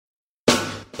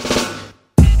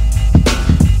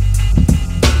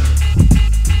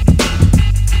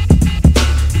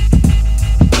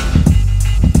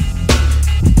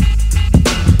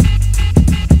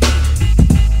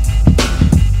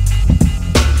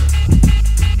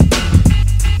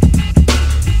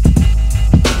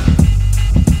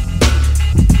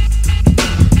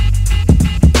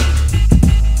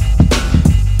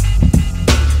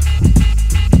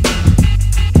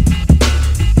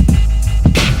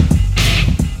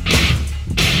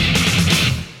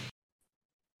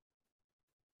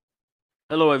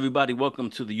Hello, everybody. Welcome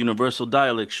to the Universal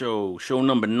Dialect Show, show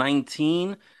number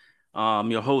 19.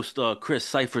 Your host, Chris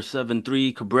Cipher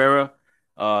 73 Cabrera,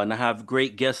 and I have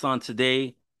great guests on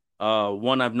today.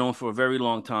 One I've known for a very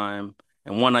long time,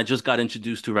 and one I just got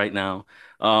introduced to right now.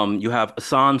 You have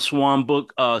Asan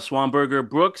Swamburger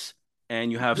Brooks,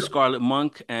 and you have Scarlet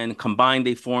Monk, and combined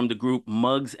they form the group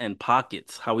Mugs and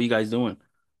Pockets. How are you guys doing?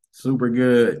 Super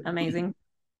good. Amazing.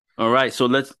 All right, so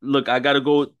let's look. I got to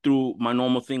go through my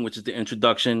normal thing, which is the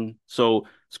introduction. So,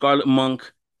 Scarlet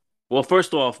Monk. Well,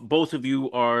 first off, both of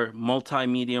you are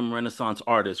multi-medium Renaissance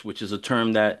artists, which is a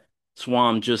term that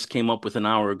Swam just came up with an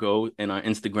hour ago in our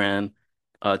Instagram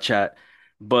chat.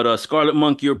 But Scarlet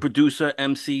Monk, you're a producer,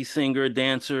 MC, singer,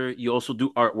 dancer. You also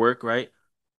do artwork, right?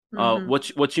 hmm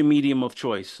What's your medium of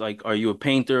choice? Like, are you a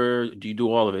painter? Do you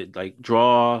do all of it? Like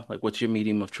draw? Like, what's your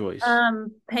medium of choice?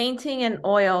 Painting and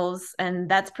oils, and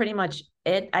that's pretty much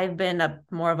it. I've been a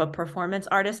more of a performance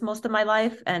artist most of my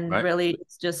life, and Right? really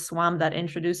it's just Swam that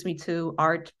introduced me to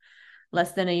art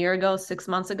less than a year ago, 6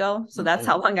 months ago. So that's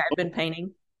Oh, how long I've been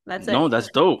painting. That's no, it. that's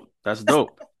dope. That's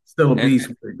dope. Still a And beast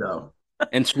with it though.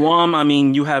 and Swam, I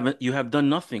mean, you have done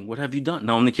nothing. What have you done?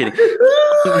 No, I'm only kidding.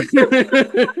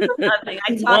 Nothing.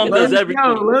 I talk Swam about does Let's go.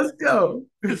 everything. Let's go.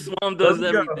 Swam Let's does go.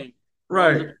 everything.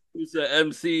 Swam's a Right. producer,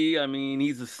 MC. I mean,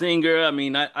 he's a singer. I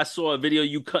mean, I saw a video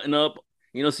you cutting up,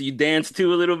 so you dance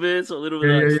too a little bit, so a little bit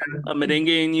Yeah, of yeah, a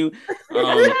merengue in you.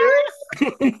 Um,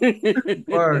 yeah.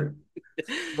 Word.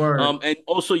 Word. and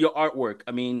also your artwork.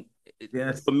 I mean,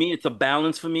 Yes. for me, it's a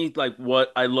balance for me. Like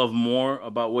what I love more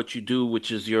about what you do,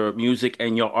 which is your music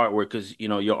and your artwork, because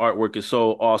your artwork is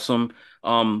so awesome.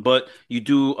 But you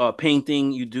do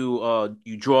painting, you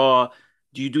draw.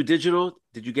 Do you do digital?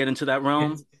 Did you get into that Yes.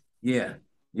 realm? Yeah.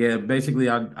 Yeah. Basically,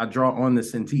 I draw on the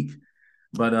Cintiq,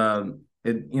 but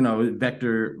it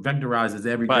vectorizes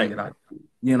everything Right, that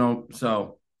I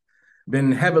so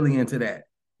been heavily into that.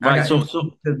 I right. got So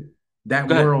introduced to that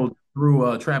go ahead. world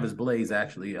through Travis Blaze,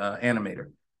 actually,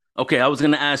 animator. Okay, I was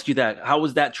gonna ask you that. How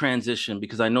was that transition?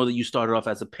 Because I know that you started off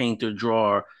as a painter,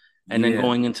 drawer, and then Yeah.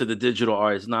 going into the digital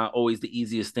art is not always the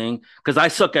easiest thing. Because I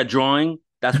suck at drawing.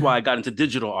 That's why I got into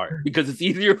digital art because it's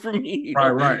easier for me. Right,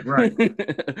 right, right.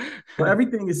 Well,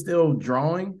 everything is still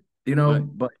drawing, Right,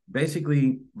 but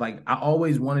basically, like I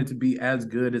always wanted to be as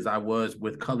good as I was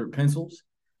with colored pencils.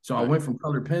 So I right, went from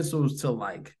colored pencils to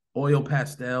like oil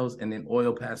pastels and then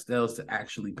oil pastels to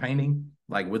actually painting,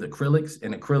 like with acrylics.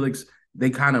 And acrylics, they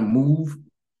kind of move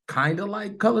kind of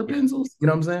like colored yeah, pencils. You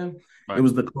know what I'm saying? It right.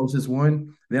 was the closest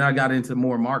one. Then I got into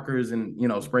more markers and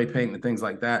spray paint and things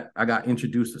like that. I got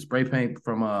introduced to spray paint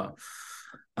from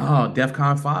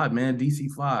DEFCON 5, man, DC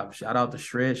 5. Shout out to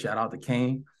Shred, shout out to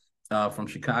Kane from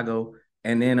Chicago.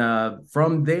 And then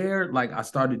from there, like I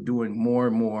started doing more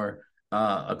and more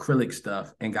acrylic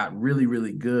stuff and got really,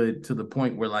 really good to the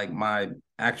point where like my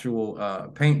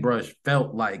actual paintbrush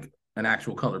felt like an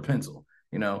actual color pencil.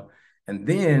 And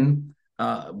then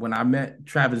when I met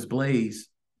Travis Blaze,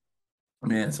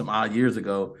 man, some odd years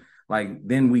ago, like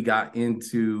then we got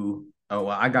into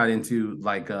I got into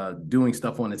like doing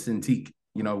stuff on the Cintiq,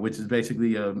 which is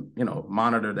basically a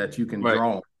monitor that you can Right.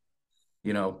 draw on,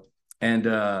 you know. And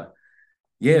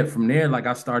yeah, from there, like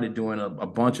I started doing a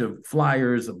bunch of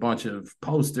flyers, a bunch of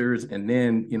posters, and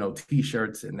then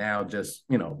t-shirts, and now just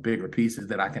bigger pieces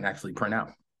that I can actually print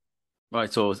out.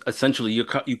 Right. So essentially,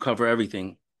 you cover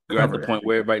everything. You're at the Cover point everything.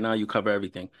 where right now you cover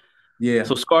everything. Yeah.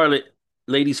 So Scarlett,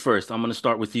 ladies first. I'm gonna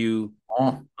start with you.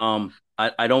 Oh.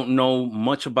 I don't know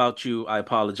much about you. I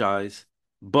apologize,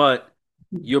 but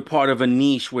you're part of a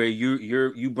niche where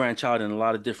you branch out in a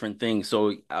lot of different things.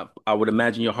 So I would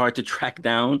imagine you're hard to track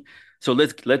down. So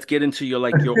let's get into your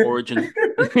origin.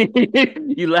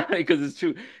 You laugh because it's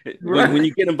true. When Right.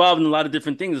 you get involved in a lot of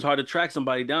different things, it's hard to track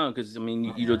somebody down because I mean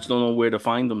you just don't know where to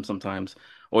find them sometimes,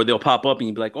 or they'll pop up and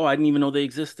you'll be like, oh, I didn't even know they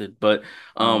existed. But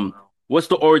Um, what's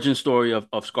the origin story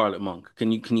of Scarlet Monk?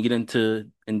 Can you get into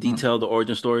in detail the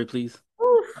origin story, please?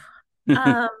 Oof.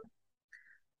 Um,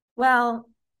 well,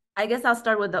 I guess I'll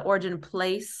start with the origin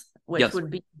place, which Yes. would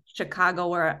be Chicago,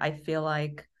 where I feel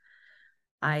like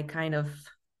I kind of,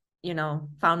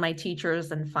 found my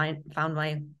teachers and found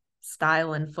my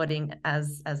style and footing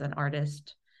as an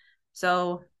artist.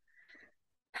 So,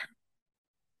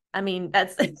 I mean,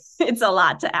 that's it's a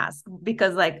lot to ask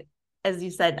because like as you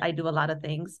said, I do a lot of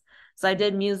things. So I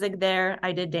did music there,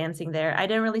 I did dancing there. I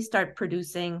didn't really start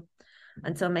producing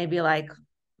until maybe like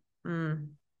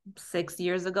 6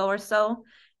 years ago or so,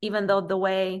 even though the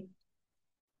way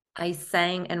I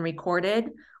sang and recorded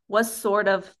was sort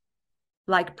of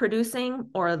like producing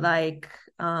or like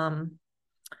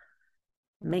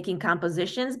making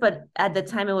compositions, but at the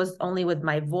time it was only with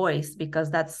my voice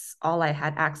because that's all I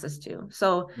had access to.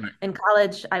 So in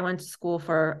college, I went to school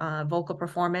for vocal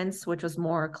performance, which was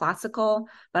more classical,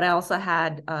 but I also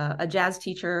had a jazz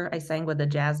teacher. I sang with a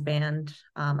jazz band,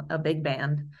 a big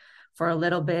band for a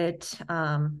little bit,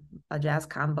 a jazz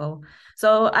combo.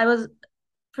 So I was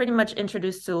pretty much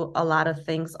introduced to a lot of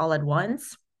things all at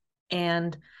once.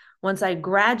 And once I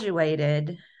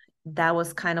graduated, that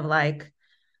was kind of like,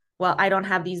 well, I don't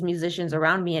have these musicians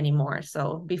around me anymore.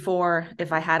 So before,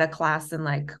 if I had a class in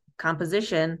like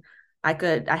composition, I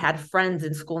had friends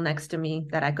in school next to me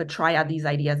that I could try out these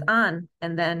ideas on.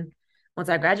 And then once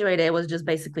I graduated, it was just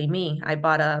basically me. I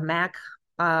bought a Mac,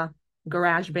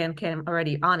 GarageBand came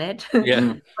already on it.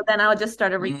 Yeah. But then I just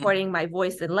started recording my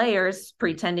voice in layers,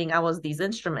 pretending I was these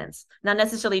instruments, not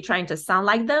necessarily trying to sound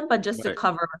like them, but just to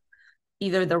cover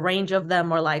either the range of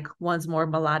them or like one's more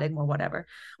melodic or whatever,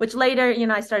 which later,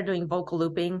 I started doing vocal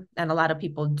looping, and a lot of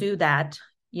people do that,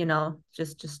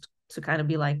 just to kind of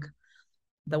be like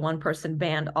the one person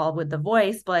band all with the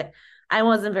voice. But I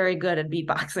wasn't very good at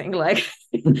beatboxing, like,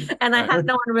 and I had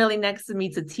no one really next to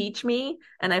me to teach me.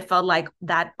 And I felt like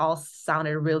that all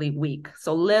sounded really weak.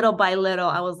 So little by little,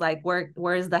 I was like,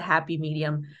 where's the happy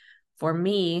medium for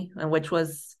me? And which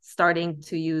was starting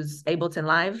to use Ableton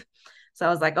Live. So I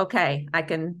was like, okay, I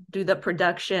can do the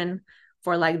production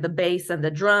for like the bass and the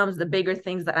drums, the bigger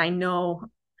things that I know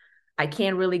I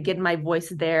can't really get my voice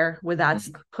there without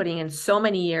putting in so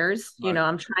many years.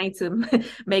 I'm trying to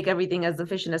make everything as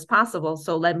efficient as possible.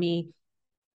 So let me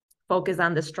focus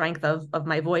on the strength of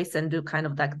my voice and do kind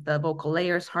of like the vocal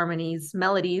layers, harmonies,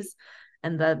 melodies,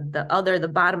 and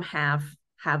the bottom half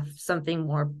have something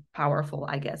more powerful,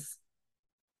 I guess.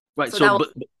 Right. So that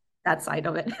was that side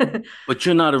of it. But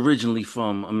you're not originally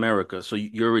from America, so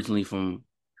you're originally from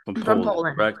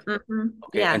Poland, correct? Mm-hmm.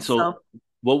 Okay. Yeah. And so,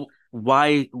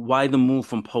 why the move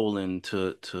from Poland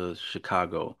to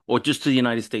Chicago, or just to the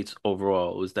United States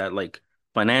overall? Was that like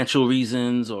financial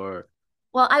reasons, or?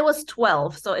 Well, I was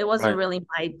 12, so it wasn't really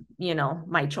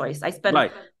my choice. I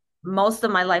spent most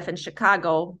of my life in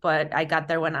Chicago, but I got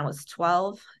there when I was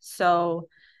 12. So,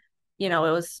 it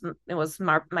was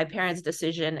my parents'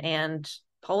 decision. And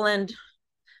Poland,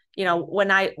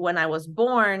 when I was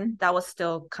born, that was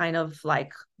still kind of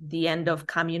like the end of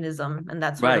communism and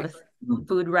that sort of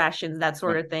food rations, that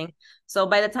sort of thing. So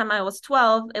by the time I was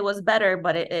 12, it was better,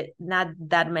 but it not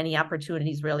that many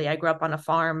opportunities really. I grew up on a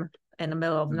farm in the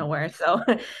middle of nowhere. So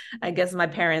I guess my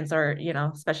parents are,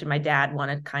 especially my dad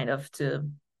wanted kind of to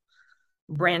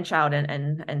branch out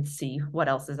and see what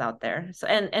else is out there. So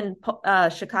and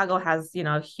Chicago has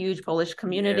a huge Polish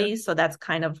community, so that's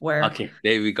kind of where. Okay,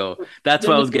 there we go. That's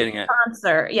what I was getting at.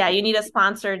 Sponsor, yeah, you need a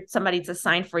sponsor, somebody to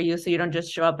sign for you, so you don't just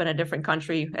show up in a different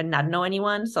country and not know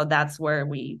anyone. So that's where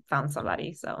we found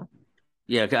somebody. So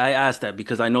yeah, I asked that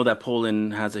because I know that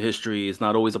Poland has a history. It's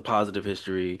not always a positive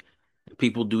history.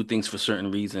 People do things for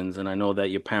certain reasons, and I know that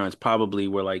your parents probably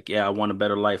were like, "Yeah, I want a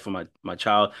better life for my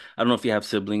child." I don't know if you have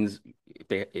siblings, if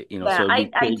they, yeah, so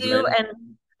I do, and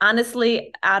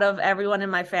honestly, out of everyone in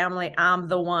my family, I'm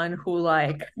the one who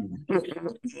like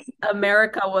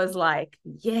America was like,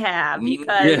 yeah,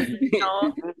 because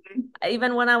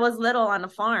even when I was little on a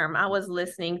farm, I was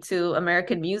listening to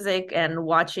American music and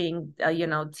watching,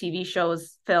 TV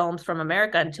shows, films from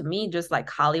America. And to me, just like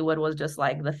Hollywood was just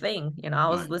like the thing. I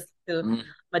was listening to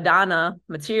Madonna,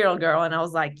 Material Girl, and I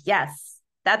was like, yes,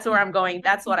 that's where I'm going.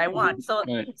 That's what I want. So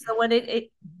when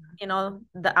it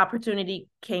the opportunity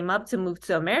came up to move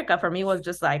to America, for me was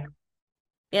just like,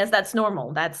 yes, that's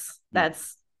normal. That's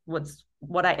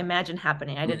what I imagined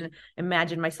happening. I didn't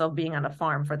imagine myself being on a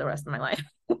farm for the rest of my life.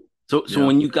 So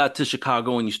when you got to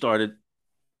Chicago and you started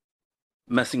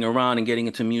messing around and getting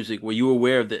into music, were you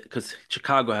aware of that? Because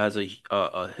Chicago has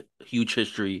a huge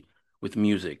history with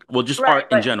music. Well, just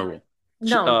art in general.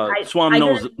 No, Swam I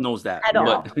knows that at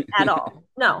all. At all.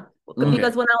 No,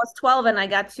 because when I was 12 and I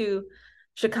got to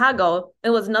Chicago, it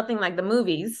was nothing like the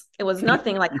movies. It was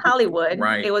nothing like Hollywood.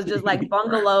 It was just like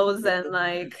bungalows and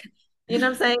like, you know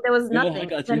what I'm saying? There was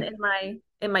nothing. Even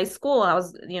in my school, I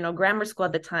was, grammar school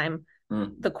at the time.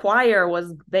 The choir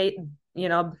was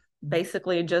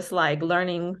basically just like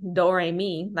learning do re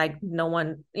mi, like no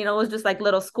one, it was just like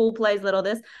little school plays, little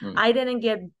this. I didn't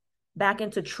get back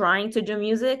into trying to do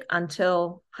music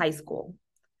until high school.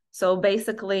 So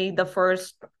basically the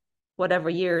first whatever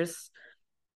years,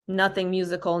 nothing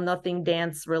musical, nothing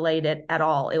dance related at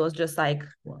all. It was just like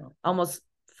almost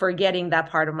forgetting that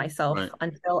part of myself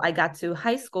until I got to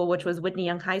high school, which was Whitney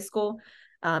Young High School.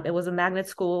 It was a magnet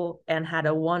school and had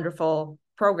a wonderful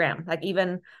program. Like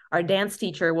even our dance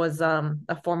teacher was a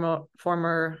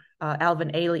former Alvin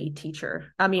Ailey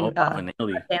teacher. I mean, Alvin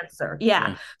Ailey. dancer.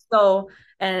 Yeah. So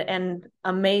and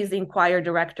amazing choir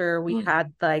director. We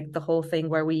had like the whole thing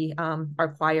where we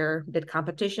our choir did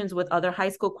competitions with other high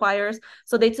school choirs.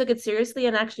 So they took it seriously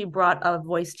and actually brought a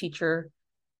voice teacher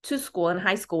to school in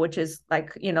high school, which is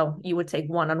like, you would take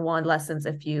one-on-one lessons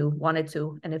if you wanted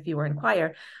to, and if you were in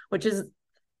choir, which is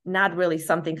not really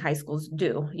something high schools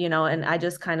do, and I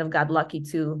just kind of got lucky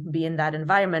to be in that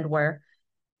environment where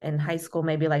in high school,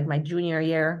 maybe like my junior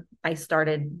year, I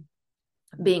started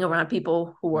being around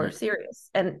people who were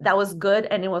serious. And that was good.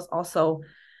 And it was also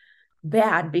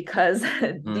bad because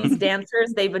these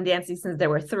dancers, they've been dancing since they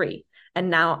were 3. And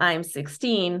now I'm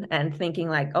 16 and thinking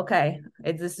like, okay,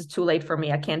 this is too late for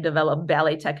me. I can't develop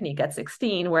ballet technique at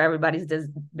 16 where everybody's just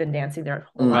been dancing their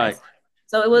whole lives.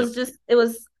 So it was it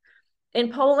was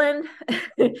in Poland,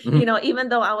 even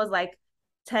though I was like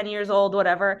 10 years old,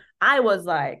 whatever, I was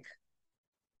like,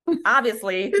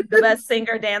 obviously the best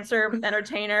singer, dancer,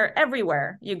 entertainer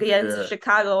everywhere. You get into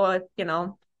Chicago,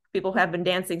 people have been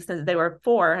dancing since they were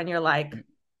 4, and you're like,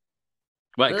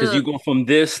 right, because you go from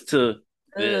this to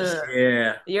this.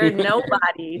 You're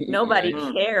nobody. Nobody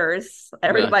cares.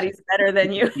 Everybody's better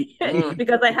than you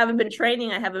because I haven't been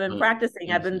training. I haven't been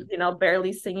practicing. I've been,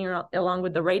 barely singing along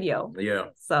with the radio.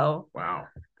 So wow.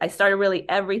 I started really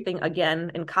everything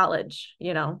again in college,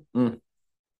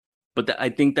 But I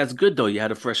think that's good though. You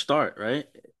had a fresh start, right?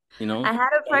 I had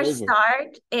a fresh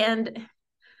start, and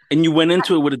you went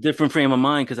into it with a different frame of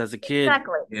mind because as a kid, not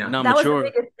that mature. was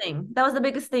the biggest thing. That was the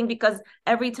biggest thing because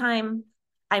every time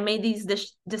I made these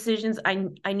decisions,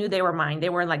 I knew they were mine. They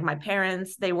weren't like my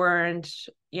parents. They weren't,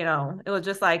 it was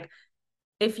just like,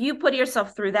 if you put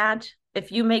yourself through that,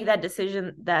 if you make that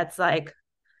decision, that's like,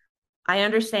 I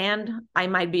understand I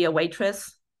might be a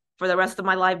waitress for the rest of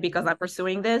my life because I'm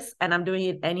pursuing this and I'm doing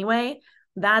it anyway.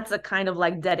 That's a kind of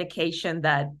like dedication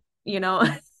that,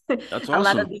 that's awesome. A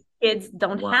lot of these kids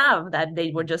don't have, that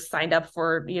they were just signed up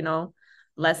for,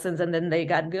 lessons and then they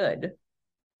got good.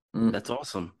 That's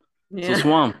awesome. So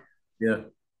Swam. Yo.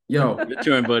 Your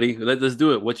turn, buddy. Let's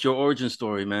do it. What's your origin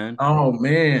story, man? Oh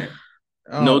man.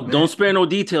 Don't spare no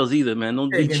details either, man.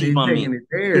 Don't be cheap on me.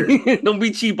 Don't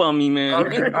be cheap on me, man.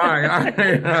 Okay. All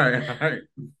right.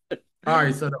 All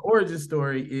right. So the origin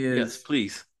story is, yes,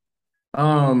 please.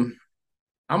 I'm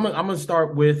gonna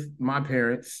start with my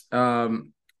parents.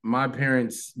 My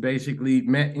parents basically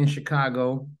met in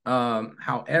Chicago.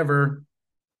 However,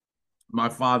 my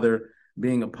father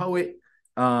being a poet,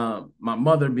 my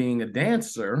mother being a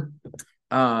dancer,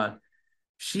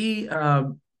 she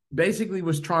basically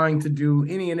was trying to do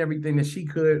any and everything that she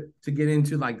could to get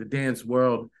into like the dance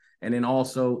world, and then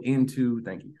also into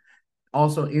like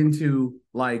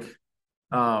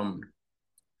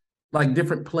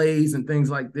different plays and things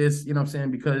like this, you know what I'm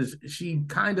saying? Because she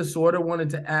kind of sort of wanted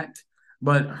to act,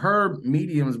 but her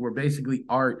mediums were basically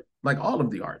art, like all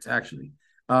of the arts actually.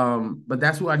 But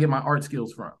that's who I get my art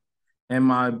skills from. And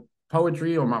my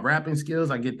poetry or my rapping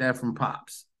skills, I get that from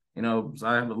Pops. So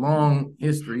I have a long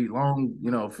history,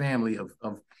 family of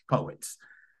poets.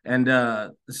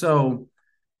 And so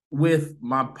with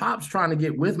my Pops trying to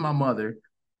get with my mother,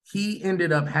 he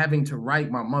ended up having to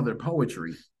write my mother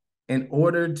poetry in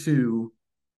order to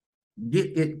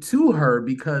get it to her,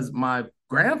 because my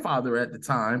grandfather at the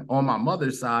time on my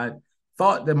mother's side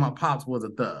thought that my Pops was a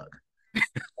thug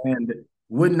and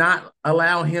would not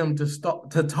allow him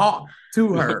to talk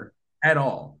to her at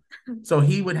all. So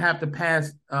he would have to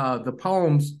pass the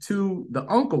poems to the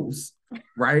uncles,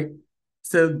 right,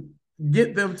 to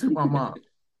get them to my mom.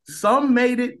 Some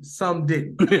made it, some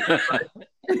didn't.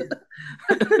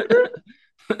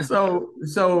 So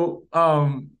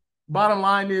bottom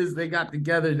line is they got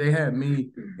together, they had me,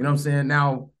 you know what I'm saying?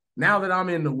 Now that I'm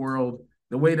in the world,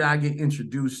 the way that I get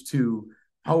introduced to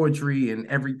poetry and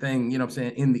everything, you know what I'm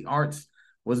saying, in the arts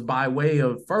was by way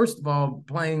of, first of all,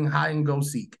 playing hide and go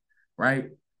seek, right?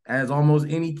 As almost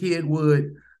any kid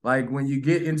would, like when you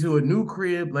get into a new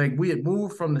crib, like we had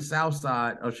moved from the south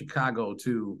side of Chicago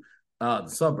to the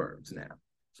suburbs now.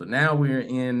 So now we're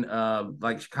in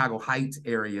like Chicago Heights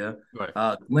area,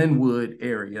 right. Glenwood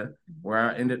area,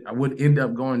 where I would end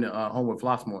up going to Homewood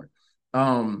Flossmoor.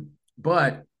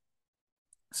 But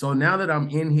so now that I'm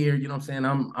in here, you know what I'm saying,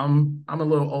 I'm a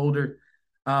little older.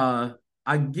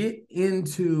 I get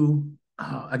into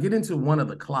one of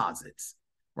the closets,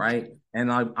 right?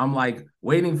 And I'm like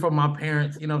waiting for my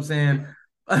parents, you know what I'm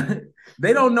saying?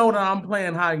 They don't know that I'm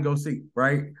playing hide and go seek,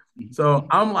 right? So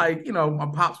I'm like, my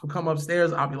Pops would come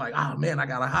upstairs. I'll be like, oh man, I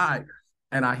gotta hide.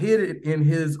 And I hid it in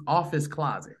his office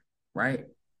closet, right?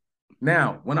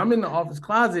 Now, when I'm in the office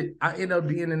closet, I end up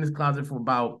being in this closet for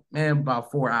about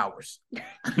 4 hours.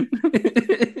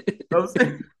 know what I'm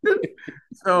saying?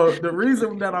 So the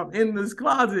reason that I'm in this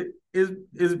closet is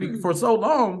for so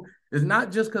long is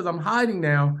not just because I'm hiding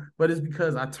now, but it's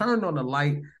because I turned on the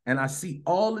light and I see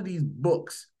all of these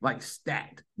books like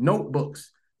stacked,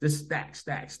 notebooks, just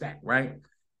stack, right?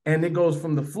 And it goes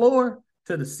from the floor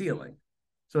to the ceiling.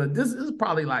 So this is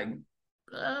probably like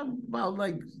about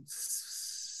like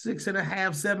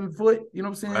 6.5, 7 foot, you know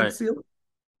what I'm saying? Right. Ceiling.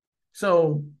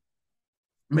 So,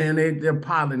 man, they're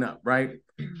piling up, right?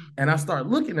 And I start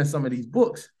looking at some of these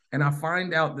books and I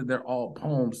find out that they're all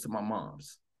poems to my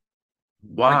mom's.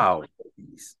 Wow. Like,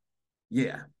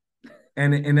 yeah.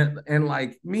 And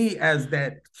like me as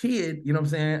that kid, you know what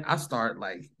I'm saying? I start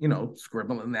like,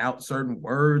 scribbling out certain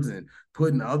words and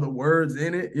putting other words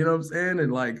in it, you know what I'm saying?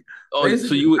 And like, oh,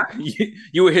 so you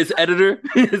were his editor,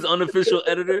 his unofficial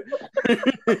editor?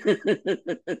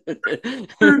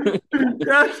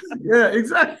 Yeah,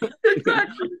 exactly.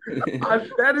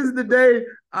 That is the day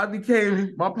I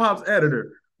became my pop's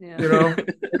editor,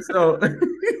 So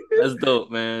that's dope,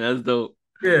 man. That's dope.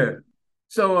 Yeah.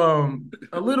 So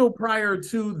a little prior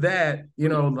to that,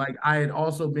 like I had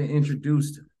also been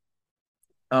introduced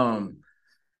to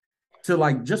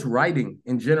like just writing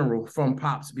in general from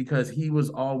Pops because he was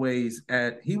at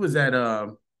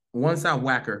One South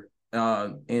Wacker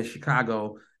in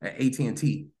Chicago at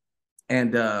AT&T.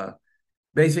 And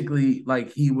basically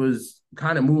like he was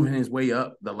kind of moving his way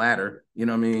up the ladder, you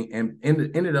know what I mean? And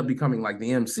ended up becoming like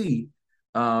the MC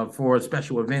for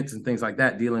special events and things like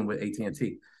that, dealing with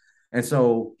AT&T. And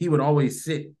so he would always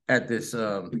sit at this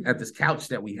couch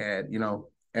that we had,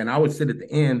 and I would sit at the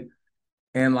end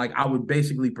and like I would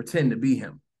basically pretend to be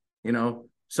him,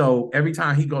 So every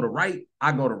time he go to write,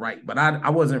 I go to write, but I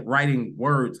wasn't writing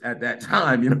words at that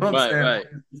time, you know what I'm saying?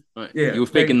 Right. Yeah, you were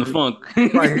faking the funk.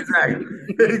 Right,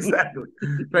 exactly.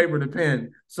 Paper to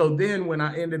pen. So then when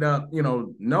I ended up,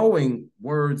 knowing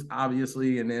words,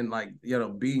 obviously, and then like,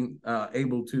 being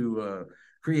able to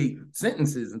create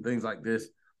sentences and things like this,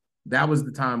 that was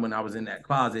the time when I was in that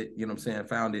closet, you know what I'm saying,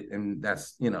 found it, and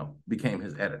that's, became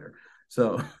his editor.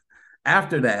 So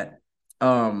after that,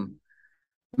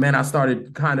 man, I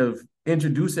started kind of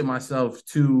introducing myself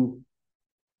to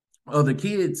other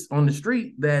kids on the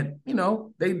street that,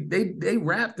 they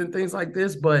rapped and things like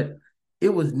this, but it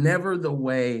was never the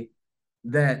way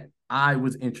that I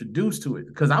was introduced to it,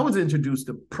 because I was introduced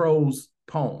to prose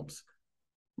poems,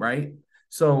 right?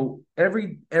 So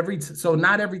so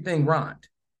not everything rhymed,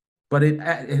 but it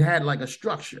had like a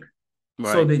structure,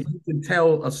 right, so that you can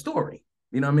tell a story,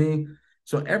 you know what I mean?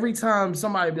 So every time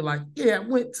somebody be like, yeah, I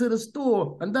went to the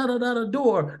store, and da-da-da-da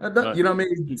door, you know what I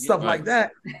mean? Stuff like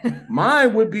that.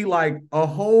 Mine would be like a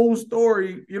whole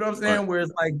story, you know what I'm saying? Where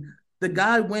it's like, the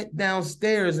guy went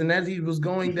downstairs, and as he was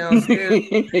going downstairs,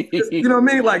 you know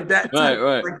what I mean? Like that type,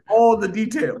 like all the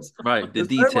details. Right, the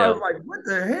detail. Everybody was like, what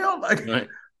the hell? Like, right.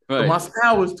 But my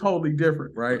style was totally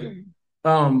different, right?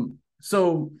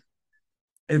 So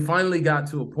it finally got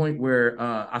to a point where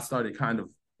I started kind of,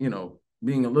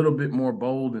 being a little bit more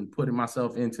bold and putting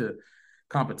myself into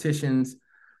competitions.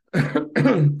 I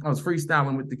was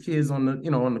freestyling with the kids on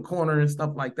the corner and stuff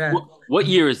like that. What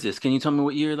year is this? Can you tell me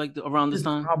what year, like around this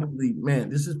time?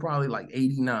 This is probably like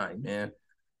 89, man.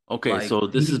 Okay, like, so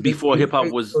this is before hip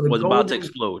hop was about to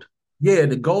explode. Yeah,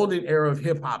 the golden era of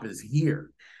hip hop is here.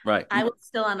 Right. I was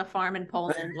still on a farm in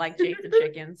Poland, like Jason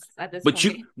Chickens at this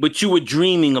point. But you were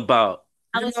dreaming about.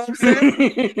 I was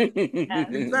saying? Yeah.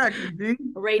 Exactly, D.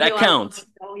 That counts.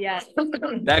 Oh yeah.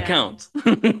 That counts.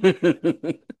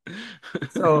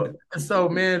 So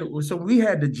man, so we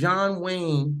had the John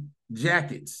Wayne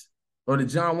jackets or the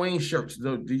John Wayne shirts,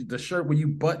 the shirt where you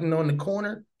button on the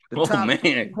corner, the top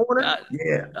corner.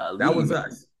 That was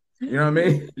us. You know what I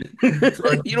mean?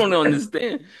 You don't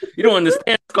understand. You don't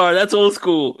understand, Scar. That's old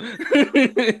school.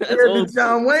 The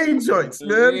John Wayne joints,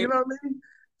 man. You know what I mean?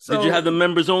 So, did you have the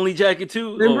members only jacket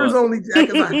too? Members only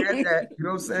jackets. I had that. You know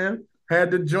what I'm saying?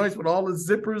 Had the joints with all the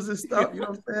zippers and stuff. You know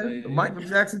what I'm saying? The Michael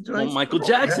Jackson joints. Well, Michael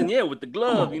Jackson, with the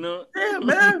glove. Yeah,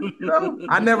 man.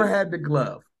 I never had the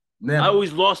glove. Never. I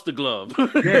always lost the glove.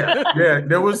 yeah.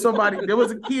 There was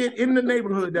a kid in the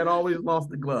neighborhood that always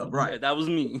lost the glove. Right. Yeah, that was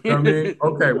me. You know what I mean?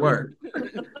 Okay, word.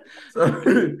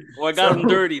 Or I got them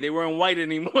dirty. They weren't white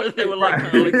anymore. They were like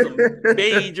kind of like some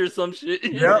beige or some shit.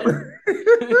 Yep.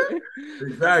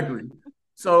 Exactly.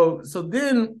 So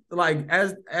then, like,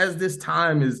 as this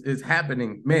time is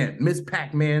happening, man, Miss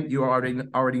Pac-Man, you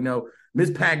already know, Miss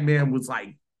Pac-Man was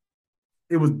like,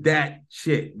 it was that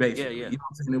shit, basically. Yeah. You know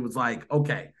what I'm saying? It was like,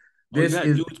 okay. This you had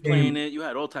dudes playing it. You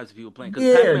had all types of people playing.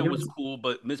 Because Pac-Man was cool,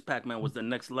 but Miss Pac-Man was the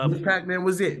next level. Miss Pac-Man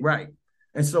was it, right?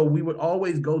 And so we would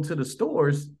always go to the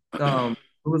stores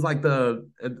It was like it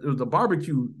was the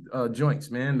barbecue joints,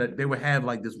 man, that they would have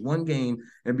like this one game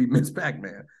and be Miss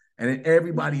Pac-Man. And then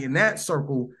everybody in that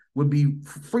circle would be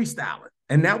freestyling.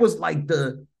 And that was like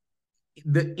the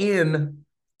in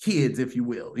kids, if you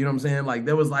will. You know what I'm saying? Like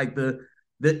there was like the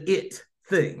it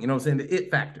thing, you know what I'm saying? The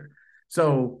it factor.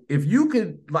 So if you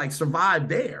could like survive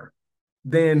there,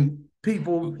 then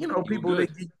people, people they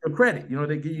give you your credit,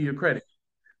 they give you your credit.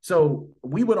 So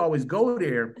we would always go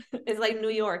there. It's like New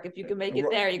York. If you can make it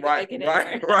there, you can make it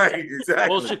anywhere. Right, exactly.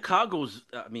 Well, Chicago's,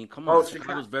 I mean, come on.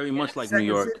 Chicago's very much like New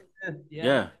York. City,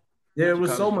 yeah. Yeah, it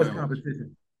was so much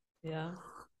competition. Yeah.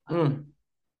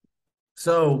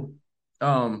 So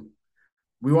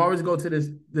we would always go to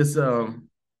this a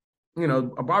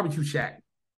barbecue shack.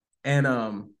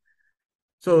 And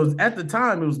so at the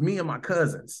time it was me and my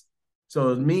cousins. So it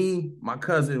was me, my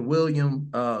cousin William,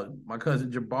 my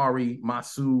cousin Jabari,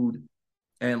 Masood,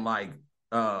 and like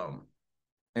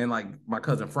my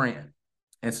cousin Fran.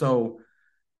 And so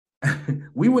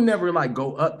we would never like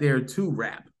go up there to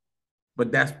rap.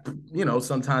 But that's,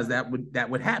 sometimes that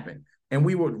would happen. And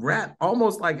we would rap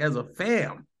almost like as a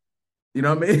fam. You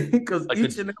know what I mean? Because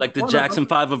like the Jackson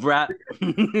 5 of rap.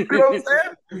 You know what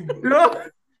I'm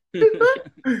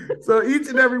saying? So each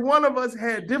and every one of us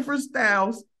had different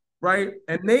styles, right?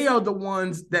 And they are the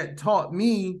ones that taught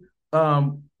me,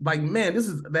 like, man, this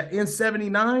is that in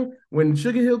 79 when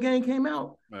Sugar Hill Gang came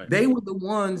out. Right. They were the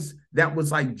ones that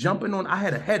was like jumping on. I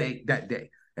had a headache that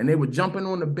day, and they were jumping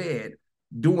on the bed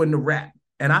doing the rap.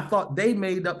 And I thought they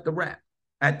made up the rap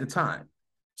at the time.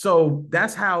 So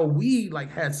that's how we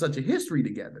like had such a history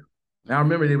together. Now I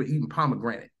remember they were eating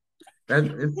pomegranate.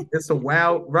 It's a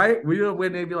wild, right?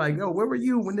 When they'd be like, yo, where were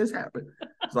you when this happened?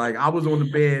 It's like I was on the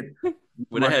bed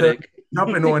with a headache,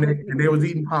 jumping on it, and they was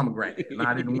eating pomegranate. And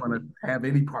I didn't want to have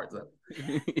any parts of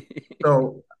it.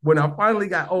 So when I finally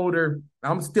got older,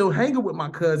 I'm still hanging with my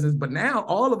cousins, but now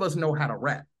all of us know how to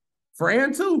rap.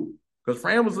 Fran too. Because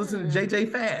Fran was listening to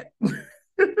JJ Fad.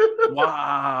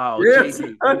 Wow,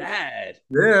 JJ Fad.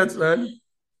 Yeah, son.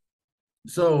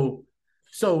 So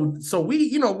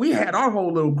we had our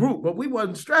whole little group, but we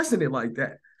wasn't stressing it like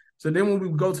that. So then when we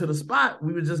would go to the spot,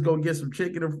 we would just go get some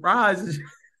chicken and fries,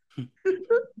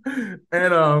 and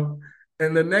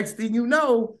the next thing you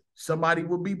know, somebody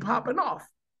would be popping off,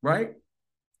 right?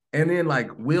 And then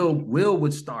like Will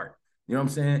would start. You know what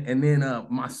I'm saying? And then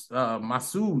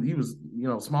Masood, he was,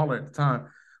 smaller at the time.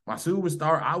 Masood would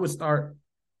start, I would start,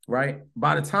 right?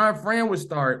 By the time Fran would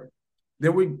start,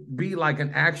 there would be like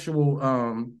an actual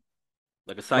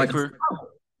like a cipher.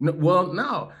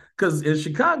 No, because in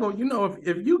Chicago,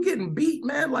 if you getting beat,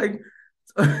 man, like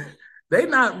they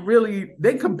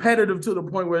competitive to the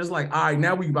point where it's like, all right,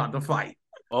 now we about to fight.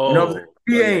 Oh,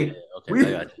 we ain't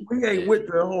with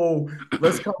the whole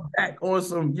let's come back on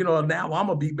some, now I'm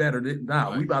gonna be better than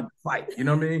now. We about to fight, you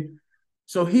know what I mean?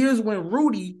 So here's when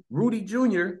Rudy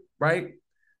Jr., right?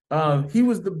 He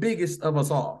was the biggest of us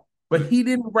all, but he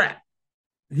didn't rap.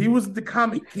 He was the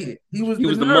comic kid. He was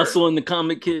the muscle in the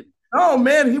comic kid. Oh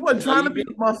man, he wasn't trying to be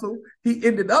the muscle. He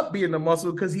ended up being the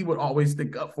muscle because he would always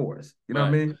stick up for us. You know what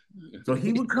I mean? So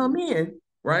he would come in,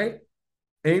 right?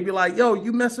 And he'd be like, yo,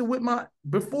 you messing with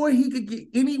before he could get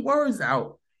any words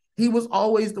out, he was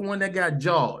always the one that got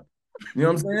jawed. You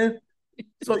know what I'm saying?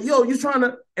 So, yo, you trying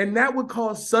to, and that would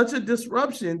cause such a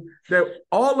disruption that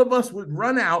all of us would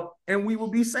run out and we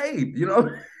would be saved,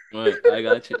 Right, I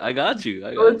got you.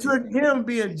 So it took him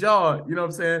being jawed, you know what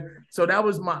I'm saying? So that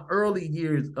was my early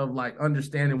years of like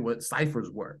understanding what ciphers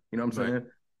were, you know what I'm saying?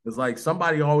 It's like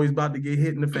somebody always about to get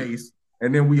hit in the face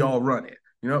and then we all run it,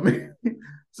 you know what I mean?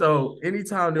 So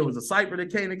anytime there was a cipher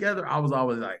that came together, I was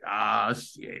always like,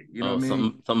 shit, you know what I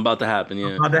mean? Something about to happen,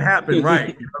 yeah. About to happen,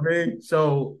 right? You know what I mean?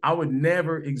 So I would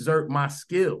never exert my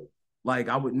skill. Like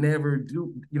I would never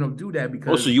do that because.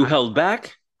 Oh, so you held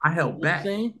back? I held back.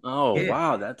 Oh, yeah.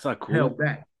 Wow, that's not cool. Held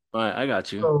back. All right, I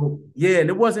got you. So yeah, and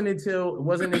it wasn't until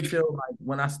like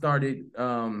when I started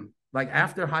like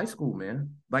after high school,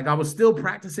 man. Like I was still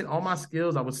practicing all my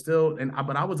skills. I was still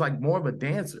but I was like more of a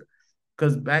dancer.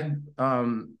 Because back,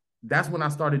 that's when I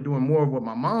started doing more of what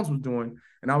my mom's was doing.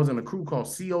 And I was in a crew called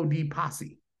COD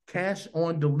Posse, Cash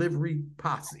on Delivery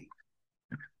Posse.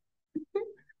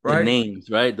 Right? The names,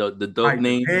 right? The dope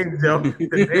names.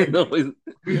 The names.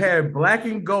 We had Black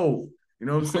and Gold. You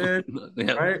know what I'm saying?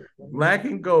 Yeah. Right? Black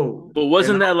and Gold. But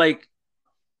wasn't that like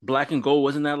Black and Gold?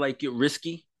 Wasn't that like get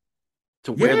risky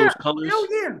to wear those colors? Hell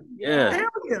yeah,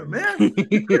 man.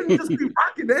 You couldn't just be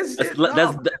rocking that shit.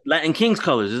 That's Latin King's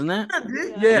colors, isn't that?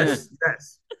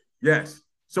 Yes.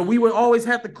 So we would always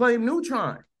have to claim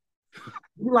Neutron.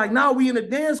 We're like, we in a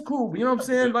dance crew. You know what I'm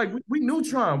saying? Like we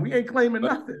Neutron. We ain't claiming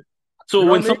nothing. So You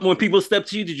know when what I mean? when people step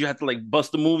to you, did you have to like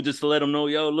bust a move just to let them know,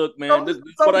 yo, look, man, this is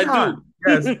what I Sometimes,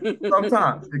 do. yes,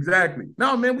 sometimes, exactly.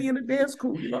 No, man, we in the dance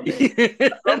school. You know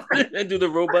what I do the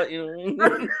robot, you I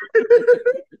know. mean?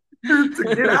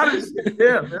 To get out of shit,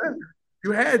 yeah, man,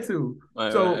 you had to. All right,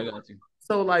 I So, got you.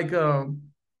 so like,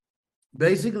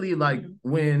 basically, like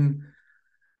when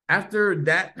after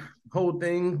that whole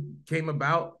thing came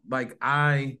about, like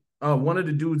I one of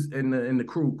the dudes in the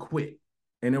crew quit.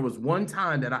 And there was one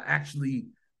time that I actually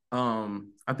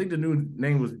I think the new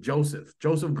name was Joseph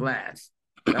Glass.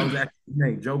 That was actually his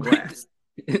name, Joe Wait, Glass.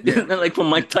 Yeah. isn't that like from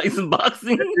Mike Tyson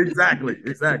boxing? Exactly,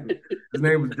 exactly. His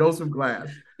name was Joseph Glass.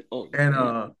 Oh And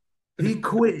shit. he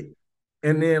quit.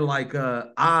 And then like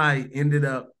I ended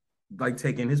up like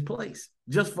taking his place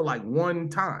just for like one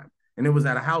time. And it was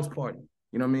at a house party.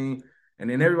 You know what I mean? And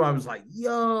then everybody was like,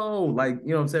 yo, like, you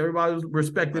know what I'm saying? Everybody was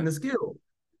respecting Right. the skill.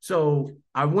 So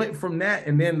I went from that.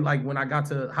 And then like when I got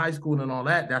to high school and all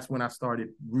that, that's when I started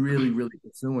really, really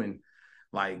pursuing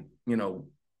like, you know,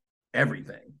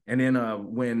 everything. And then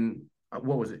when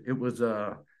what was it? It was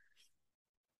to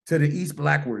the East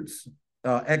Blackwards,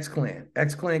 X Clan.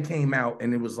 X Clan came out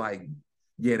and it was like,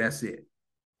 yeah, that's it.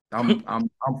 I'm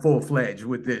full fledged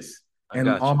with this. I And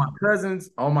got you. all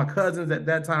my cousins at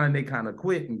that time, they kind of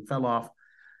quit and fell off.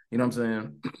 You know what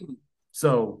I'm saying?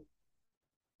 So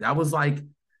that was like,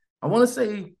 I want to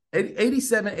say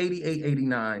 87, 88,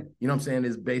 89. You know what I'm saying?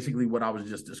 Is basically what I was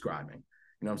just describing.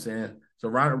 You know what I'm saying? So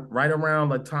right around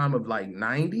the time of like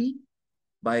 90,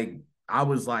 like I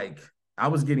was like, I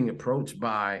was getting approached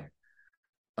by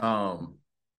um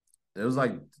it was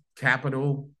like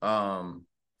Capital.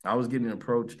 I was getting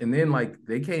approached, and then like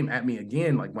they came at me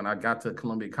again, like when I got to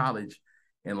Columbia College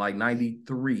in like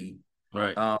 '93.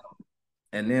 Right. Um,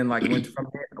 and then like went from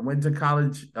there, I went to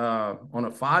college on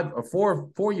a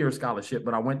 4 year scholarship,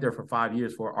 but I went there for 5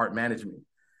 years for art management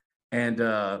and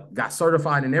got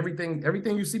certified in everything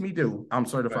you see me do, I'm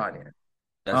Right. certified in.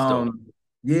 That's dope.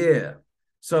 Yeah.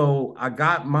 So I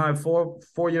got my 4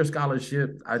 year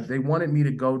scholarship. They wanted me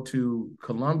to go to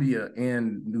Columbia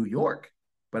in New York,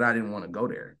 but I didn't want to go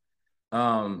there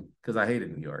because I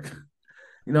hated New York.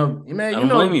 You know, man, I you don't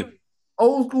blame know, you.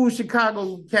 old school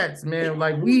Chicago cats, man.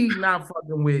 Like we not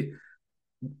fucking with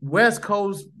West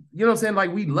Coast. You know what I'm saying?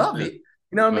 Like we love Yeah. it.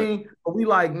 You know what I Right. mean? But we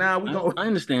like, nah, we go I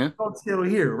understand. go chill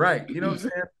here, right? You know what I'm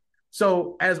saying?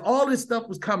 So as all this stuff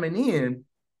was coming in,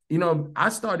 you know, I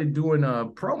started doing a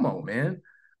promo, man.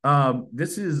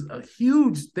 This is a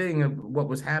huge thing of what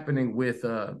was happening with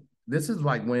this is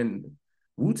like when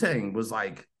Wu-Tang was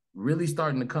like really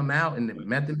starting to come out and the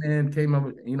Method Man came up,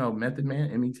 you know, Method Man,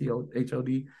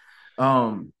 Method.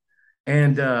 Um,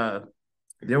 and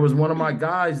there was one of my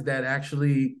guys that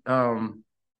actually one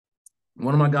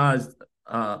of my guys,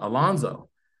 Alonzo,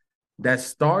 that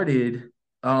started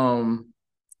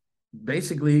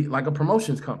basically like a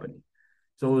promotions company.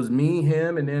 So it was me,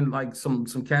 him, and then like some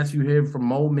cats you hear from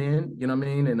Mo Men, you know what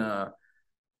I mean? And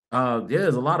yeah,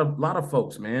 there's a lot of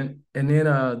folks, man. And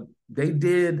then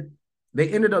they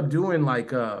ended up doing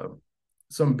like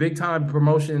some big time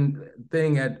promotion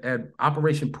thing at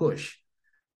Operation Push.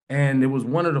 And it was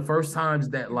one of the first times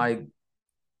that like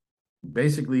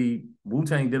basically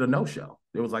Wu-Tang did a no-show.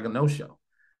 It was like a no-show.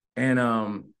 And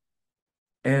I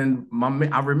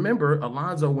remember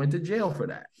Alonzo went to jail for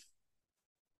that.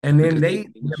 And then Because he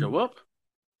didn't show up.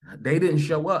 they didn't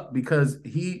show up because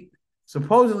he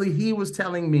supposedly he was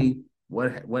telling me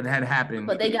what had happened.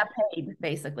 But they got paid,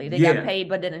 basically. They got Yeah. paid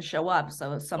but didn't show up.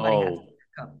 So somebody had to Oh,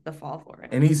 pick up the fall for it.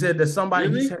 And he said that somebody,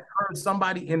 he really? said, heard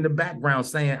somebody in the background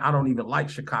saying, I don't even like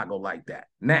Chicago like that.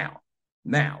 Now,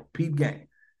 peep game.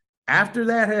 After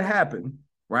that had happened,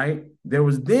 right? There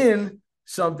was then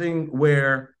something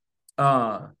where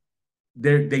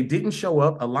they didn't show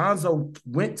up. Alonzo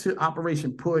went to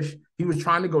Operation Push. He was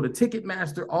trying to go to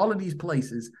Ticketmaster, all of these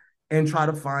places, and try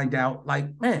to find out, like,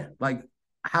 man, like,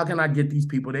 how can I get these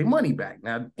people their money back?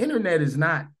 Now, internet is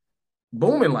not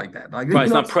booming like that. Like, Right. you It's know not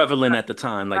what I'm saying? prevalent at the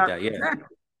time like that. Yeah. Exactly.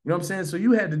 You know what I'm saying? So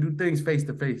you had to do things face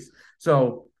to face.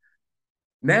 So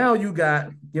now you got,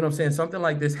 you know what I'm saying, something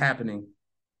like this happening.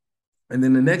 And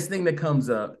then the next thing that comes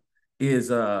up is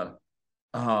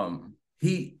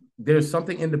there's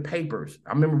something in the papers.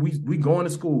 I remember we going to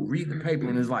school, read the paper,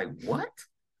 and it's like, what?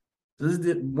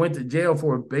 Went to jail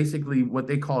for basically what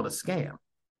they called a scam,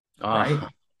 right?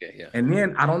 Okay, yeah. And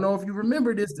then I don't know if you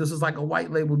remember this. This was like a white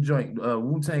label joint.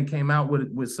 Wu-Tang came out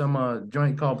with some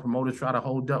joint called Promoters Try to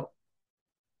Hold Dope.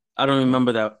 I don't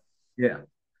remember that. Yeah,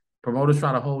 Promoters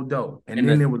Try to Hold Dope, and And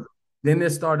then that, there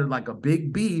started like a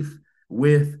big beef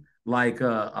with like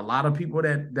a lot of people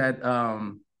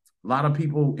a lot of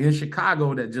people in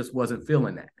Chicago that just wasn't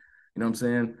feeling that. You know what I'm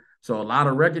saying? So a lot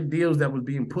of record deals that was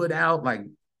being put out, like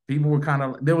people were kind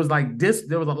of, there was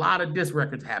a lot of disc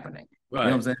records happening. Right. You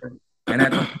know what I'm saying? And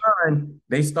at the time,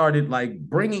 they started like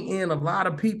bringing in a lot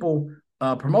of people.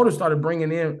 Promoters started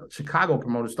bringing in, Chicago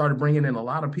promoters started bringing in a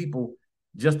lot of people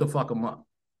just to fuck them up.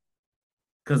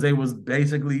 Because they was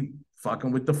basically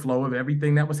fucking with the flow of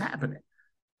everything that was happening.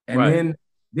 And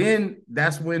then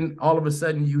that's when all of a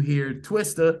sudden you hear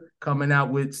Twista coming out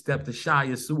with Step to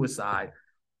Shia Suicide.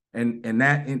 And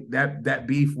that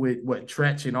beef with what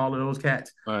Tretch and all of those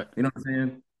cats. Right. You know what I'm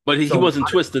saying? But he wasn't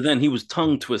Twista then. He was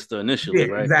Tongue Twister initially,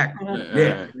 right? Exactly.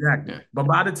 Exactly. But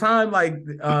by the time like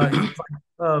he was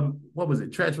like, what was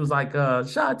it? Tretch was like,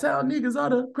 Chi-Town niggas are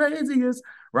the craziest,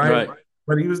 right?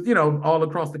 But he was, you know, all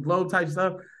across the globe type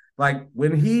stuff. Like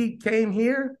when he came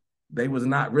here, they was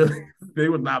not feeling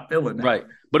that. Right.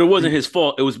 But it wasn't his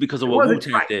fault. It was because of what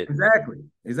Wu-Tang did.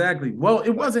 Exactly. Well,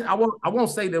 it wasn't, I won't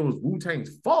say that was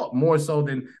Wu-Tang's fault more so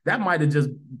than that might have just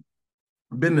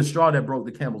been the straw that broke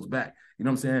the camel's back. You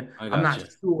know what I'm saying? I'm not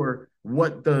sure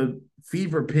what the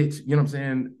fever pitch, you know what I'm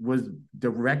saying, was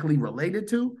directly related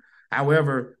to.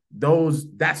 However,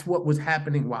 that's what was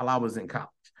happening while I was in college.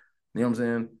 You know what I'm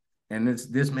saying? And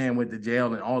this man went to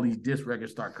jail and all these disc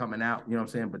records start coming out, you know what I'm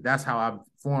saying? But that's how I've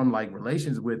formed like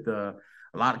relations with a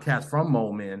lot of cats from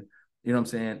Mole Men, you know what I'm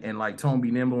saying? And like Tone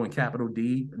Be Nimble and Capital D,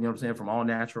 you know what I'm saying? From All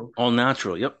Natural. All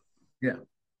Natural, yep.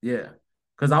 Yeah.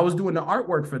 Because I was doing the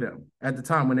artwork for them at the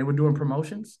time when they were doing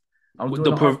promotions. I was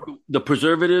doing the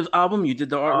Preservatives album. You did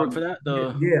the artwork for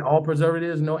that? All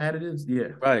preservatives, no additives.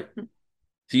 Yeah. Right.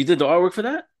 So you did the artwork for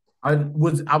that? I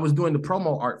was doing the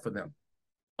promo art for them.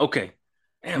 Okay.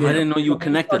 Damn, I didn't know you were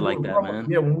connected like that, man.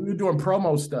 Yeah, when we were doing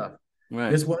promo stuff,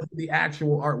 right. This wasn't the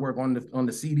actual artwork on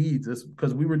the CDs. This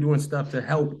because we were doing stuff to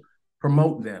help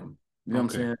promote them. You know what I'm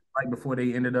saying? Right before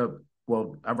they ended up,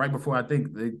 right before I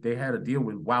think they had a deal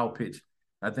with Wild Pitch.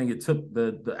 I think it took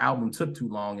the album took too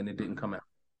long and it didn't come out.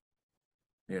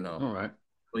 You know. All right.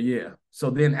 But yeah. So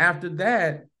then after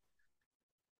that,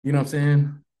 you know what I'm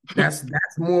saying? That's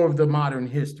more of the modern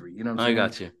history. You know what I'm saying? I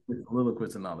got you. With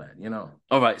soliloquists and all that, you know.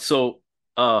 All right. So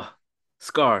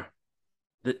Scar,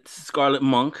 the Scarlet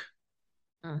Monk.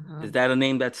 Is that a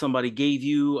name that somebody gave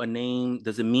you? A name?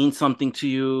 Does it mean something to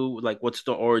you? Like, what's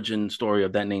the origin story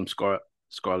of that name,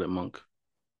 Scarlet Monk?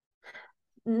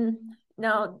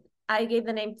 No, I gave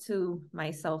the name to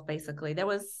myself, basically. There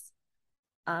was,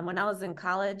 when I was in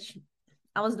college,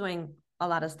 I was doing a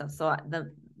lot of stuff. So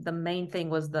the main thing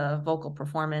was the vocal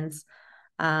performance.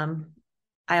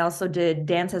 I also did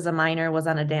dance as a minor, was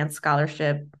on a dance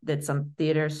scholarship, did some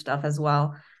theater stuff as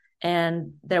well.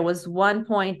 And there was one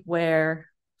point where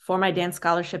for my dance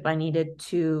scholarship, I needed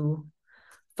to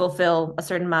fulfill a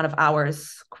certain amount of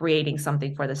hours creating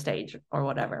something for the stage or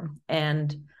whatever.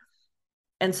 And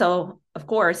so, of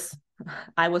course,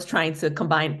 I was trying to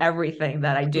combine everything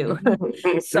that I do.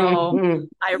 So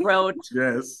I wrote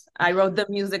the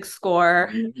music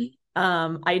score.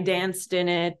 I danced in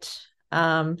it,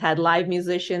 had live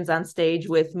musicians on stage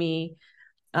with me.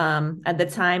 At the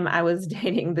time I was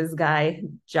dating this guy,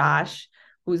 Josh,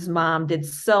 whose mom did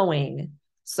sewing.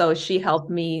 So she helped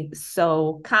me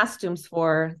sew costumes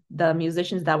for the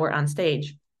musicians that were on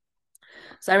stage.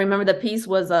 So I remember the piece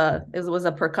was a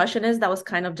percussionist that was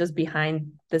kind of just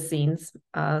behind the scenes,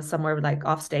 somewhere like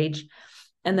off stage.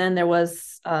 And then there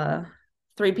was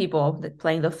 3 people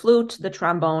playing the flute, the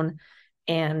trombone,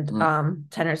 and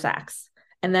tenor sax.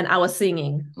 And then I was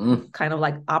singing kind of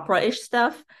like opera-ish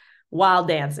stuff while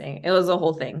dancing. It was a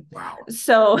whole thing. Wow.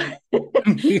 So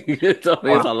it's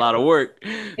a lot of work.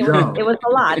 It was a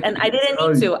lot. And I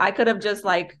didn't need to. I could have just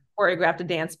like choreographed a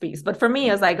dance piece. But for me,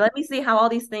 I was like, let me see how all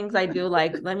these things I do,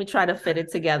 like, let me try to fit it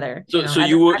together. So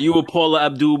you were Paula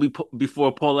Abdul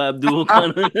before Paula Abdul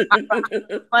kind of.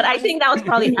 But I think that was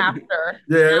probably after.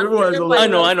 Yeah, it was. I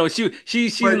know.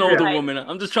 She's an older woman.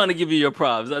 I'm just trying to give you your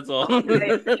props. That's all. And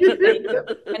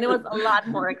it was a lot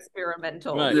more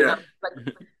experimental. Right. Yeah.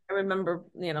 Like, I remember,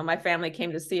 my family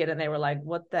came to see it and they were like,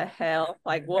 what the hell?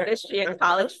 Like, what is she in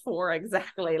college for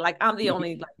exactly? Like, I'm the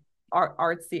only like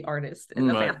artsy artist in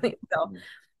the family. So,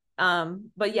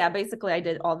 but yeah, basically I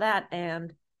did all that.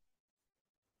 And,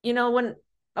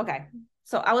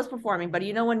 so I was performing, but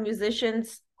when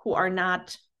musicians who are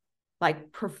not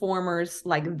like performers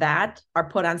like that are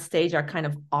put on stage are kind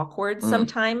of awkward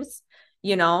sometimes,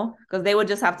 because they would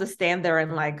just have to stand there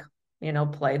and like,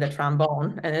 play the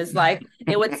trombone. And it's like,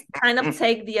 it would kind of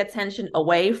take the attention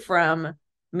away from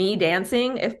me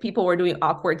dancing if people were doing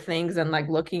awkward things and like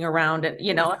looking around and,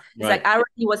 it's like, I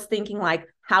already was thinking like,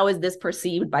 how is this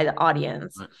perceived by the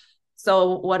audience? Right.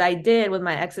 So what I did with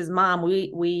my ex's mom,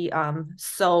 we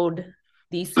sewed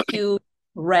these huge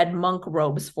red monk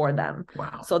robes for them.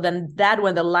 Wow. So then that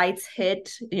when the lights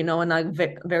hit, in a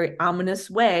very ominous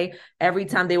way, every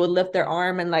time they would lift their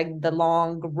arm and like the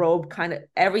long robe kind of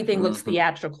everything looks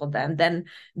theatrical then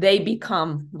they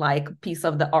become like a piece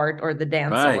of the art or the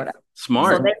dance or whatever.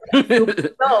 Smart. So they're super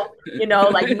dope,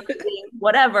 like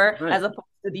whatever, Right. as opposed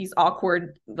to these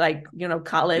awkward like,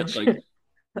 college like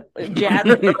jazz.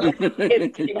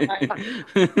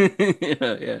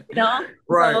 Yeah.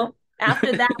 Right. So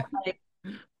after that, like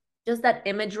just that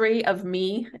imagery of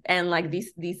me and like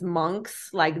these monks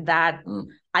like that,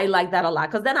 I like that a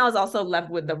lot, because then I was also left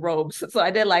with the robes, so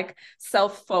I did like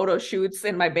self photo shoots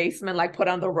in my basement, like put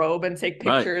on the robe and take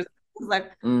pictures.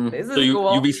 Like this is so you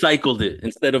cool. recycled it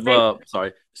instead of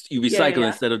you recycled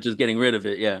instead of just getting rid of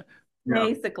it. Yeah.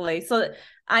 Basically. So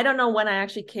I don't know when I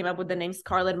actually came up with the name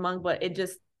Scarlet Monk, but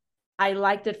I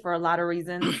liked it for a lot of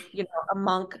reasons. A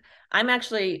monk. I'm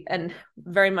actually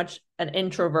very much an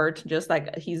introvert, just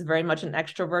like he's very much an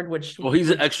extrovert, he's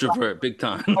an extrovert, big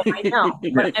time. Oh, I know,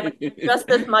 but I'm just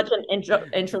as much an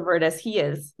introvert as he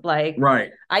is. Like,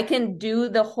 right. I can do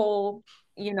the whole,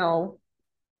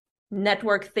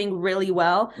 network thing really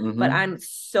well, but I'm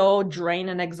so drained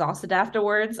and exhausted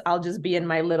afterwards. I'll just be in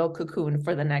my little cocoon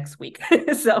for the next week.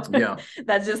 So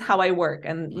that's just how I work.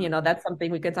 And, that's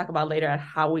something we could talk about later, at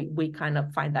how we kind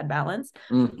of find that balance.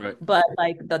 Right. But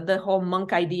like the whole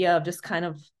monk idea of just kind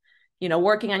of,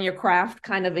 working on your craft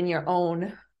kind of in your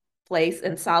own place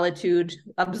in solitude,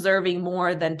 observing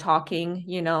more than talking,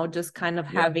 just kind of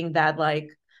having that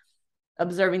like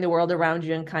observing the world around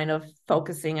you and kind of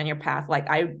focusing on your path. Like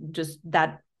I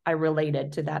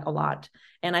related to that a lot.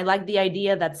 And I like the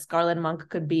idea that Scarlet Monk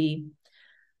could be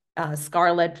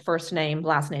Scarlet, first name,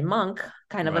 last name Monk,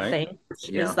 kind of a thing,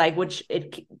 which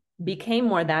it became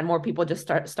more people just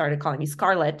started calling me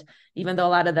Scarlet, even though a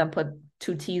lot of them put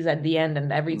 2 T's at the end.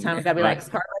 And every time I gotta be like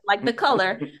Scarlet, like the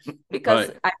color,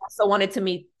 because I also wanted to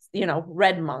meet,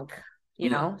 red monk,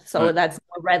 so that's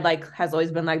red, like has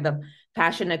always been like the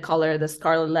passionate color, the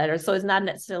scarlet letter. So it's not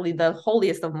necessarily the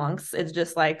holiest of monks. It's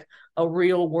just like a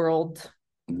real world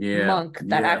monk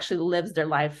that actually lives their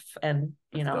life and,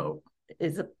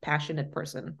 is a passionate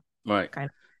person. Right. Kind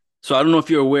of. So I don't know if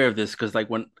you're aware of this, because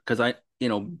I,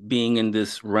 being in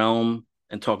this realm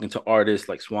and talking to artists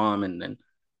like Swam, and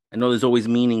I know there's always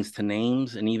meanings to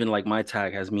names, and even like my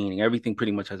tag has meaning. Everything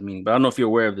pretty much has meaning. But I don't know if you're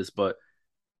aware of this, but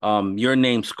your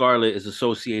name Scarlet is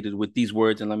associated with these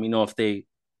words, and let me know if they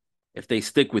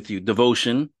stick with you: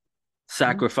 devotion,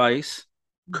 sacrifice,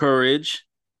 courage,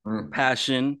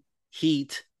 passion,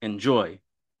 heat, and joy.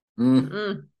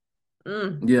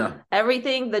 Yeah.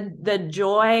 Everything. The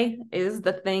joy is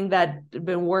the thing that I've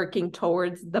been working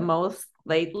towards the most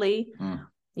lately.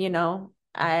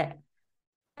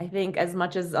 I think as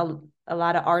much as a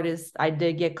lot of artists, I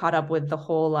did get caught up with the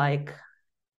whole like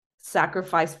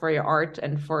sacrifice for your art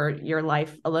and for your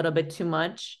life a little bit too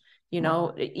much.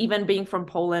 Even being from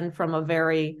Poland, from a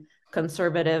very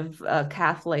conservative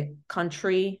Catholic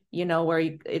country, where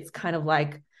it's kind of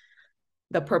like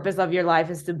the purpose of your life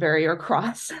is to bury your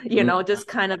cross, just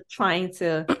kind of trying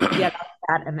to get out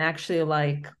that and actually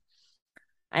like,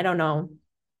 I don't know,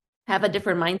 have a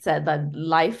different mindset that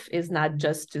life is not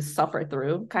just to suffer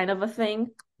through kind of a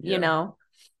thing,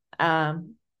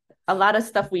 a lot of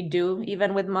stuff we do,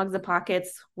 even with Mugs and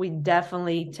Pockets, we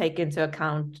definitely take into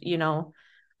account,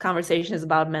 conversations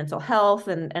about mental health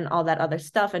and all that other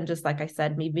stuff. And just like I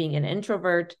said, me being an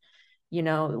introvert,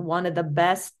 one of the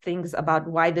best things about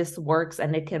why this works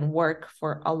and it can work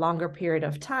for a longer period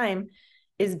of time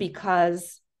is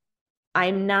because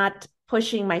I'm not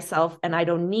pushing myself, and I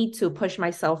don't need to push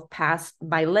myself past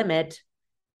my limit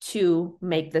to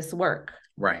make this work.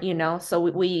 Right. So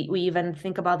we even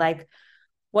think about like,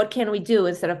 what can we do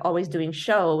instead of always doing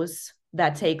shows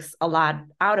that takes a lot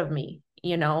out of me,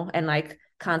 and like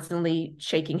constantly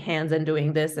shaking hands and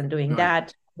doing this and doing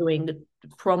that, doing the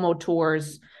promo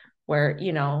tours where,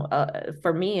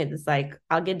 for me, it's like,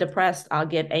 I'll get depressed, I'll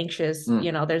get anxious,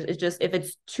 it's just, if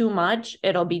it's too much,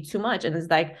 it'll be too much. And it's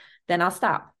like, then I'll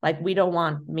stop. Like, we don't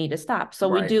want me to stop. So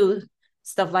we do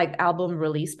stuff like album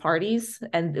release parties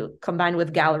and combined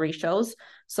with gallery shows.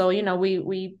 So,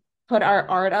 we put our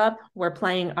art up, we're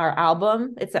playing our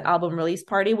album. It's an album release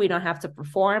party. We don't have to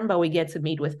perform, but we get to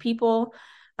meet with people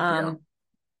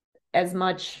as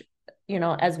much,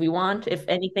 as we want. If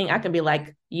anything, I can be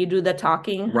like, you do the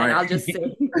talking and I'll just sit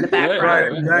in the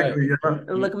background. Exactly.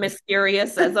 Look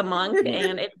mysterious as a monk,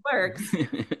 and it works.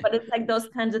 But it's like those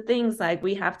kinds of things, like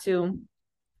we have to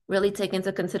really take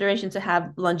into consideration to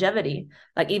have longevity.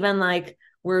 Like even like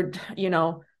we're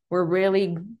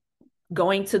really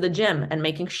going to the gym and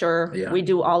making sure we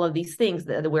do all of these things,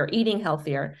 that we're eating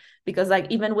healthier, because like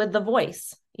even with the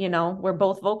voice, you know, we're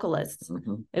both vocalists.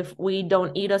 If we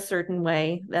don't eat a certain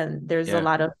way, then there's a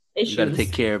lot of issues. You got to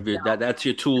take care of it. That's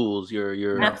your tools.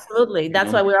 Your absolutely.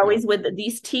 That's why we're always with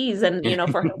these teas. And you know,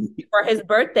 for his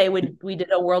birthday, we did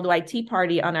a worldwide tea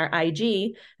party on our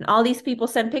IG, and all these people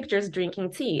send pictures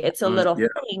drinking tea. It's a little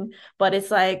thing, but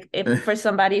it's like, if for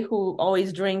somebody who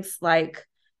always drinks like,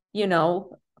 you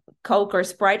know, Coke or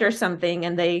Sprite or something,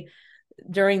 and they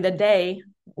during the day,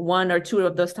 one or two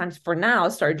of those times for now,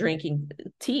 start drinking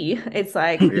tea, it's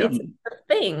like it's a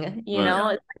thing, you know.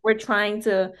 It's like we're trying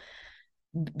to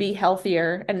be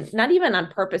healthier, and not even on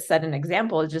purpose set an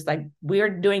example. It's just like we're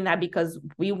doing that because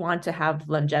we want to have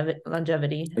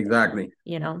longevity. Exactly.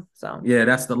 You know, so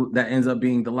that ends up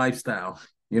being the lifestyle,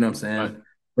 you know what I'm saying?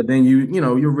 But then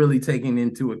you're really taking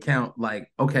into account,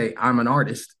 like, okay, I'm an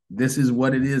artist. This is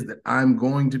what it is that I'm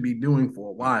going to be doing for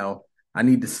a while. I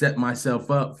need to set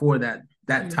myself up for that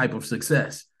type of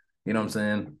success. You know what I'm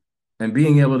saying? And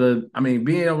being able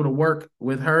to work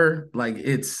with her, like,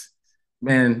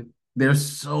 there's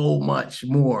so much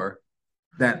more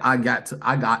that I get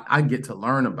to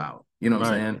learn about. You know what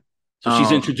I'm saying? So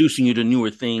she's introducing you to newer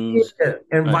things.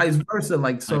 And vice versa.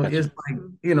 Like, so it's like,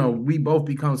 you know, we both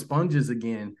become sponges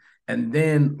again. And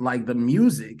then like the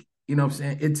music, you know what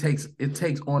I'm saying? It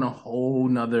takes on a whole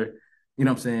nother, you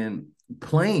know what I'm saying,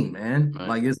 plane, man.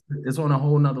 Like it's on a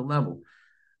whole nother level.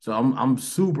 So I'm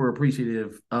super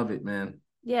appreciative of it, man.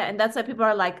 Yeah. And that's why people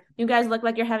are like, you guys look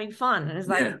like you're having fun. And it's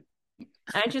like,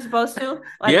 aren't you supposed to?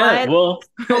 Like, well,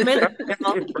 we're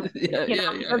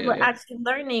actually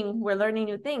we're learning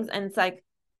new things. And it's like,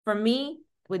 for me,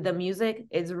 with the music,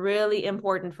 it's really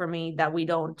important for me that we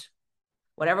don't,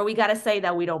 whatever we got to say,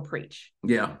 that we don't preach.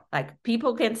 Yeah. Like,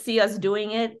 people can see us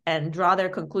doing it and draw their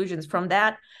conclusions from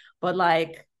that. But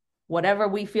like, whatever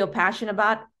we feel passionate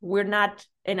about, we're not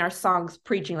in our songs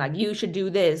preaching like, you should do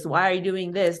this. Why are you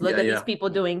doing this? Look at these people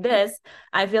doing this.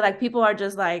 I feel like people are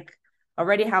just like,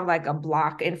 already have like a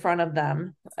block in front of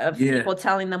them of people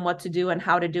telling them what to do and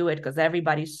how to do it, because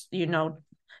everybody's, you know,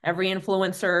 every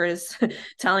influencer is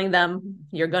telling them,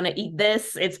 you're going to eat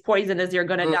this, it's poisonous, you're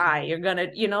going to die, you're going to,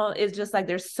 you know, it's just like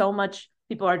there's so much,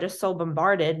 people are just so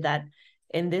bombarded that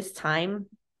in this time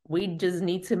we just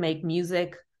need to make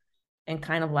music and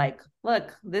kind of like,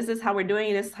 look, this is how we're doing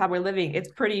it, this is how we're living.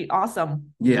 It's pretty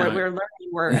awesome. We're learning,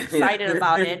 we're excited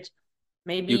about it.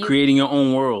 Maybe you're creating your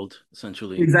own world,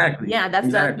 essentially. Exactly. Yeah,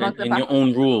 that's and your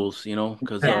own rules, you know,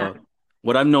 because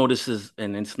what I've noticed is,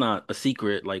 and it's not a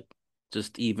secret, like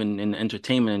just even in the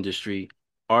entertainment industry,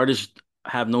 artists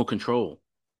have no control.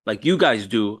 Like you guys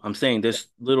do. I'm saying there's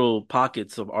little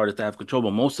pockets of artists that have control,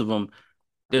 but most of them,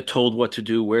 they're told what to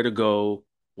do, where to go,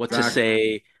 what to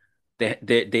say.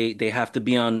 They have to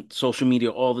be on social media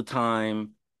all the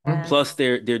time. Plus,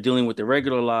 they're dealing with their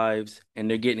regular lives, and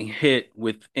they're getting hit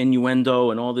with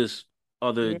innuendo and all this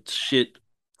other shit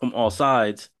from all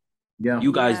sides.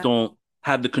 You guys don't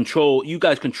have the control. You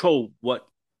guys control what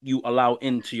you allow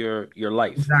into your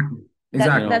life.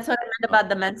 Exactly. That's what I meant about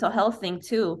the mental health thing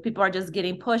too. People are just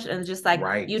getting pushed, and it's just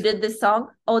like, you did this song,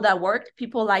 oh, that worked.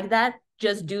 People like that.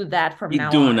 Just do that from now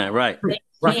on. Keep doing that, right?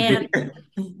 They can't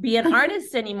be an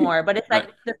artist anymore. But it's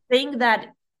like the thing that,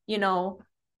 you know,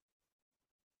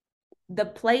 the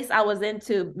place I was in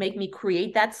to make me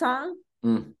create that song,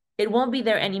 it won't be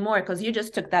there anymore because you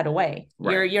just took that away.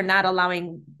 You're not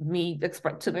allowing me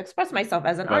to express myself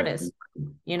as an artist.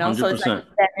 You know, 100%. So it's like,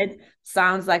 it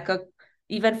sounds like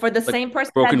even for the same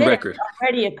person broken that did record. It's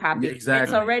already a copy. Exactly.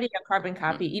 It's already a carbon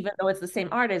copy, even though it's the same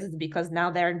artist. It's because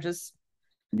now they're just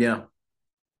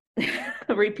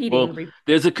repeating. Well,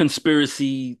 there's a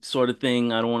conspiracy sort of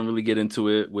thing. I don't want to really get into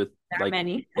it with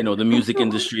many. You know, the music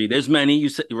industry. There's many. You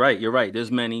said you're right. There's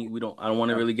many. I don't want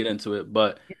to really get into it,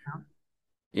 but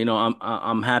you know,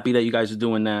 I'm happy that you guys are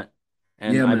doing that.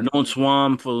 And I've known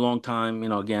Swam for a long time, you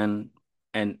know, again,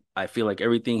 and I feel like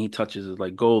everything he touches is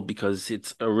like gold because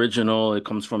it's original. It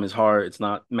comes from his heart. It's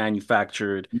not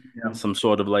manufactured, some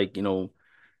sort of like, you know,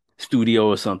 studio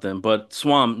or something. But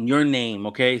Swam, your name,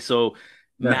 okay? So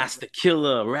Master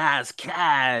Killer, Raz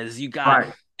Kaz, you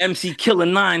got MC Killer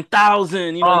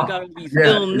 9000, you know, you got all these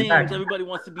ill names. Everybody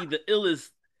wants to be the illest.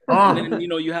 And then, you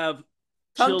know, you have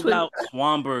chilled out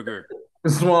Swamburger.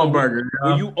 Swamburger.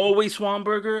 Were you always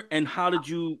Swamburger? And how did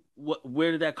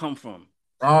where did that come from?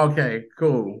 Okay,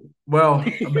 cool. Well,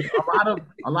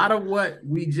 a lot of what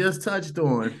we just touched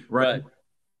on, right?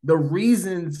 The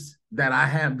reasons that I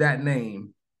have that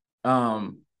name,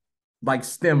 like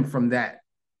stem from that.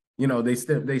 You know, they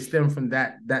stem from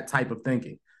that type of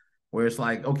thinking. where it's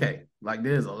like, okay, like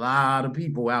there's a lot of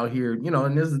people out here,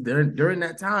 and this is during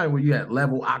that time where you had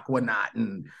level Aquanaut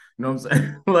and you know what I'm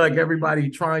saying, like everybody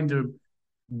trying to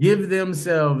give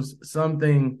themselves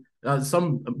something,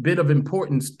 some bit of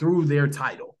importance through their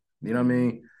title. You know what I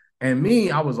mean? And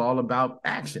me, I was all about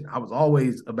action. I was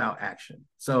always about action.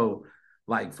 So,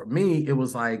 like for me, it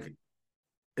was like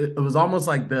it was almost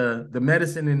like the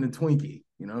medicine in the Twinkie.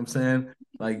 You know what I'm saying?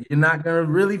 Like you're not gonna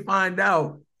really find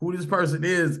out who this person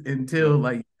is until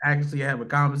like you actually have a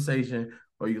conversation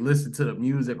or you listen to the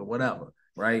music or whatever,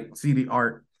 right? See the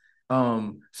art.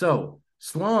 So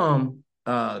Swam,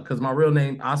 because my real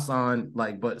name Asan,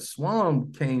 but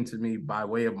Swam came to me by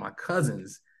way of my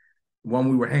cousins when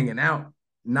we were hanging out,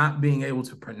 not being able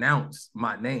to pronounce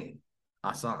my name,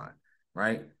 Asan,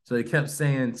 right? So they kept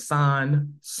saying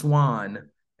San, Swan,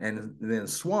 and then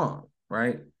Swam,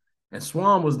 right? And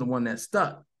Swam was the one that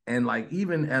stuck. And like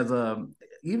even as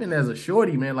a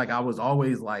shorty, man, like I was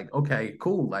always like, okay,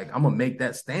 cool, like I'm gonna make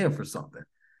that stand for something.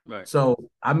 Right. So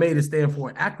I made it stand for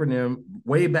an acronym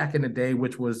way back in the day,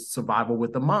 which was Survival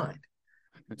with the Mind.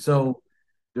 So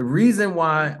the reason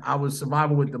why I was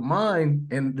Survival with the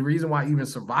Mind, and the reason why even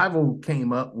survival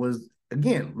came up was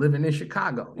again living in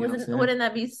Chicago. Wouldn't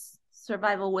that be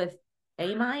survival with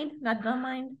a mind, not the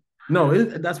mind? No,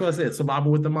 that's what I said.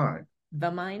 Survival with the mind.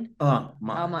 The mind? Mind.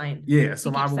 Oh, mind. Yeah,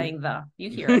 survival. You keep saying the. You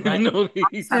hear it, right? No,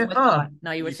 he said,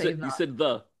 no, you would say the. You said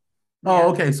the.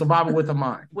 Oh, okay. Survival with a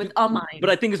mind. With a mind.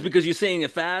 But I think it's because you're saying it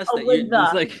fast. Oh, that with the.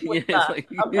 It's like, with yeah, the.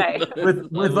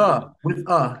 it's like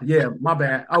Okay. Yeah, my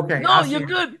bad. Okay. No, you're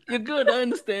good. You're good. I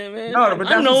understand, man. No, but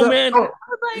that's I know, man. Oh,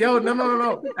 yo,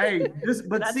 no. Hey,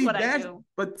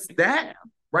 that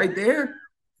right there,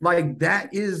 like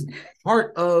that is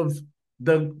part of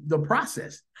the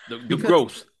process. The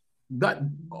growth. That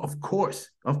of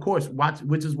course.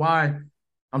 Which is why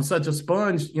I'm such a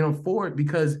sponge, for it,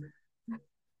 because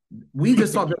we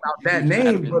just talked about that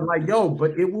name, but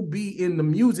but it will be in the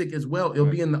music as well. It'll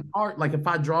be in the art. Like if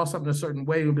I draw something a certain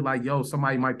way, it'll be like, yo,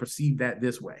 somebody might perceive that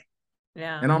this way.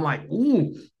 Yeah. And I'm like,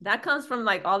 ooh. That comes from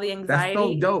like all the anxiety. That's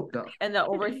so dope, though. And the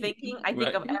overthinking. I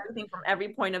think of everything from every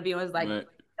point of view as like, no,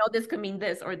 this could mean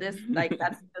this or this. Like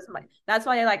that's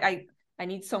why I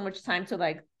need so much time to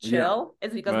like chill.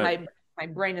 It's because my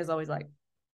brain is always like,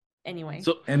 anyway.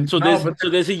 So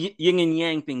there's a yin and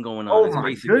yang thing going on. Oh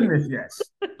my goodness, yes.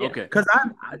 Okay. Because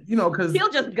because he'll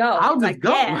just go. I'll just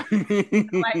go. Yeah.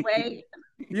 Like, wait.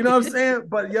 You know what I'm saying?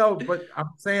 But I'm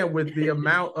saying with the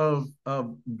amount of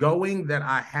going that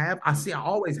I have, I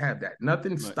always have that.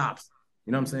 Nothing stops.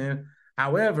 You know what I'm saying?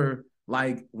 However,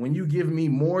 like when you give me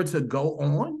more to go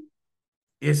on,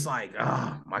 it's like,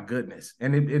 oh my goodness.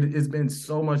 And it's been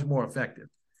so much more effective.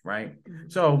 Right.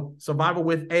 So survival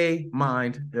with a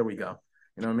mind. There we go.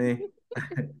 You know what I mean?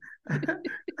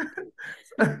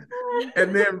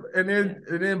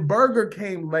 and then Burger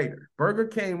came later. Burger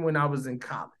came when I was in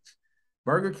college.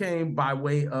 Burger came by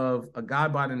way of a guy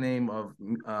by the name of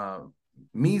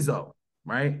Mizo,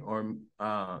 right? Or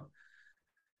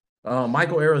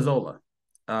Michael Arizola.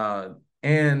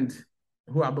 And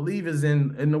who I believe is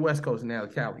in the West Coast now,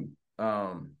 Cali.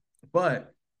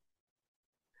 But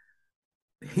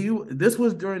this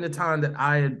was during the time that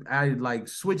I had like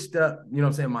switched up, you know what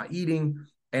I'm saying, my eating,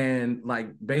 and like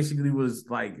basically was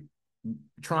like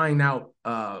trying out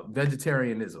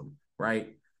vegetarianism,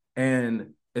 right?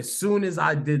 And as soon as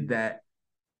I did that,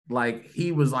 like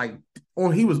he was on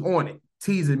it,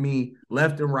 teasing me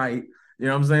left and right. You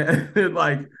know what I'm saying?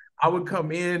 Like I would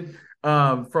come in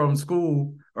from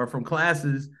school or from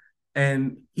classes,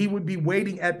 and he would be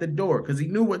waiting at the door because he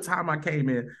knew what time I came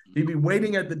in. He'd be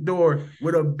waiting at the door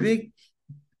with a big,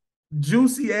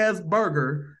 juicy ass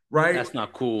burger, right? That's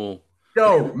not cool.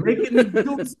 Yo, making the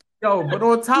juice. But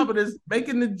on top of this,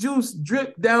 making the juice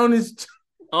drip down his.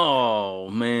 Oh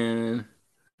man,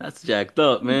 that's jacked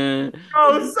up, man.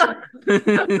 Oh, sorry.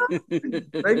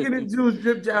 Making the juice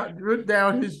drip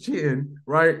down his chin,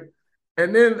 right?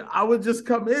 And then I would just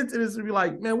come into this and be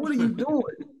like, "Man, what are you doing?"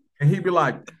 And he'd be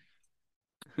like,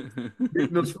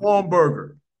 "The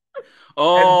Swamburger."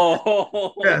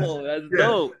 Oh, that's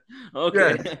dope.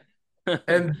 Okay. Yes.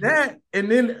 And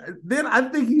then I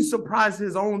think he surprised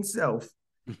his own self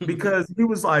because he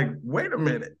was like, "Wait a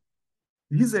minute."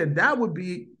 He said that would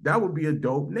be a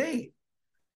dope name.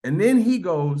 And then he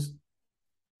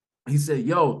said,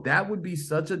 "Yo, that would be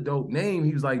such a dope name."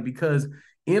 He was like, because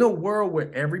in a world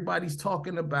where everybody's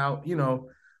talking about,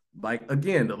 like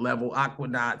again, the level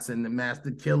Aquanauts and the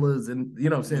master killers and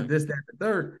what I'm saying, this, that, the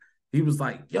third, he was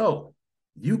like, "Yo,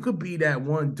 you could be that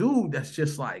one dude that's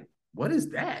just like, what is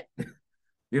that?"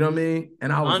 You know what I mean?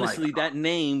 And I was like, Honestly, that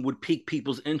name would pique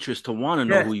people's interest to want to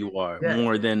know yes, who you are yes,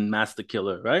 more than Master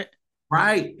Killer, right?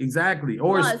 right, exactly.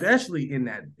 Or Plus, especially in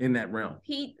that realm.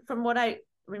 He, from what I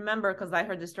remember, because I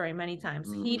heard the story many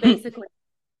times, he basically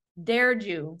dared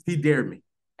you. He dared me.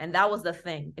 And that was the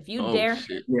thing. If you Oh dare,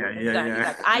 shit. Yeah. he's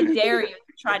like, I dare you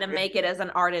to try to make it as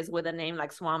an artist with a name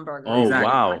like Swamburger. Oh Exactly.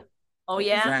 wow. Oh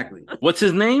yeah. Exactly. What's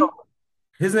his name?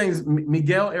 His name's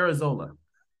Miguel Arizola.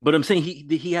 But I'm saying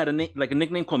he had a name like a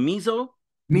nickname called Mizo.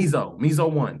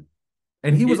 Mizo one.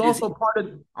 And he was Is also part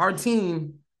of our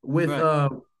team with right.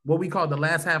 what we call the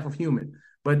last half of Human.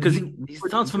 But Because he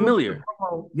sounds familiar.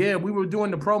 Yeah, we were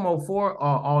doing the promo for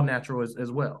All Natural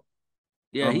as well.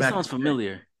 Yeah, he sounds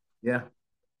familiar. Yeah,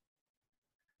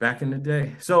 back in the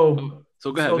day. So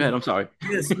go ahead. I'm sorry.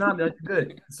 Yes, no, that's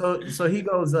good. So he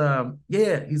goes,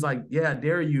 yeah, he's like, yeah, I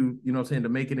dare you, you know what I'm saying, to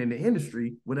make it in the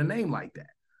industry with a name like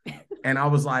that. And I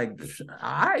was like,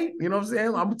 all right, you know what I'm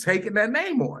saying? I'm taking that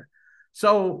name on.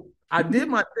 So I did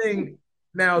my thing.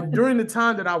 Now, during the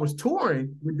time that I was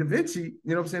touring with Da Vinci, you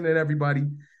know what I'm saying, and everybody,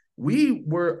 we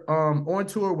were on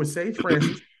tour with Sage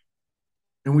Francis,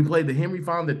 and we played the Henry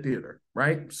Fonda Theater,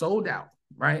 right? Sold out,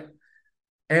 right?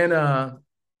 And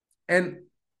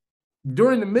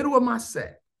during the middle of my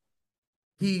set,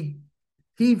 he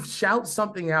shouts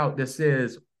something out that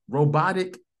says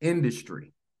robotic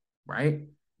industry, right?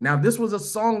 Now, this was a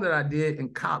song that I did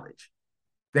in college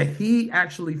that he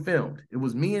actually filmed. It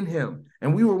was me and him.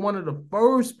 And we were one of the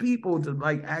first people to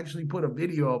like actually put a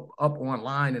video up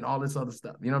online and all this other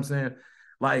stuff. You know what I'm saying?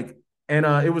 Like, and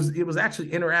it was actually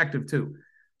interactive too.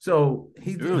 So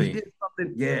he did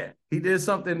something. Yeah, he did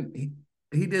something.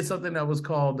 He did something that was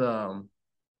called oh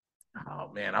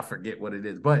man, I forget what it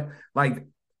is. But like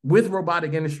with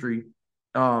robotic industry,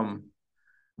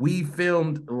 we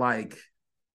filmed like,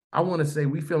 I want to say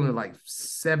we filmed in like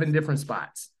 7 different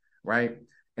spots, right?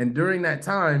 And during that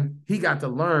time, he got to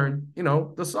learn, you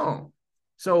know, the song.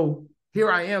 So here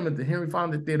I am at the Henry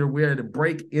Fonda Theater. We're at a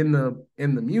break in the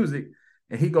music,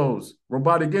 and he goes,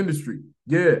 robotic industry,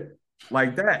 yeah,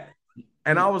 like that.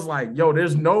 And I was like, yo,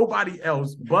 there's nobody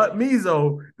else but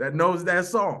Mizo that knows that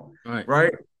song,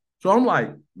 right? So I'm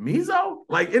like, Mizo?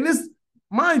 Like in this,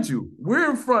 mind you, we're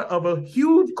in front of a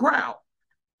huge crowd,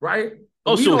 right?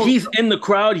 Oh, so he's in the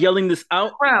crowd yelling this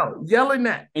out? Crowd yelling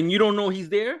that. And you don't know he's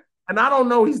there? And I don't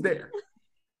know he's there.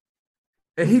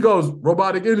 And he goes,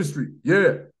 robotic industry,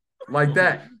 yeah, like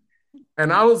that.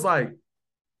 And I was like,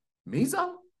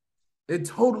 Mizo? It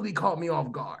totally caught me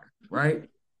off guard, right?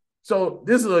 So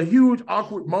this is a huge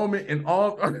awkward moment in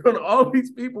all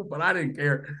these people, but I didn't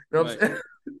care. You know what I'm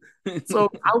saying? So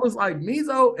I was like,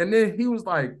 Mizo, and then he was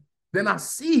like, then I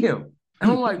see him.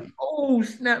 And I'm like, oh,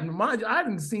 snap. Mind you, I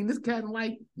hadn't seen this cat in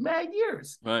like mad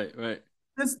years. Right.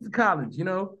 This is college, you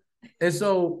know? And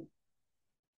so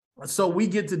we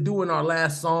get to doing our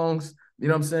last songs, you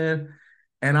know what I'm saying?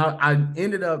 And I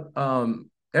ended up,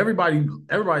 everybody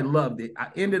loved it. I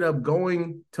ended up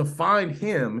going to find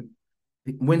him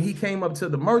when he came up to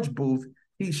the merch booth.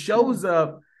 He shows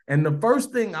up, and the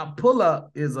first thing I pull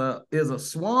up is a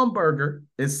Swamburger.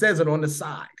 It says it on the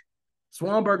side,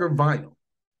 Swamburger vinyl.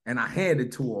 And I handed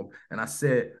it to him, and I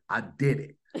said, I did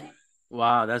it.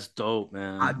 Wow, that's dope,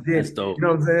 man. I did. That's dope. You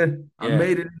know what I'm saying? Yeah. I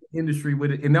made it in the industry with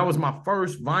it, and that was my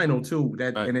first vinyl too.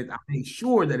 And I made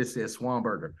sure that it said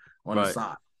Swamburger on the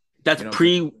side. That's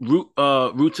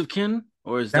Roots of Kin,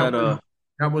 or is that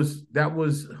that was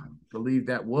I believe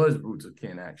that was Roots of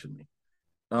Kin actually.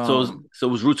 So it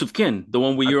was Roots of Kin, the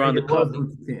one where you're on the cover.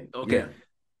 Okay.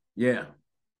 Yeah.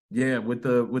 With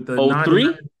the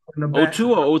 03?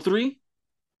 02 or 03?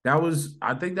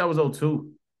 I think that was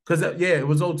 02. Because it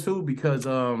was 02 because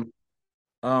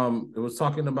it was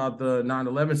talking about the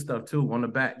 9/11 stuff too on the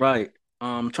back. Right.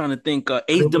 I'm trying to think.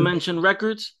 Eighth Dimension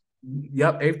Records.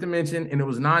 Yep, Eighth Dimension, and it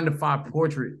was 9 to 5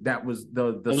 Portrait. That was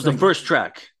the first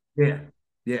track. Yeah.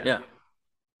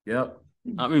 Yep.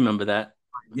 I remember that.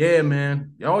 Yeah,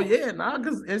 man. Oh yeah,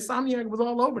 because Insomniac was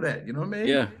all over that. You know what I mean?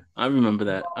 Yeah, I remember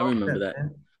that.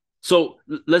 Man. So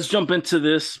let's jump into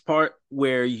this part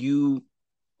where you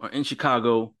are in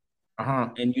Chicago.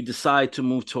 And you decide to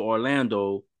move to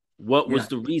Orlando. What was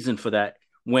the reason for that?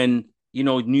 When, you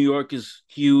know, New York is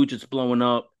huge, it's blowing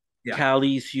up.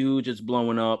 Cali's huge, it's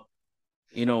blowing up.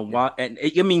 You know, why? And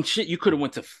I mean, shit, you could have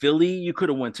went to Philly, you could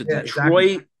have went to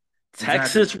Detroit,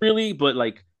 Texas, really, but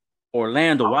like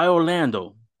Orlando. Why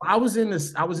Orlando? I was in the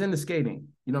skating,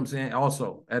 you know what I'm saying,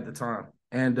 also at the time.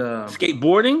 And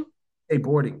skateboarding?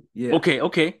 Skateboarding, yeah.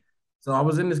 Okay. So I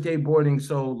was in the skateboarding.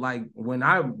 So like when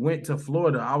I went to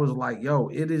Florida, I was like, yo,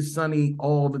 it is sunny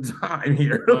all the time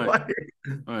here.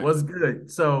 What's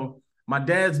good? So my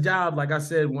dad's job, like I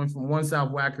said, went from One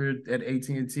South Wacker at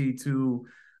AT&T to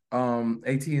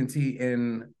AT&T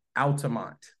in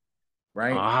Altamont,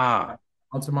 right? Ah.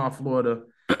 Altamont, Florida.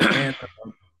 And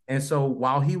and so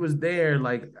while he was there,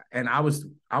 like, and I was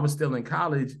still in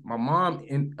college, my mom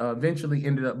eventually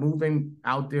ended up moving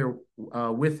out there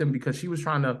with him because she was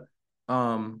trying to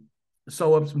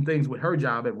sew up some things with her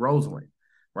job at Roseland,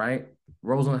 right?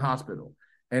 Roseland Hospital.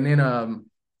 And then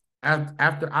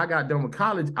after I got done with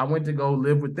college, I went to go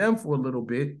live with them for a little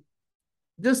bit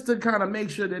just to kind of make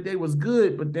sure that they was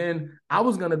good. But then I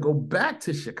was gonna go back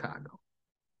to Chicago,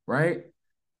 right?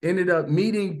 Ended up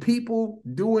meeting people,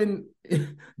 doing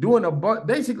a bunch.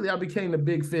 Basically, I became the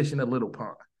big fish in a little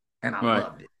pond, and I Right.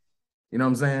 loved it. You know what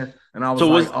I'm saying? And I was So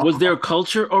like, was there a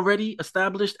culture already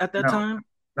established at that no, time?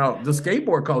 no, the Okay.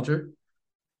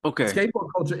 skateboard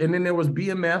culture, and then there was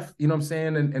BMF. You know what I'm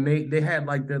saying? And they had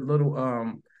like the little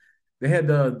they had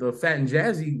the Fat and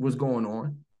Jazzy was going on.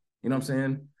 You know what I'm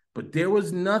saying? But there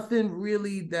was nothing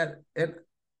really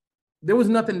there was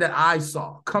nothing that I saw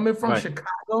coming from Right.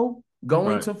 Chicago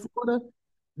going Right. to Florida.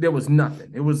 There was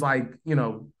nothing. It was like, you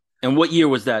know, And what year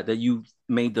was that you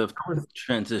made the was,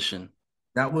 transition?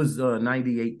 that was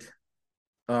 98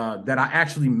 that I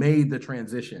actually made the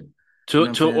transition. You know what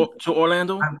I'm saying? To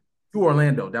Orlando? To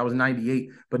Orlando. That was 98.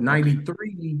 But Okay.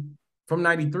 93, from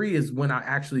 93 is when I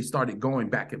actually started going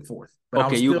back and forth. But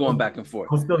Okay, you were going back and forth.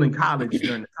 I was still in college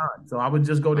during the time. So I would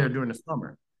just go there during the summer.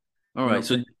 All You know what right. I'm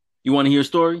So saying? you want to hear a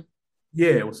story?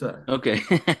 Yeah, what's up? Okay.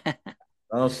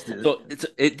 Oh, still. So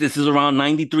this is around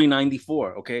 93,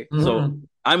 94. Okay. So Mm-hmm.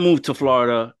 I moved to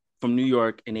Florida from New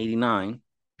York in 89.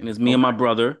 And it's me and my Okay.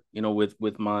 brother,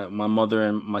 with my mother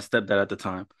and my stepdad at the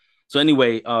time. So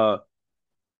anyway,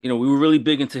 we were really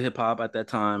big into hip hop at that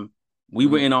time. We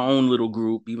were in Mm-hmm. our own little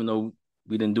group, even though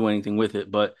we didn't do anything with it.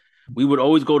 But we would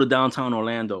always go to downtown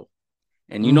Orlando.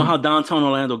 And you know how Mm-hmm. downtown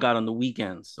Orlando got on the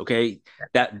weekends, okay?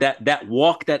 That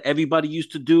walk that everybody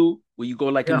used to do, where you go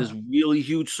like in Yeah. this really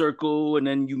huge circle, and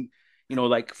then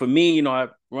like for me, I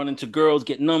run into girls,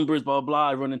 get numbers, blah blah.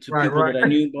 I run into Right, people that I right.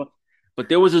 knew, but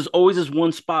there was always this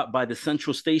one spot by the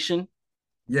Central Station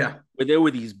Yeah. where there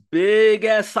were these big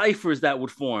ass ciphers that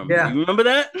would form. Yeah. You remember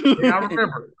that? Yeah, I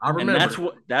remember. I And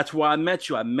remember. that's where I met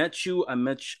you. I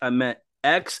met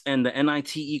X and the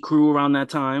NITE crew around that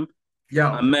time. I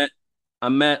Yo. met I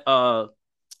met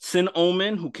Sin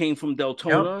Omen, who came from Yep.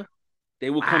 Deltona. They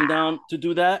would come Wow. down to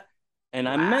do that. And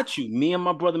I Wow. met you. Me and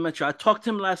my brother met you. I talked to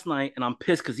him last night, and I'm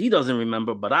pissed because he doesn't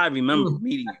remember, but I remember Mm.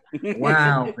 meeting you.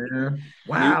 Wow, man. You-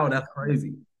 Wow, that's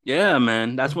crazy. yeah,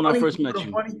 man. That's when I first met The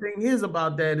you. funny thing is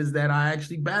about that is that I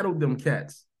actually battled them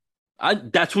cats.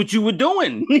 That's what you were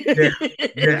doing. Yeah.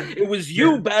 Yeah. It was Yeah.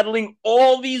 you battling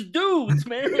all these dudes,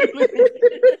 man.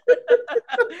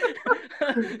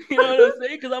 You know what I'm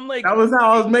saying? Because I'm like, That was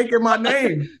how I was making my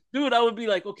name. dude, I would be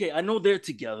like, okay, I know they're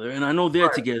together and I know they're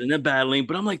Right. together and they're battling,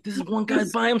 but I'm like, this is one guy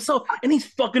This, by himself and he's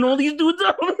fucking all these dudes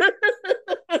up. who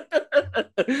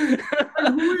is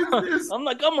this? I'm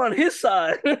like, I'm on his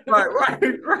side. Right,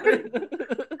 right, right.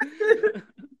 Yeah,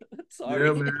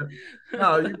 Sorry. man.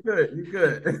 No, you good. You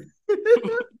good.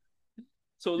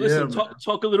 So Yeah, listen, man.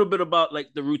 talk a little bit about like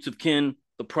the roots of kin,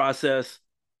 the process.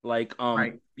 Like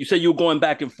Right. you said you were going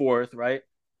back and forth, right?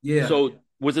 Yeah. So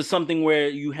was it something where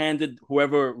you handed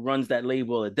whoever runs that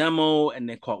label a demo and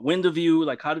they caught wind of you?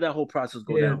 Like how did that whole process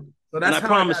go Yeah. down? So And that's I how I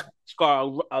promise, got.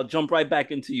 Scar, I'll jump right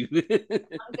back into you. I'm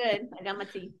good. I got my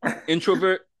tea.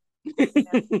 Introvert.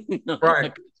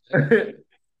 Right.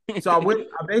 So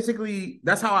I basically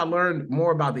that's how I learned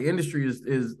more about the industry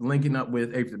is linking up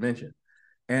with Eighth Dimension.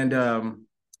 And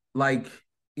like,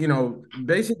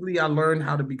 basically I learned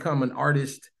how to become an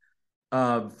artist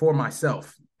for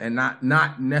myself and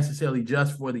not necessarily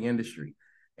just for the industry.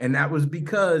 And that was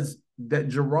because that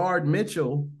Gerard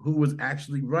Mitchell, who was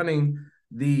actually running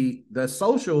the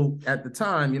social at the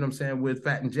time, you know what I'm saying, with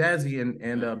Fat and Jazzy and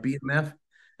BMF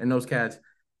and those cats,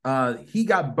 he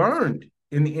got burned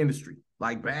in the industry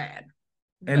like bad.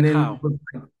 And Like then how?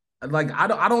 like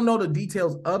I don't know the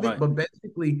details of it, Right. but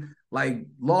basically like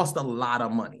lost a lot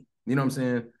of money. You know what I'm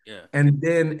saying? Yeah. And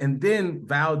then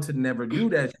vowed to never do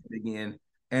that shit again.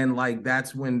 And like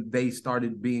that's when they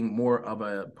started being more of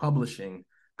a publishing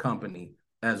company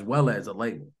as well as a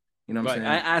label. You know what I'm Right.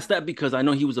 I saying? asked that because I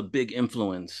know he was a big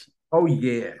influence Oh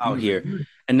yeah, he out was a here. huge.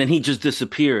 And then he just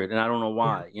disappeared and I don't know Yeah.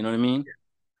 why. You know what I mean?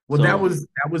 Well, that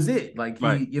So was it. Like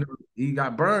right. he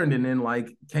got burned and then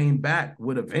like came back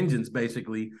with a vengeance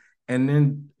basically, and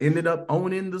then ended up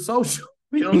owning the social.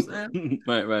 You know what I'm saying?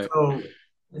 Right, right.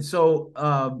 So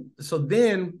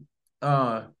then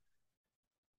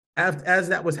as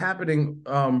that was happening,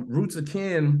 Roots of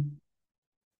Kin,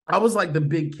 I was like the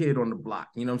big kid on the block,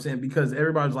 you know what I'm saying? Because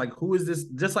everybody's like, who is this?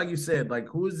 Just like you said, like,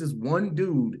 who is this one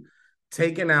dude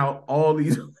taking out all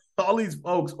these all these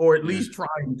folks, or at least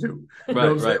trying to? You know what Right,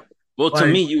 I'm saying? right. Well, to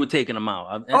Like, me, you were taking them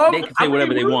out. They oh, can I say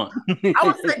whatever mean, they want. I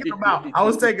was taking them out. I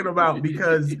was taking them out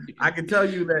because I can tell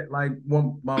you that, like,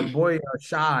 when my boy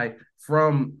Shy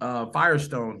from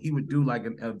Firestone, he would do like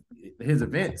his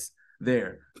events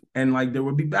there, and like there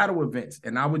would be battle events,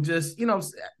 and I would just,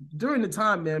 during the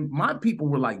time, man, my people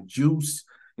were like Juice.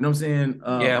 You know what I'm saying?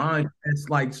 Yeah, Rhyme. It's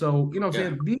like, so, you know what I'm yeah.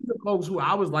 saying? These are folks who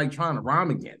I was like trying to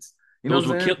rhyme against. You know Those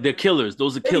what were I'm saying? they're killers.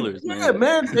 Those are Hey, killers, yeah, man.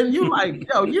 man. And you like,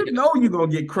 yo, you're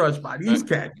gonna get crushed by these Right.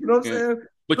 cats. You know what I'm Yeah. saying?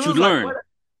 But So you it's like, what? learn.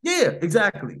 Yeah,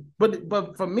 exactly.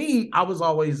 But for me, I was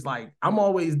always like, I'm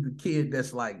always the kid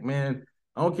that's like, man,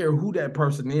 I don't care who that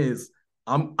person is.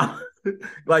 I'm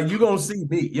like, you gonna see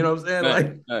me. You know what I'm saying? Right,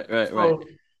 Like, right, right, right.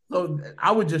 so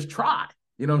I would just try.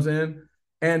 You know what I'm saying?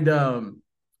 And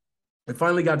it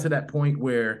finally got to that point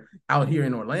where out here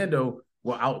in Orlando,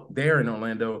 well, out there in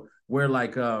Orlando, where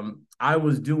like I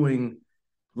was doing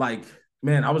like,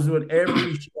 man, I was doing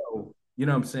every show, you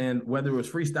know what I'm saying, whether it was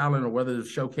freestyling or whether it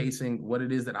was showcasing what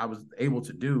it is that I was able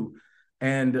to do,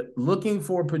 and looking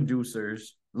for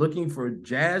producers, looking for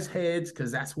jazz heads,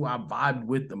 because that's who I vibed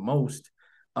with the most.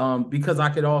 Because I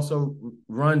could also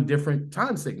run different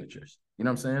time signatures, you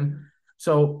know what I'm saying?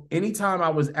 So anytime I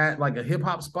was at like a hip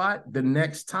hop spot, the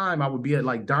next time I would be at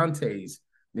like Dante's,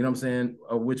 you know what I'm saying,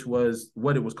 which was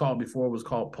what it was called before, it was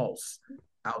called Pulse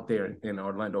out there in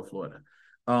Orlando, Florida.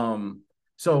 Um,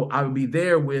 so I would be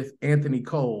there with Anthony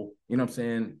Cole, you know what I'm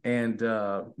saying, and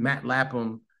Matt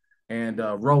Lapham and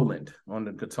Roland on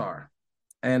the guitar.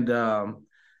 And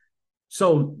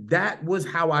so that was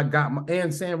how I got my,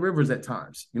 and Sam Rivers at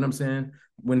times, you know what I'm saying,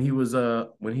 when he was,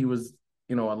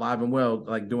 alive and well,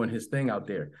 like doing his thing out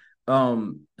there.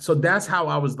 So that's how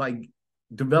I was like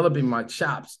developing my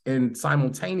chops and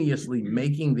simultaneously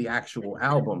making the actual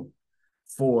album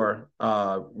for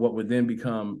what would then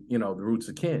become, the Roots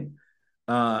of Kin.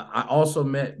 I also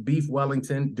met Beef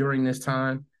Wellington during this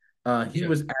time. He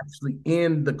was actually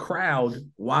in the crowd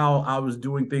while I was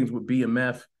doing things with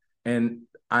BMF, and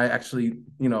I actually,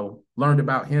 learned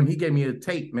about him. He gave me a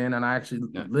tape, man, and I actually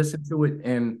listened to it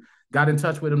and got in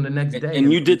touch with him the next day. And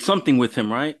And you did something with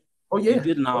him, right? oh You yeah,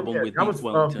 did an oh album yeah, with that Beef was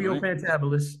Wellington, Phil right?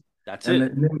 Fantabulous, That's and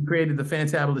it. then we created the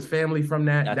Fantabulous family from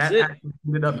that. That's That it. actually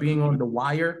ended up being on The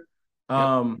Wire.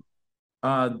 Yep.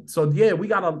 So yeah, we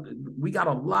got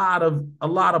a lot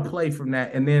of play from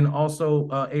that, and then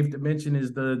also Eighth Dimension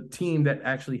is the team that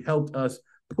actually helped us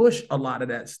push a lot of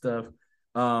that stuff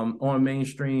on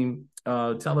mainstream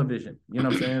television. You know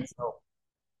what I'm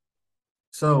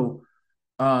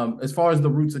saying? As far as the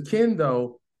Roots of Kin,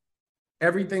 though,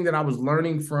 everything that I was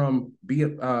learning from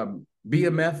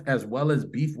BMF as well as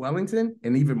Beef Wellington,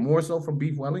 and even more so from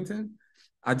Beef Wellington,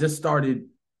 I just started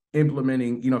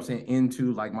implementing, you know what I'm saying,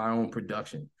 into like my own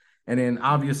production. And then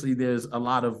obviously there's a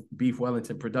lot of Beef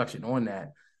Wellington production on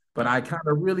that, but I kind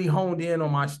of really honed in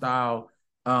on my style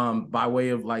by way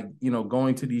of like,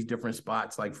 going to these different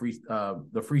spots, like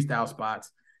the freestyle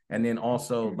spots, and then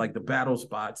also like the battle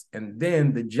spots, and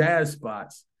then the jazz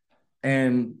spots,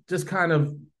 and just kind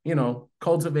of,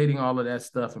 cultivating all of that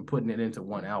stuff and putting it into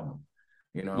one album,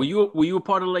 you Were know. you a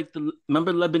part of like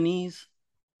remember Lebanese?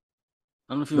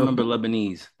 I don't know if you The remember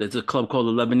Lebanese. There's a club called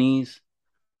the Lebanese.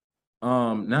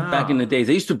 Back in nah, the days,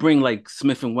 they used to bring like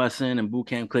Smith and Wesson and Boot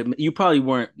Camp Clip. You probably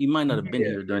weren't. You might not have been yeah,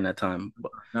 here during that time.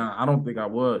 But nah, I don't think I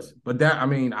was. But that, I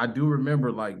mean, I do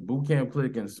remember like Boot Camp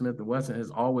Click and Smith and Wesson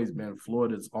has always been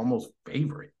Florida's almost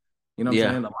favorite. You know what I'm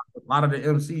yeah, saying? A lot of the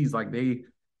MCs, like they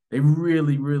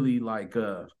really, really like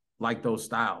those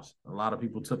styles. A lot of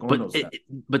people took on but those styles.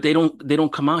 but they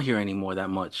don't come out here anymore that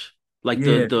much. Like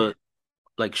Yeah. the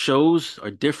like shows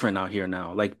are different out here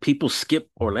now. Like people skip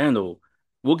Orlando.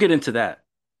 We'll get into that.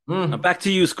 Now Mm. back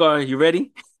to you, Scar. You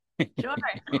ready? Sure.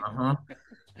 Uh-huh.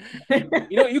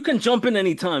 You can jump in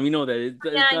anytime. You know that.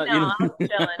 Yeah, It's I not, know. I was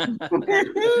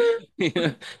chilling.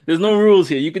 Yeah, there's no rules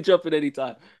here. You can jump in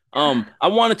anytime. I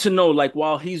wanted to know, like,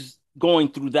 while he's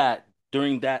going through that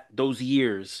during those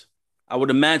years, I would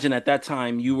imagine at that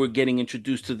time you were getting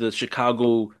introduced to the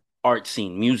Chicago art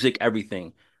scene, music,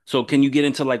 everything. So can you get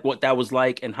into like what that was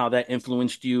like and how that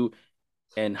influenced you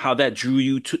and how that drew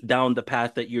you down the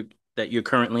path that you're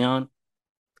currently on?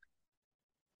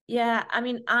 Yeah, I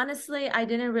mean, honestly, I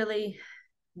didn't really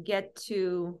get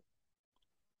to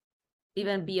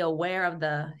even be aware of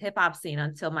the hip hop scene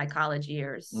until my college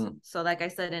years. Mm. So, like I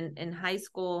said, in high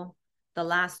school, the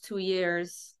last 2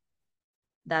 years,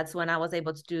 that's when I was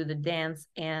able to do the dance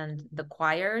and the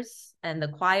choirs. And the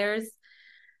choirs,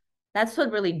 that's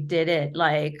what really did it.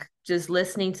 Like just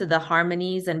listening to the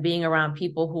harmonies and being around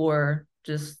people who were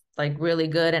just like really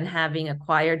good, and having a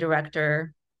choir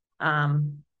director. Her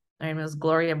name was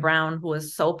Gloria Brown, who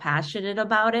was so passionate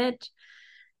about it.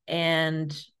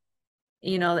 And,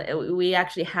 we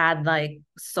actually had like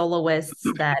soloists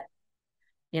that,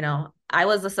 I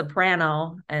was a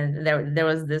soprano, and there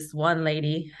was this one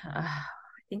lady, I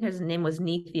think her name was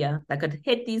Nithya, that could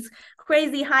hit these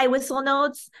crazy high whistle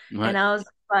notes. Right. And I was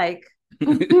like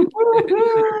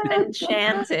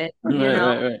enchanted,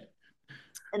 Right.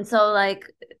 And so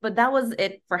like, but that was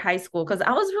it for high school, because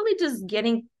I was really just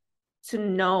getting to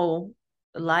know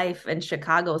life in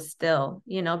Chicago still,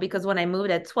 because when I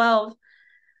moved at 12,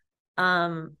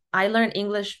 I learned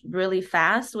English really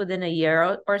fast within a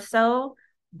year or so.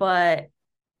 But,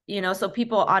 so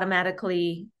people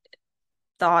automatically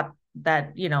thought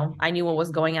that, I knew what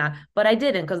was going on, but I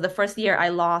didn't, because the first year I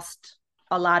lost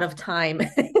a lot of time.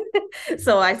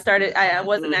 So I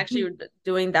wasn't actually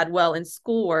doing that well in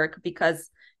schoolwork, because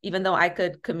even though I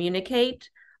could communicate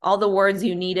all the words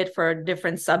you needed for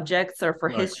different subjects or for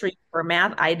history or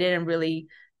math, I didn't really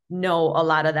know a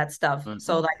lot of that stuff.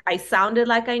 So like I sounded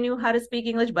like I knew how to speak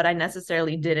English, but I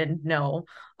necessarily didn't know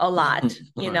a lot,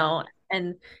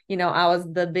 and I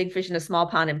was the big fish in a small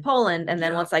pond in Poland. And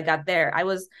then once I got there,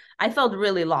 I felt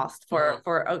really lost for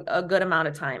a good amount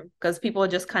of time, because people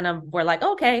just kind of were like,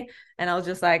 okay. And I was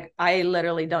just like, I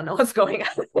literally don't know what's going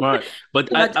on. Right.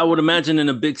 But I would imagine in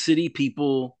a big city,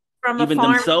 people, From a even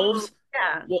farm, themselves,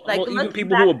 like even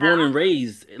people who are born and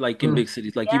raised like in big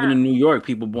cities, like even in New York,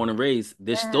 people born and raised,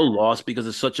 they're still lost because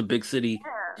it's such a big city,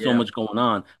 so much going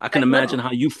on. I can imagine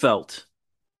how you felt.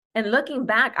 And looking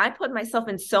back, I put myself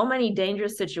in so many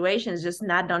dangerous situations, just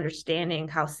not understanding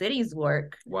how cities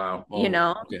work. Wow.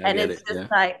 Okay, and it's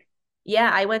just like,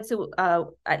 I went to,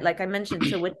 like I mentioned,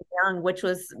 to Whitney Young, which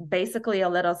was basically a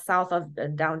little south of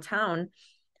downtown,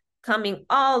 coming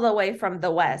all the way from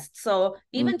the West. So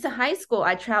even to high school,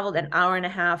 I traveled an hour and a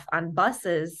half on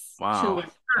buses to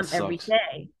and from every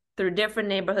day, through different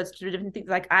neighborhoods, through different things.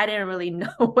 Like I didn't really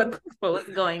know what was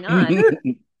going on.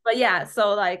 But yeah,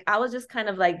 so like I was just kind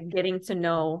of like getting to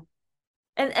know,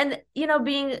 and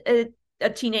being a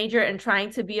teenager and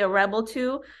trying to be a rebel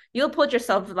too, you'll put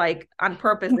yourself like on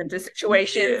purpose into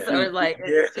situations, or like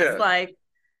it's just like,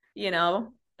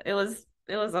 it was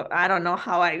I don't know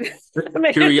how I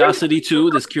curiosity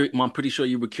too. I'm pretty sure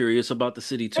you were curious about the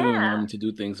city too, and wanting to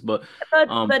do things. But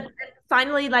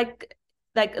finally, like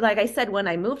I said, when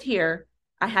I moved here,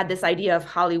 I had this idea of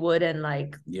Hollywood and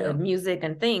like music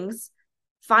and things.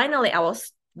 Finally, I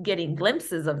was getting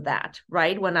glimpses of that,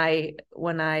 right? When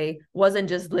I wasn't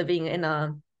just living in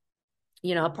a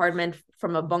apartment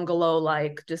from a bungalow,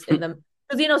 like just in the,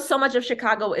 because so much of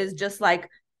Chicago is just like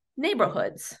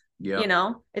neighborhoods.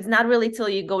 It's not really till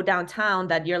you go downtown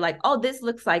that you're like, oh, this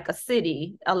looks like a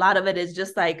city. A lot of it is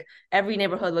just like every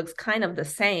neighborhood looks kind of the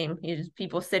same. You just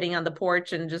people sitting on the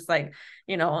porch and just like,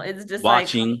 it's just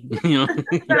watching,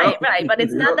 like, right. But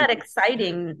it's not that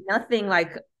exciting. Nothing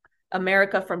like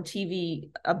America from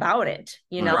TV about it,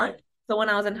 Right. So when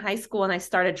I was in high school and I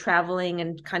started traveling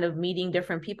and kind of meeting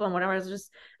different people and whatever,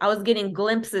 I was getting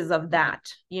glimpses of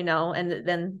that, and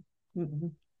then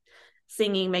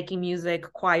singing, making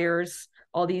music, choirs,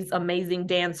 all these amazing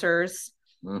dancers.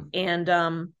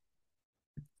 And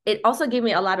it also gave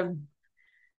me a lot of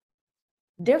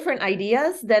different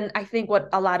ideas than I think what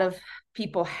a lot of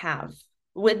people have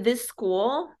with this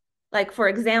school. Like, for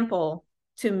example,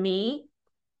 to me,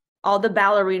 all the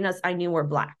ballerinas I knew were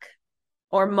Black,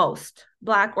 or most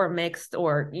Black or mixed,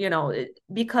 or,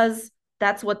 because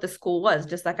that's what the school was.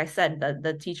 Just like I said,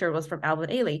 the teacher was from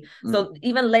Alvin Ailey. So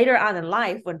even later on in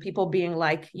life, when people being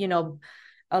like,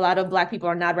 a lot of Black people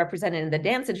are not represented in the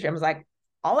dance industry, I was like,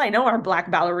 all I know are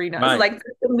Black ballerinas. Right. Like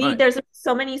to me, there's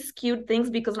so many skewed things,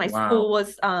 because my school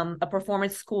was a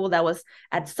performance school that was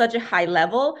at such a high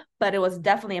level, but it was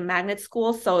definitely a magnet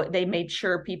school. So they made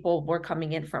sure people were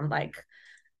coming in from like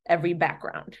every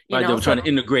background, they were trying to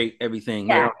integrate everything.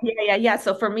 Yeah.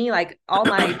 So for me, like all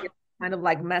my kind of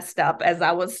like messed up as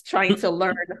I was trying to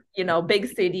learn,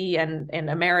 big city and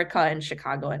America and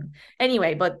Chicago. And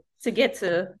anyway, but to get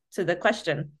to the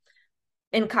question,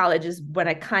 in college is when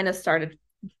I kind of started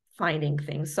finding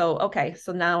things. So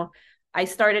now I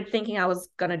started thinking I was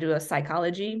gonna do a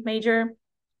psychology major.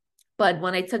 But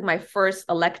when I took my first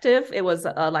elective, it was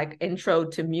like intro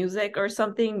to music or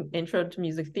something, intro to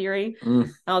music theory.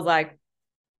 I was like,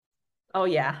 oh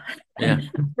yeah.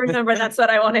 Remember, that's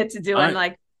what I wanted to do. And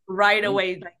like right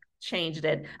away, like changed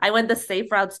it. I went the safe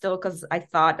route still because I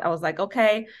was like,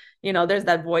 okay, there's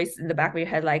that voice in the back of your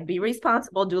head, like, be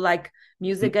responsible, do like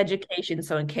music education.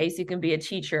 So in case you can be a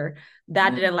teacher,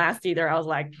 that didn't last either. I was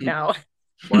like, no,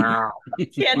 Wow. can't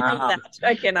do that.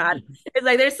 I cannot. It's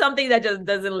like there's something that just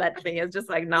doesn't let me. It's just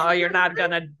like, no, you're not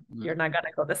gonna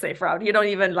go the safe route. You don't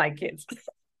even like kids.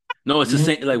 No, it's the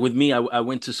same. Like with me, I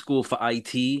went to school for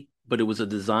IT, but it was a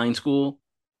design school.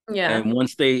 Yeah. And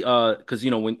once they, because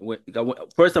when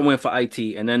first I went for IT,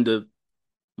 and then the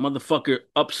motherfucker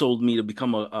upsold me to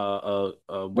become a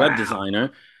web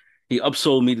designer. He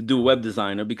upsold me to do web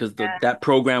designer because that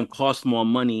program cost more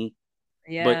money.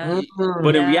 Yeah.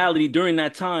 But in reality, during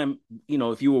that time,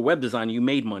 if you were a web designer, you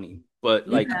made money. But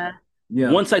like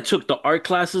once I took the art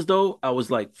classes, though, I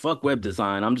was like, fuck web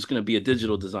design. I'm just gonna be a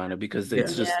digital designer because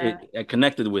it's just it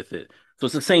connected with it. So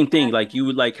it's the same thing. Like you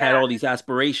would like had all these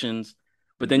aspirations,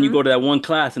 but then you go to that one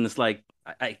class and it's like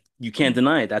you can't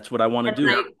deny it. That's what I want to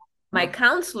do. My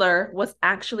counselor was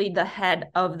actually the head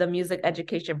of the music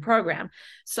education program.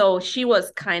 So she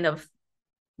was kind of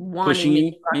wanting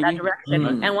me to go in that direction.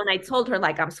 And when I told her,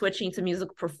 like, I'm switching to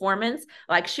music performance,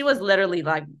 like, she was literally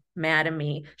like mad at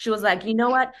me. She was like, you know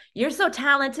what? You're so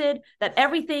talented that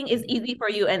everything is easy for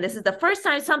you. And this is the first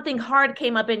time something hard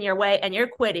came up in your way and you're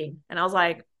quitting. And I was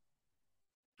like,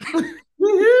 because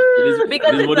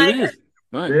it is what it is.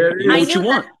 Right. You know what you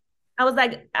want. I was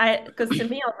like, because to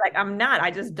me, I was like, I'm not.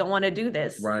 I just don't want to do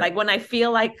this. Right. Like when I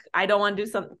feel like I don't want to do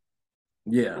something,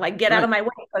 like get out of my way,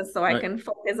 so I can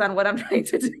focus on what I'm trying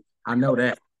to do. I know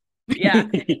that. Yeah.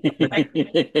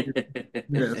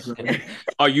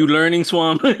 Are you learning,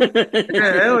 Swam? Hell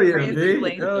yeah,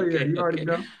 dude. Hell yeah, you already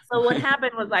know. So what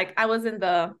happened was like I was in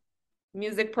the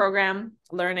music program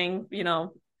learning,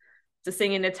 to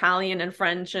sing in Italian and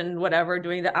French and whatever,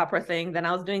 doing the opera thing. Then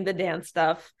I was doing the dance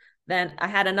stuff. Then I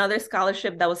had another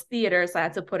scholarship that was theater, so I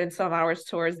had to put in some hours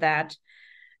towards that.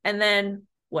 And then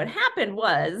what happened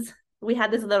was we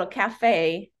had this little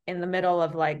cafe in the middle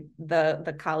of like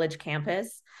the college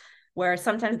campus where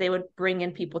sometimes they would bring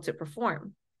in people to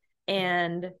perform.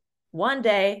 And one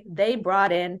day they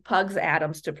brought in Pugs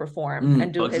Adams to perform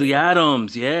and do his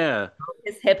Adams,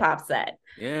 his hip hop set.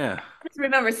 Yeah. I just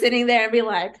remember sitting there and be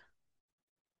like,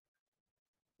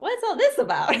 what's all this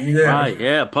about? Yeah. Right,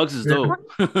 yeah, Pugs is dope.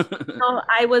 So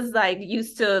I was like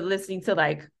used to listening to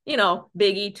like,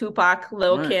 Biggie, Tupac,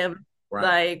 Lil Kim,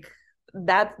 like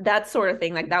that sort of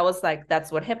thing. Like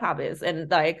that's what hip hop is. And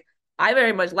like I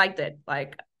very much liked it.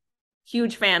 Like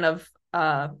huge fan of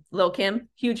Lil Kim,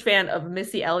 huge fan of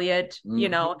Missy Elliott,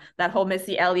 that whole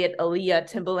Missy Elliott,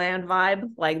 Aaliyah, Timbaland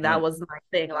vibe. Like that was my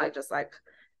thing. Like just like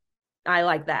I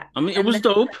like that. I mean, it was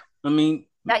dope. I mean,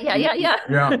 yeah.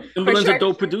 Timbaland's a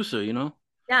dope producer,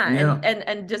 Yeah,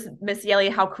 and just Missy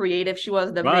Elliott, how creative she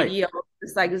was. The video,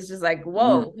 it's just like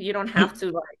whoa, you don't have to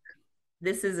like.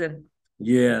 This isn't.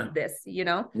 This,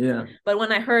 Yeah. But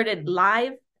when I heard it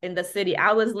live in the city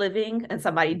I was living, and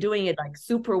somebody doing it like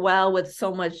super well with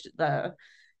so much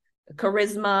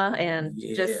charisma and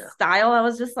just style, I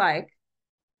was just like,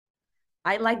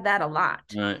 I like that a lot.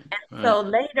 Right. So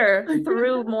later,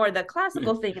 through more the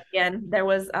classical thing again, there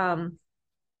was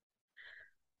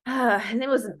his name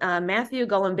was Matthew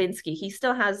Golumbinski. He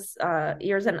still has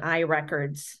Ears and Eye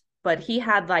Records, but he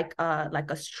had like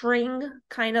a string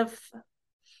kind of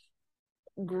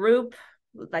group,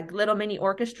 like little mini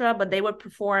orchestra, but they would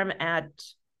perform at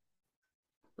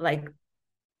like,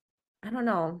 I don't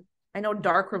know. I know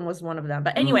Darkroom was one of them.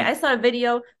 But anyway, I saw a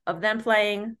video of them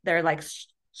playing their like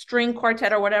string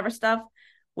quartet or whatever stuff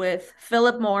with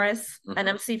Philip Morris, an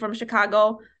MC from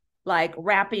Chicago, like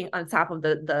rapping on top of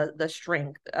the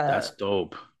string. That's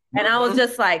dope. And I was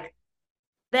just like,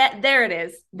 there it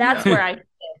is. That's where I fit.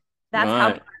 That's how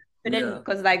I fit in,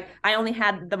 because like I only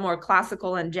had the more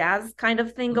classical and jazz kind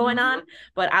of thing going on,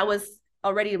 but I was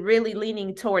already really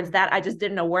leaning towards that. I just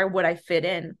didn't know where would I fit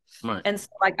in. Right. And so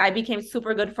like I became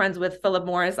super good friends with Philip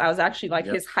Morris. I was actually like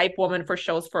his hype woman for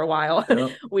shows for a while.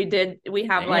 We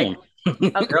have like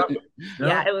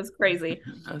yeah, it was crazy.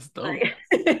 That's dope.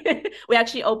 We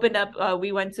actually opened up,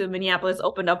 we went to Minneapolis,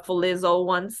 opened up for Lizzo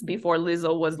once before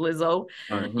Lizzo was Lizzo,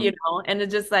 and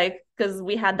it's just like, because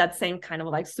we had that same kind of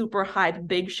like super hype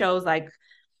big shows like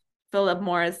Philip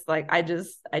Morris. Like I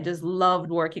just loved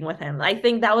working with him. I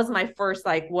think that was my first,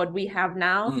 like what we have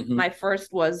now. My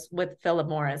first was with Philip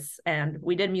Morris, and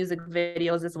we did music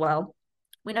videos as well.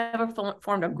 We never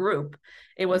formed a group.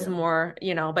 It was more,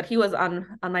 but he was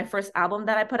on my first album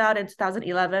that I put out in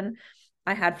 2011.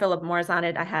 I had Philip Morris on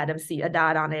it. I had MC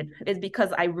Adad on it. It's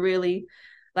because I really,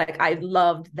 like, I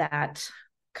loved that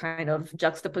kind of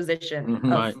juxtaposition Mhm.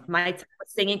 of Right. my type of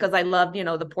singing, because I loved, you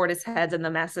know, the Portisheads and the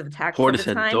Massive Attacks at the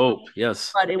Portishead, time. dope.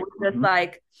 Yes. But it was just Mhm.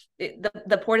 like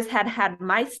the Portishead had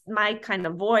my kind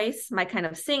of voice, my kind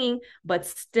of singing, but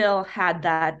still had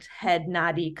that head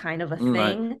noddy kind of a Right.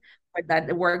 thing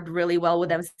that worked really well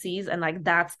with MCs, and like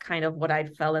that's kind of what I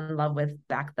fell in love with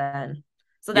back then.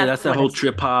 So Yeah, that's that's that what whole it's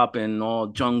trip hop and all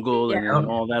jungle yeah, and then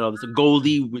all that other stuff.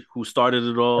 Goldie, who started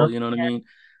it all, Yep. you know what I yeah, mean?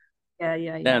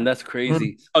 yeah. Damn, that's Mhm.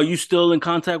 crazy. Are you still in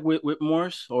contact with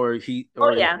Morris or he Oh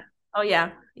or yeah. Oh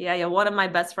yeah. One of my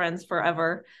best friends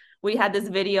forever. We had this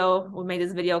video. We made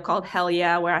this video called "Hell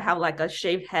Yeah," where I have like a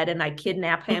shaved head and I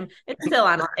kidnap him. It's still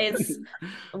on. It's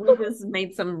we just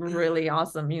made some really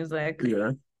awesome music.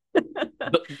 Yeah.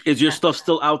 is your stuff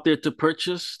still out there to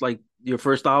purchase, like your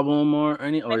first album or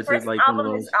any, or My is it first like one of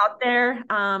album is those? out there.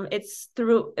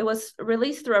 It was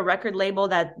released through a record label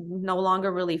that no longer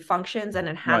really functions, and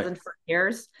it Right, hasn't for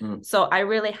years. Mm. So I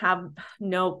really have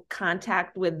no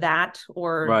contact with that,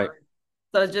 or right,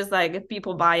 so it's just like if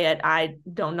people buy it, I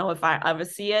don't know if I ever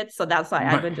see it. So that's why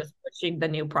I've right. been just pushing the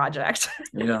new project.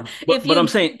 Yeah. If But I'm you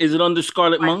saying, is it under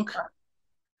Scarlet Monk?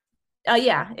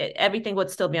 yeah, everything would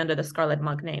still be under the Scarlet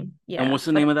Monk name. And Yeah. what's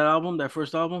the But name of that album, that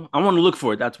first album? I want to look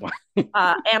for it. That's why.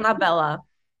 Annabella.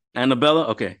 Annabella?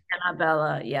 Okay.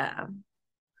 Annabella, yeah.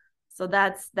 So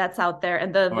that's out there.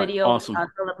 And the All right. video, Awesome.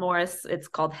 Philip Morris, it's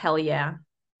called Hell Yeah.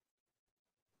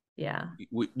 Yeah.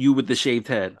 You with the shaved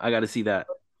head. I got to see that.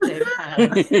 Shaved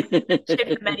head.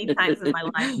 Shaved many times in my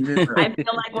life. Yeah. I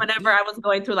feel like whenever I was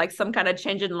going through like some kind of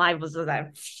change in life, was just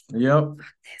like Yep.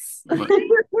 this. Right.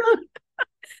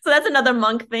 So that's another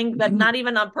monk thing, that not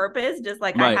even on purpose, just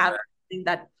like I Right. have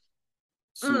that.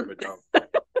 Super dope.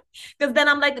 Because then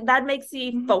I'm like, that makes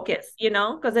you focus, you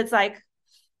know? Because it's like,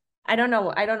 I don't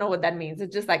know what that means.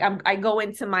 It's just like I go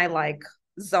into my like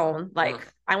zone. Like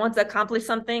I want to accomplish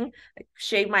something, like,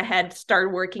 shave my head,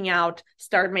 start working out,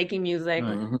 start making music.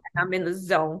 Right. Mhm. And I'm in the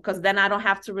zone, because then I don't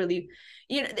have to really,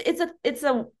 you know, it's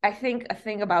a I think a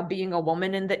thing about being a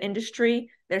woman in the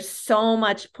industry. There's so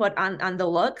much put on the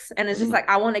looks, and it's just like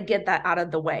I want to get that out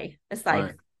of the way. It's like,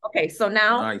 Right. okay, so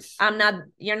now Nice.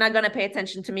 you're not going to pay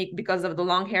attention to me because of the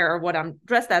long hair or what I'm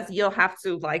dressed as. You'll have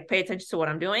to like pay attention to what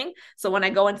I'm doing. So when I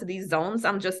go into these zones,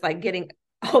 I'm just like getting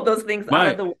all those things out of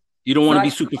Right. the way. You don't So want to I be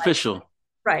feel like, superficial.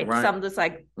 right. Right. So I'm just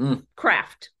like, Mm.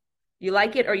 craft. You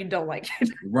like it or you don't like it.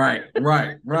 Right.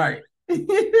 Right.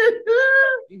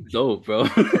 Dope, bro.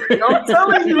 I'm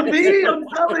telling you, B. I'm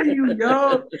telling you,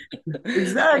 yo.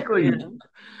 Exactly. Yeah.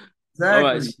 All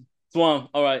right, Exactly. Swam.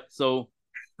 All right, so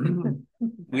All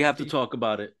we have to talk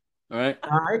about it. All right.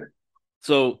 right.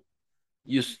 So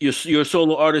you're a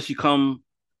solo artist. You come,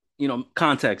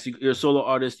 context. You're a solo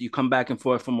artist. You come back and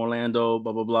forth from Orlando.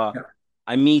 Blah blah blah. Yeah.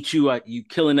 I meet you. You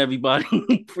killing everybody,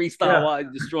 freestyle Yeah. wise,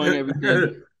 destroying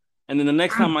everything. And then the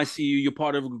next time I see you, you're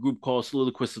part of a group called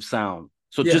Soliloquists of Sound.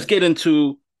 So Yes. just get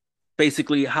into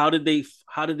basically how did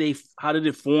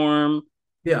it form?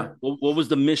 Yeah. What was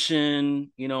the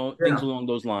mission? Things Yeah. along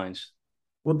those lines.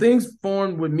 Well, things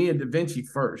formed with me and Da Vinci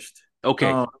first.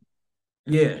 Okay.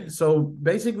 Yeah. So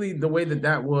basically, the way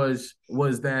that was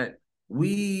that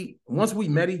once we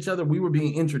met each other, we were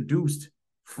being introduced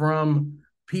from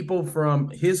people from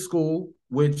his school,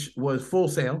 which was Full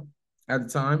Sail at the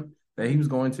time that he was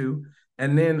going to,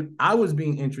 and then I was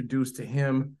being introduced to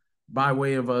him by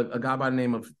way of a guy by the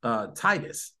name of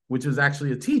Titus, which was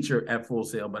actually a teacher at Full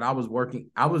Sail. But I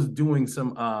was doing some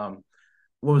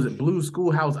what was it, Blues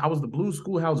Schoolhouse? I was the Blues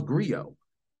Schoolhouse griot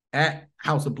at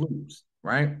House of Blues,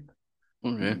 right?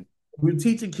 Okay. We were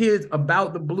teaching kids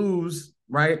about the blues,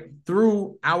 right,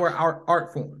 through our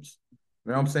art forms.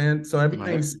 You know what I'm saying? So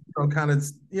everything's kind of,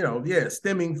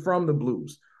 stemming from the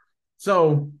blues.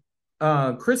 So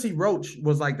Chrissy Roach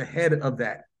was like the head of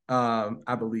that,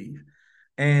 I believe.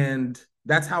 And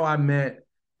that's how I met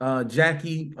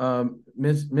Jackie,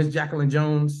 Miss Jacqueline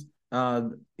Jones,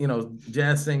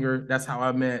 jazz singer. That's how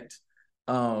I met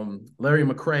Larry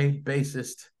McCray,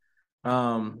 bassist.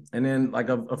 And then like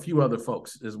a few other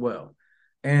folks as well.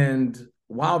 And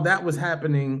while that was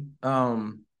happening,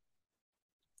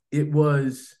 it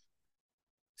was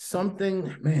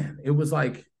something, man, it was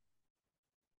like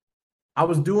I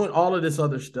was doing all of this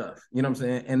other stuff, you know what I'm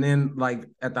saying? And then like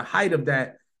at the height of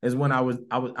that is when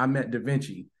I met Da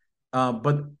Vinci.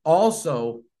 But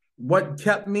also what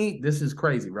kept me, this is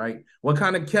crazy, right? What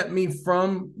kind of kept me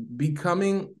from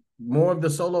becoming more of the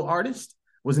solo artist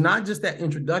was not just that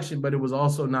introduction, but it was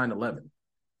also 9/11.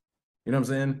 You know what I'm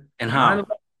saying? And how?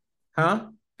 Huh?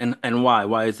 And why?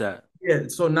 Why is that? Yeah.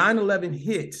 So 9/11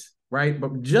 hit, right?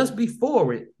 But just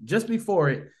before it,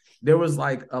 there was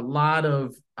like a lot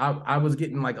of I was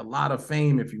getting like a lot of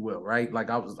fame, if you will, right? Like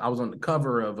I was on the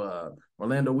cover of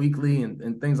Orlando Weekly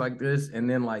and things like this, and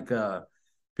then like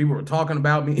people were talking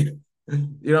about me. You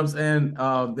know what I'm saying?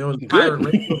 There was a pirate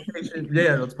Good. radio station. Yeah,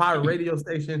 there was a pirate radio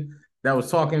station that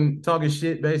was talking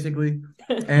shit basically,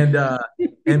 and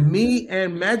me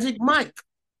and Magic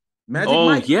Oh,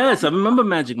 Mike, yes, I remember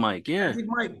Magic Mike. Yeah. Magic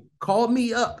Mike called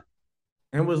me up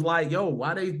and was like, "Yo,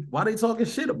 why they talking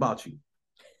shit about you?"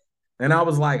 And I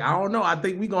was like, "I don't know. I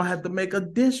think we're gonna have to make a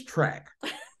diss track."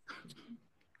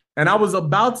 And I was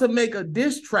about to make a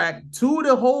diss track to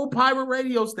the whole pirate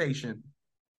radio station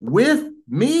with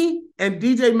me and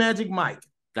DJ Magic Mike.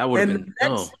 That would have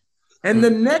And been the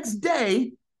next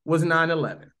day was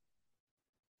 9/11.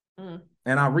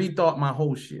 And I rethought my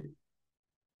whole shit.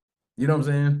 You know what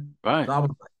I'm saying? right. So I was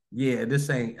like, yeah, this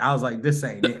ain't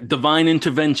it. Divine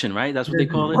intervention, right? That's what they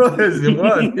call it. It was.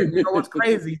 You know what's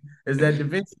crazy is that Da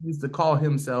Vinci used to call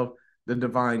himself the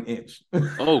divine inch.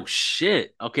 Oh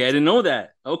shit. Okay, I didn't know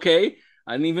that. Okay.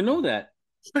 I didn't even know that.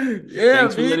 Yeah,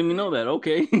 Thanks for letting me know that.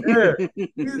 Okay. Yeah.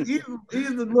 He's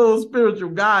a little spiritual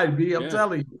guy, B. I'm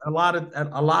telling you, a lot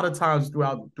of times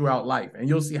throughout life. And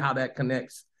you'll see how that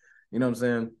connects, you know what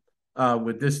I'm saying,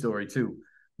 with this story too.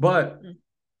 But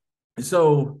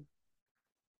so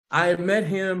I met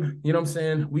him, you know what I'm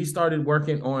saying? We started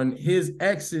working on his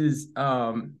ex's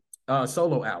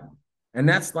solo album. And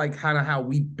that's like kind of how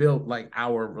we built like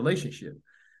our relationship.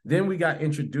 Then we got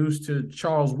introduced to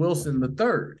Charles Wilson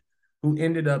III, who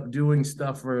ended up doing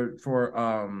stuff for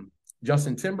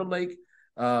Justin Timberlake,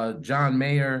 John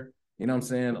Mayer, you know what I'm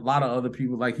saying? A lot of other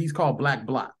people. Like he's called Black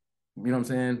Block, you know what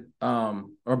I'm saying?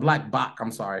 Or Black Bach,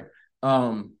 I'm sorry.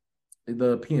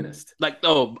 The pianist. Like,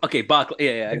 oh, okay, Bach.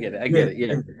 Yeah, I get it.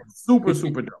 Yeah. Super,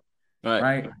 super dope.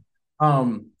 Right.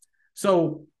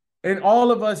 So, and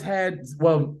all of us had,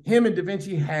 well, him and Da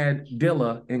Vinci had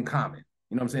Dilla in common.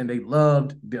 You know what I'm saying? They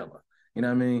loved Dilla. You know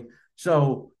what I mean?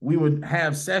 So we would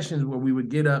have sessions where we would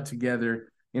get up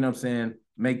together, you know what I'm saying,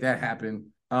 make that happen.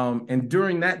 And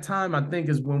during that time, I think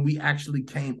is when we actually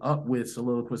came up with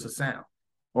Soliloquist of Sound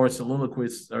or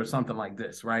Soliloquist or something like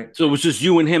this, right? So it was just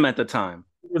you and him at the time.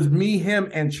 It was me, him,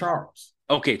 and Charles.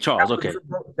 Okay, Charles.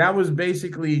 That was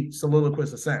basically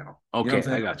Soliloquist of Sound. Okay, you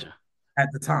know I got you. At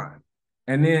the time.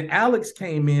 And then Alex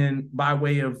came in by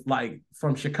way of like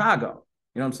from Chicago.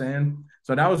 You know what I'm saying?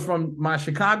 So that was from my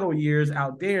Chicago years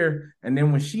out there. And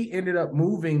then when she ended up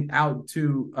moving out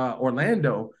to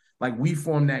Orlando, like we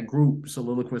formed that group,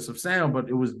 Soliloquist of Sound, but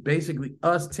it was basically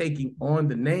us taking on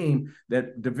the name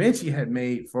that Da Vinci had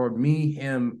made for me,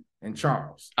 him, and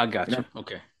Charles. I got you. Know?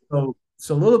 Okay. So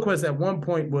Soliloquist at one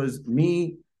point was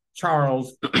me,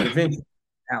 Charles, Da Vinci,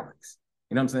 Alex.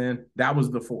 You know what I'm saying? That was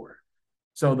the four.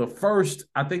 So the first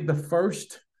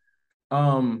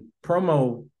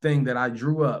promo thing that I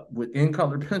drew up with in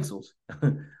color pencils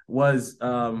was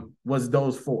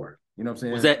those four. You know what I'm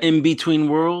saying? Was that In Between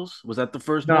Worlds? Was that the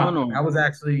first one? Or? That was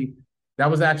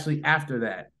actually after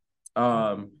that.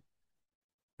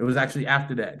 It was actually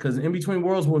after that because In Between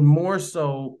Worlds was more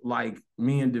so like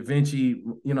me and Da Vinci, you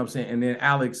know what I'm saying? And then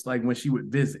Alex, like when she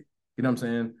would visit, you know what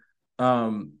I'm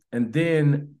saying? And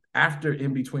then after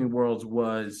In Between Worlds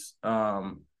was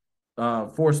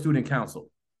for Student Council.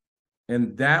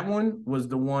 And that one was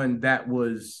the one that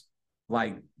was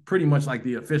like pretty much like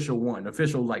the official one,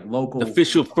 official like local. The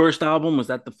official first album? Was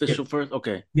that the official first?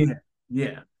 Okay.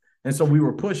 Yeah. And so we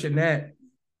were pushing that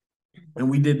and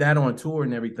we did that on tour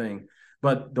and everything.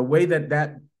 But the way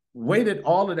that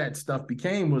all of that stuff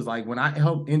became was like when I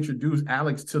helped introduce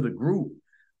Alex to the group,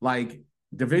 like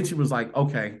Da Vinci was like,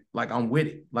 okay, like I'm with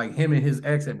it. Like him and his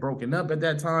ex had broken up at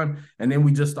that time. And then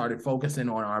we just started focusing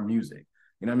on our music.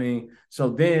 You know what I mean? So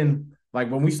then like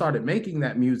when we started making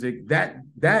that music,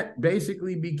 that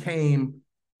basically became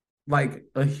like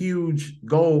a huge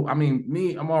goal. I mean,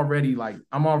 me, I'm already like,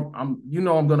 I'm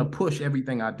gonna push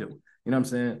everything I do. You know what I'm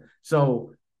saying?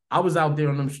 So I was out there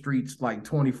on them streets like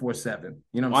 24/7.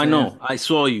 You know what I'm saying? I know. I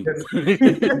saw you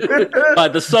by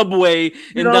the subway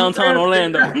in downtown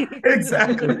Orlando.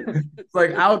 Exactly. It's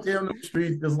like out there on the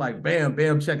streets, just like bam,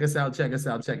 bam, check us out.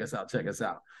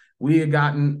 We had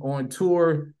gotten on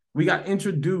tour. We got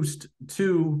introduced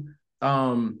to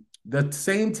the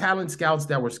same talent scouts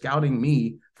that were scouting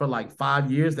me for like 5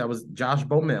 years. That was Josh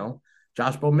Bomel.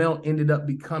 Josh Bomel ended up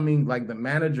becoming like the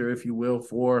manager, if you will,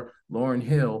 for Lauryn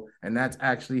Hill. And that's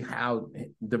actually how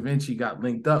Da Vinci got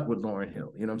linked up with Lauryn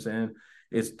Hill. You know what I'm saying?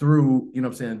 It's through, you know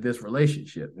what I'm saying, this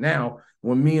relationship. Now,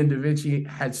 when me and Da Vinci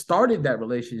had started that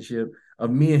relationship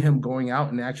of me and him going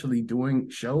out and actually doing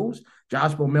shows,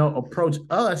 Josh Bomel approached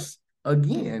us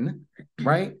again,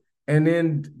 right? And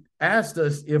then asked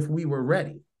us if we were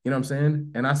ready. You know what I'm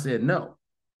saying? And I said no.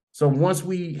 So once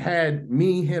we had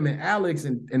me, him, and Alex,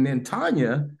 and then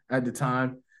Tanya at the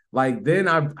time, like then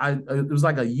I it was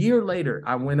like a year later,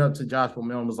 I went up to Josh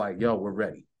Mill and was like, yo, we're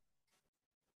ready.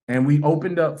 And we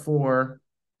opened up for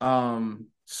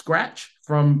Scratch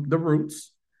from The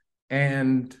Roots.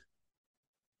 And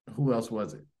who else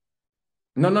was it?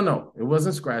 No. It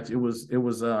wasn't Scratch. It was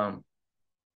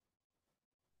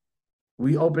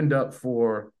we opened up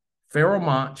for Pharoah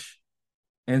Monch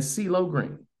and CeeLo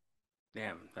Green.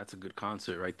 Damn, that's a good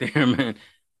concert right there, man.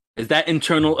 Is that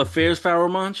Internal Affairs, Pharaoh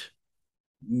Monch?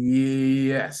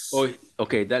 Yes. Oh,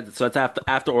 okay. That's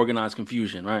after Organized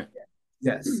Confusion, right?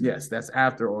 Yes. That's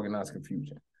after Organized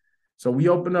Confusion. So we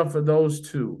opened up for those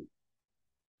two,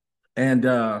 and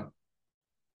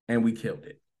we killed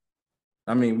it.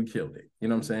 I mean, we killed it. You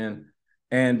know what I'm saying?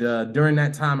 And during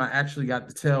that time, I actually got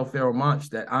to tell Pharoah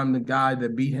Monch that I'm the guy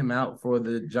that beat him out for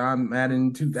the John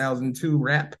Madden 2002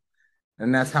 rap.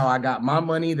 And that's how I got my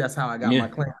money. That's how I got my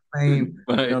claim to fame.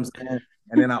 Right. You know what I'm saying?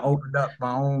 And then I opened up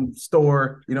my own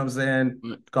store, you know what I'm saying,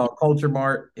 called Culture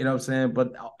Mart, you know what I'm saying?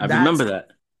 But I remember that.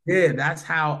 Yeah, that's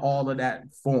how all of that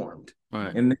formed.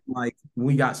 Right. And then, like,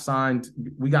 we got signed,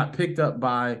 we got picked up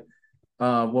by,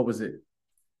 what was it?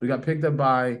 We got picked up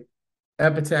by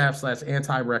Epitaph /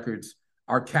 Anti Records.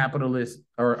 Our catalyst,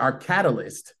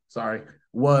 sorry,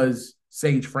 was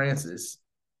Sage Francis.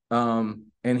 And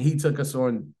he took us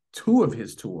on 2 of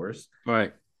his tours.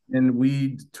 Right. And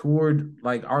we toured,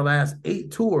 like, our last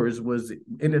 8 tours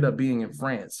ended up being in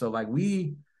France. So like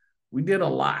we did a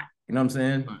lot, you know what I'm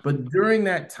saying? Right. But during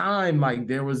that time, like,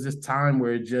 there was this time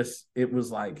where it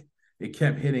was like it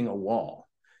kept hitting a wall.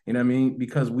 You know what I mean?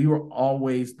 Because we were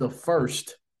always the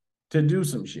first to do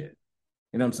some shit.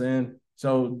 You know what I'm saying?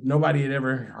 So nobody had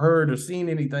ever heard or seen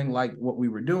anything like what we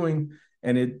were doing.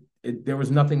 And there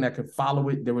was nothing that could follow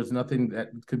it. There was nothing that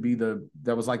could be that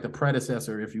was like the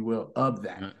predecessor, if you will, of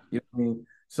that. Right. You know what I mean?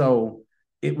 So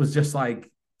it was just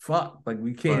like, fuck, like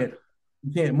we can't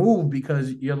move,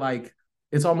 because you're like,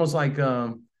 it's almost like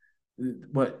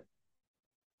what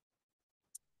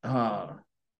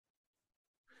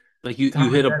like you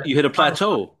hit a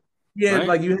plateau. Yeah, right?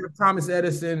 like you have Thomas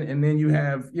Edison, and then you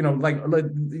have, like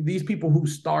these people who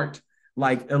start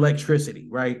like electricity,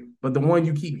 right? But the one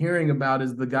you keep hearing about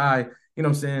is the guy, you know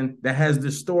what I'm saying, that has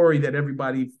this story that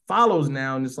everybody follows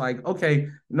now. And it's like, okay,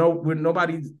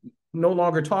 nobody's no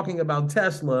longer talking about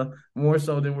Tesla, more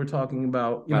so than we're talking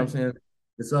about, you know what I'm saying,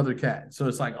 this other cat. So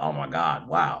it's like, oh my God,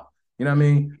 wow. You know what I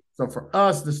mean? So for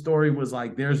us, the story was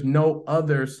like, there's no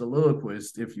other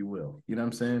soliloquist, if you will. You know what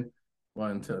I'm saying? Well,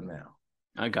 until now.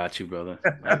 I got you, brother.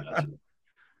 I got you.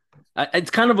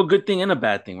 It's kind of a good thing and a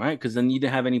bad thing, right? Because then you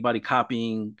didn't have anybody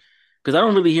copying. Because I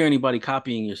don't really hear anybody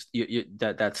copying your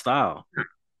that style.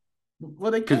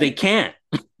 Well, because they can't.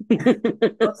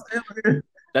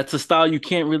 That's a style you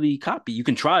can't really copy. You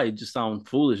can try, it just sound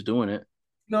foolish doing it.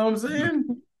 You know what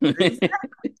I'm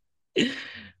saying?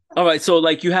 All right, so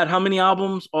like you had how many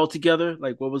albums altogether?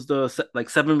 Like what was the like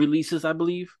 7 releases, I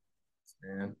believe?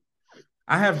 Man,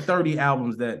 I have 30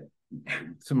 albums that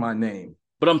to my name.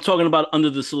 But I'm talking about under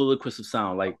the soliloquist of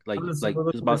sound, like it's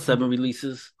about 7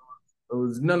 releases. It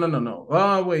was no.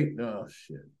 Oh wait, oh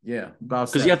shit, yeah,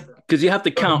 about because you have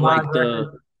to count like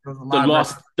the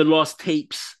lost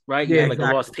tapes, right? Yeah, you have like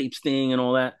exactly. a lost tapes thing and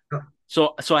all that.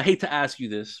 So I hate to ask you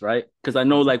this, right? Because I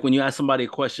know like when you ask somebody a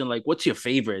question like, "What's your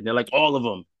favorite?" They're like, "All of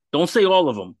them." Don't say all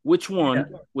of them. Which one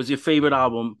was your favorite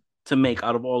album to make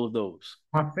out of all of those?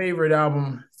 My favorite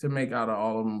album to make out of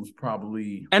all of them was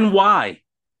probably, and why?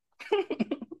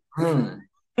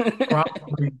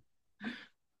 Probably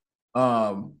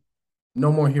No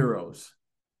More Heroes.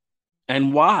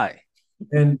 And why?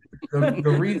 And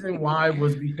the reason why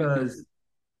was because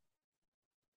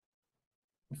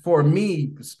for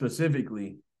me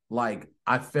specifically, like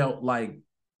I felt like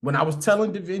when I was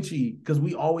telling Da Vinci, because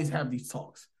we always have these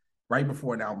talks right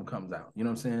before an album comes out, you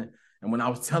know what I'm saying? And when I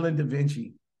was telling Da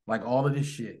Vinci, like all of this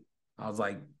shit, I was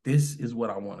like, this is what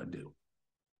I want to do.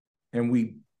 And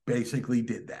we basically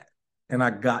did that. And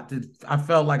I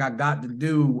felt like I got to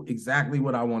do exactly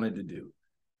what I wanted to do.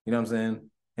 You know what I'm saying?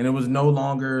 And it was no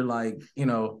longer like,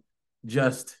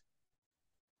 just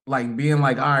like being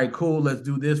like, all right, cool, let's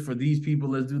do this for these people,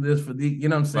 let's do this for these, you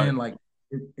know what I'm saying? Right.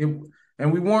 Like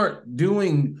and we weren't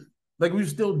doing, like we were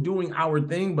still doing our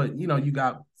thing, but you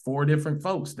got 4 different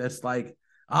folks that's like,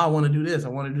 I want to do this, I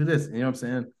want to do this, you know what I'm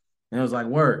saying? And it was like,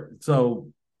 word.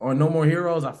 So on No More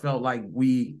Heroes, I felt like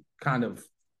we kind of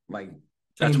like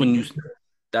that's when you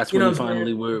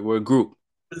finally were a group.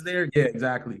 Was there? Yeah,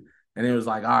 exactly. And it was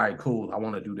like, all right, cool, I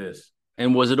want to do this.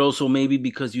 And was it also maybe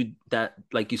because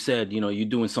like you said, you're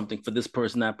doing something for this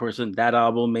person, that person, that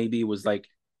album, maybe it was like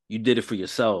you did it for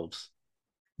yourselves.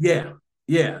 Yeah,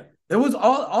 yeah. It was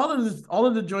all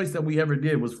of the joints that we ever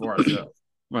did was for ourselves. You know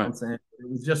what Right. I'm saying? It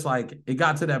was just like it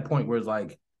got to that point where it's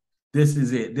like, this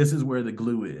is it. This is where the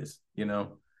glue is, you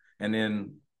know? And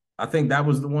then I think that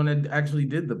was the one that actually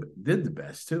did the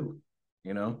best too,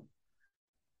 you know.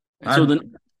 And so I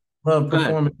then love go ahead.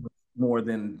 performing more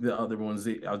than the other ones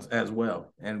as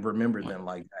well and remember them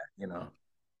like that, you know.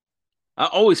 I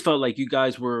always felt like you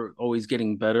guys were always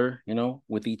getting better,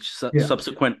 with each Yeah.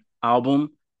 subsequent album,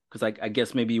 because I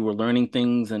guess maybe you were learning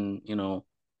things, and you were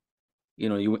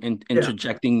Yeah.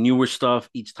 interjecting newer stuff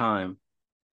each time.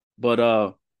 But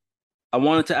I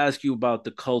wanted to ask you about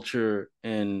the culture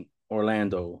in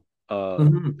Orlando,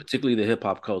 Mm-hmm. particularly the hip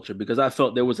hop culture, because I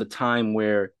felt there was a time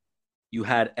where you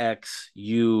had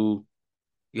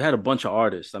you had a bunch of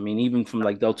artists. I mean, even from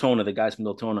like Deltona, the guys from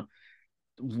Deltona,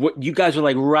 what you guys were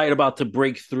like right about to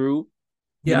break through,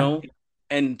 you Yeah. know,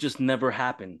 and just never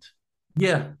happened.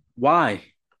 Yeah. Why?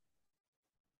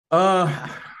 Uh I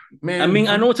man, mean,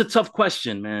 I for me, know it's a tough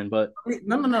question, man, but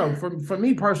no. For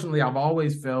me personally, I've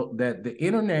always felt that the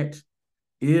internet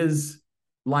is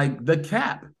like the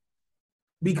cap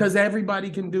because everybody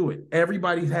can do it.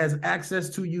 Everybody has access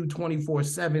to you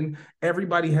 24/7.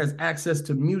 Everybody has access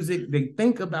to music. They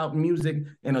think about music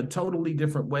in a totally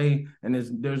different way. And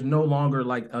there's no longer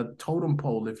like a totem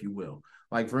pole, if you will.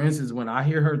 Like, for instance, when I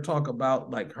hear her talk about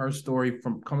like her story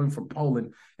from coming from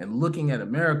Poland and looking at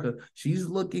America, she's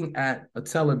looking at a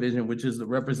television, which is the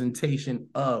representation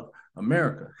of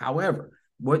America. However,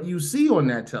 what you see on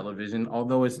that television,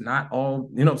 although it's not all,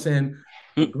 you know what I'm saying,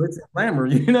 glitz and glamour,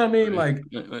 you know what I mean? Like,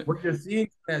 what you're seeing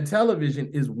on that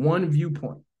television is one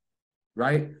viewpoint,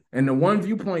 right? And the one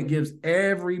viewpoint gives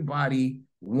everybody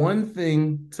one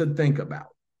thing to think about.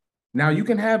 Now, you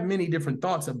can have many different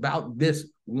thoughts about this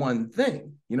one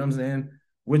thing, you know what I'm saying?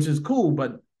 Which is cool,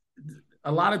 but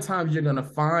a lot of times you're gonna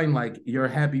find like your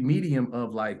happy medium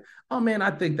of like, oh man,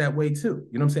 I think that way too.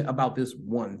 You know what I'm saying? About this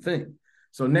one thing.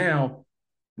 So now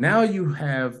you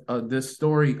have this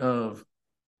story of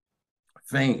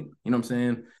fame. You know what I'm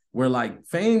saying? Where like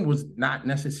fame was not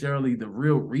necessarily the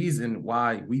real reason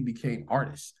why we became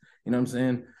artists. You know what I'm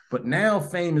saying? But now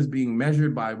fame is being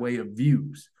measured by way of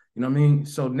views. You know what I mean?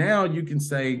 So now you can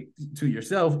say to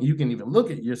yourself, you can even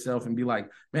look at yourself and be like,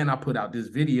 man, I put out this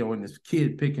video and this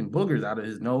kid picking boogers out of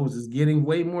his nose is getting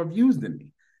way more views than me.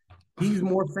 He's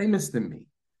more famous than me.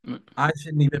 I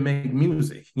shouldn't even make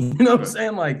music. You know what I'm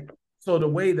saying? Like, so the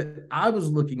way that I was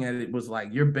looking at it was like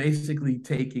you're basically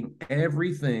taking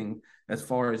everything as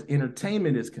far as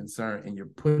entertainment is concerned and you're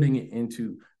putting it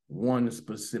into one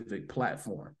specific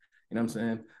platform. You know what I'm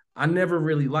saying? I never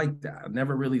really liked that. I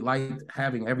never really liked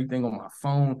having everything on my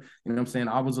phone. You know what I'm saying?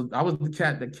 I was the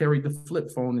cat that carried the flip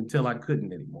phone until I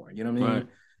couldn't anymore. You know what I right,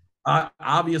 mean?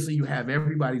 Obviously you have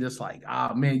everybody just like,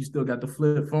 man, you still got the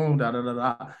flip phone, da da da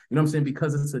da. You know what I'm saying?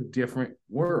 Because it's a different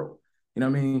world. You know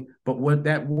what I mean? But what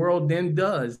that world then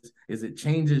does is it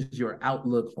changes your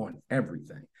outlook on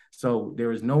everything. So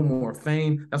there is no more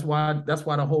fame. That's why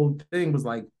the whole thing was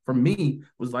like, for me,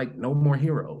 was like no more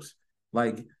heroes.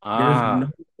 Like there's no ah,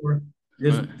 more,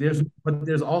 right, but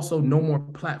there's also no more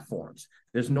platforms.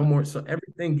 There's no more, so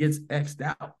everything gets X'd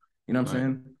out. You know what I'm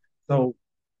right, saying?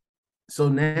 So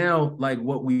now, like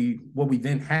what we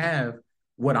then have,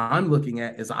 what I'm looking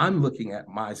at is I'm looking at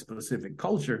my specific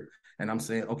culture and I'm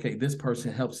saying, okay, this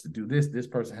person helps to do this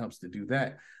person helps to do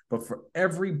that. But for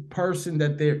every person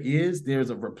that there's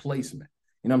a replacement,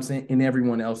 you know what I'm saying, in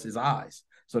everyone else's eyes.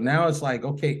 So now it's like,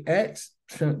 okay, X,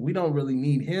 we don't really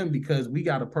need him because we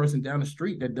got a person down the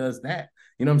street that does that.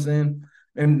 You know what I'm saying?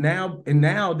 And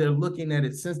now they're looking at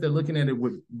it, since they're looking at it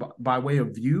with by way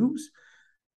of views,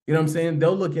 you know what I'm saying?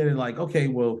 They'll look at it like, okay,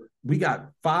 well, we got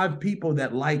 5 people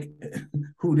that like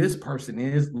who this person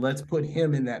is. Let's put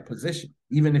him in that position,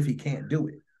 even if he can't do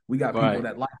it. We got people right,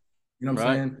 that like, you know what I'm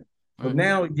right, saying? So right.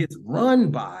 now it gets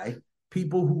run by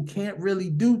people who can't really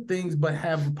do things but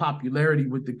have popularity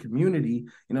with the community, you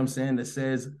know what I'm saying, that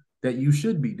says that you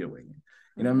should be doing it.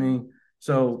 You know what I mean?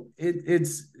 So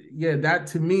it's yeah, that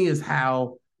to me is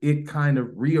how it kind of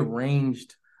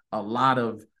rearranged a lot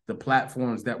of the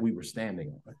platforms that we were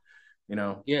standing on, you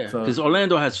know. Yeah, So because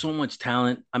Orlando has so much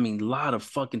talent. I mean, a lot of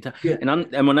fucking talent. yeah,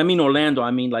 And when I mean Orlando,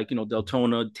 I mean like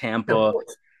Deltona, yeah, of Tampa, course, of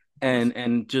course.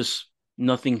 and just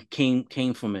nothing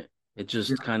came from it. It Yeah.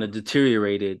 just kind of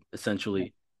deteriorated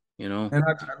essentially. You know. And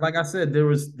like I said, there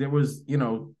was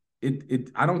it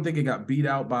I don't think it got beat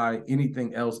out by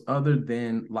anything else other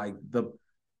than like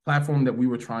platform that we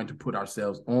were trying to put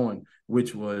ourselves on,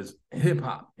 which was hip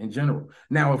hop in general.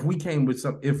 Now, if we came with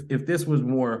some, if this was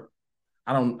more,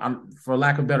 for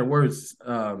lack of better words,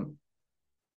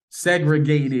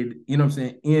 segregated, you know what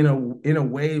I'm saying, in a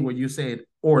way where you said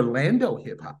Orlando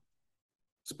hip hop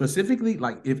specifically,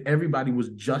 like if everybody was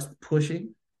just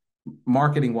pushing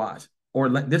marketing wise, or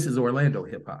this is Orlando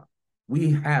hip hop,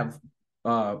 we have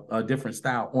a different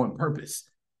style on purpose.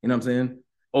 You know what I'm saying?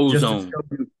 Ozone.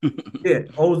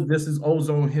 This is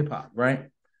Ozone hip hop, right?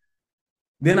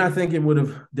 Then I think it would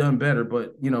have done better,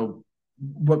 but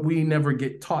but we never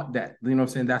get taught that. You know what I'm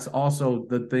saying? That's also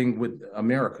the thing with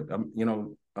America.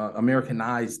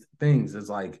 Americanized things is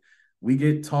like we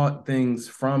get taught things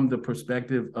from the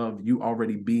perspective of you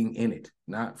already being in it,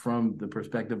 not from the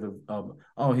perspective of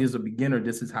oh, here's a beginner.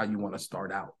 This is how you want to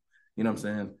start out. You know what I'm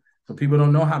saying? So people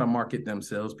don't know how to market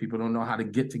themselves. People don't know how to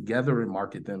get together and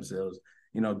market themselves.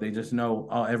 They just know,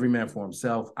 oh, every man for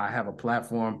himself. I have a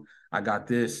platform. I got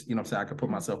this. You know what I'm saying? I can put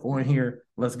myself on here.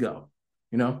 Let's go.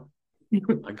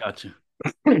 I got you.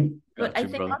 But I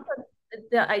think also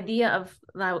the idea of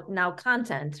now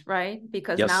content, right?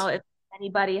 Because now if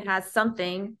anybody has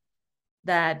something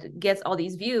that gets all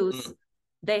these views,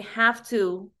 they have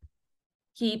to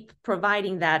keep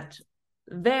providing that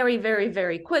very, very,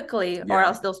 very quickly, or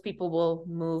else those people will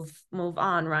move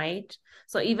on, right?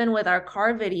 So even with our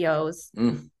car videos,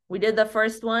 we did the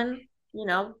first one,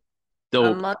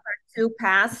 Dope. A month or two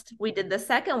passed, we did the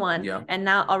second one, and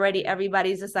now already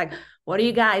everybody's just like, what are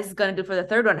you guys gonna do for the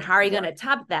third one? How are you gonna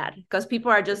top that? Because people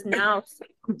are just now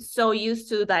so used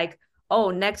to like,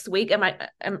 oh, next week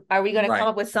are we gonna come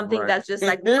up with something that's just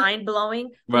like mind-blowing?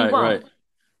 We won't.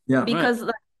 Yeah, because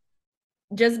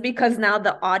just because now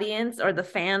the audience or the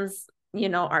fans,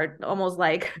 are almost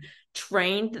like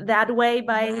trained that way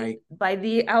by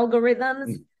the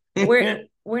algorithms.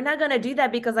 We're not going to do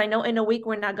that, because I know in a week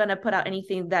we're not going to put out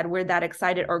anything that we're that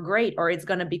excited or great, or it's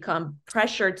going to become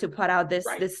pressure to put out this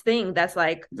thing that's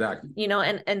like,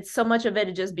 and so much of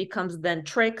it just becomes then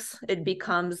tricks. It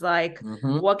becomes like,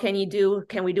 what can you do?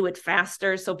 Can we do it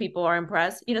faster so people are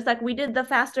impressed? It's like we did the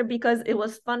faster because it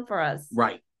was fun for us.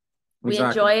 Right. We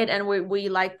enjoy it, and we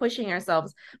like pushing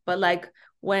ourselves. But like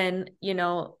when,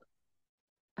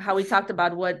 how we talked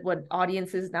about what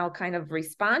audiences now kind of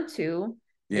respond to,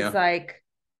 it's like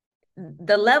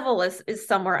the level is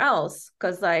somewhere else,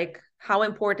 because like how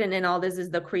important in all this is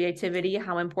the creativity,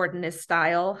 how important is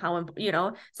style,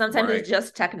 sometimes it's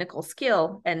just technical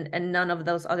skill and none of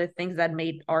those other things that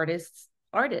made artists.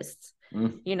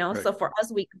 So for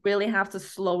us, we really have to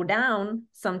slow down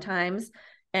sometimes,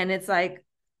 and it's like,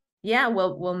 yeah,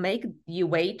 we'll make you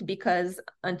wait, because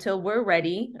until we're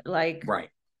ready, like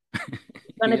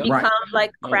going to become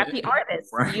like crappy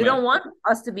artists. You don't want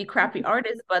us to be crappy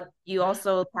artists, but you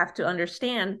also have to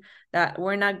understand that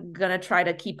we're not going to try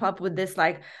to keep up with this.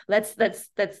 Like, let's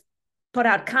put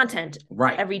out content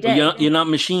every day. You're not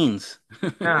machines.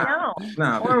 No.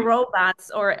 Or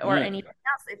robots or anything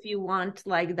else. If you want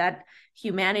like that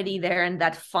humanity there and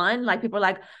that fun, like people are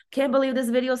like, can't believe this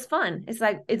video is fun. It's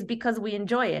like, it's because we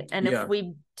enjoy it. And if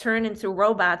we turn into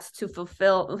robots to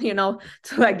fulfill, to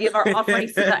like give our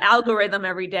offerings to the algorithm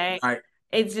every day,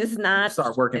 it's just not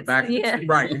start working back.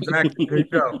 Right, exactly. There you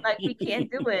go. Like we can't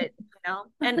do it,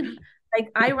 and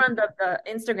like I run the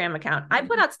Instagram account. I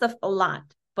put out stuff a lot,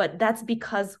 but that's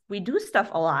because we do stuff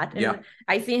a lot. And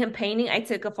I see him painting, I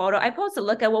take a photo, I post a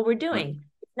look at what we're doing.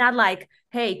 It's not like,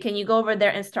 hey, can you go over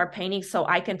there and start painting so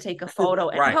I can take a photo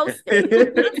and post it?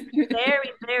 It's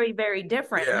very, very, very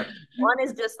different. One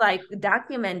is just like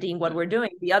documenting what we're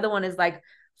doing. The other one is like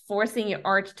forcing your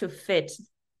art to fit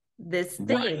this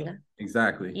thing.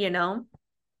 Exactly.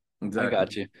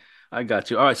 Exactly. I got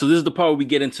you. All right. So this is the part where we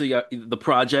get into the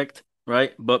project,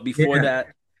 right? But before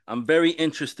that, I'm very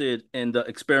interested in the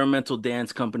experimental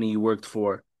dance company you worked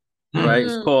for, right?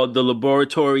 It's called the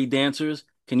Laboratory Dancers.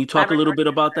 Can you talk a little bit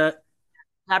about that?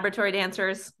 Laboratory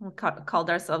Dancers. We called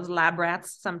ourselves lab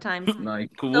rats sometimes. Nice.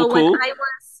 Cool.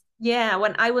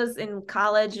 When I was in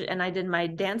college and I did my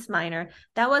dance minor,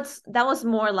 that was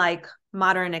more like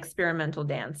modern experimental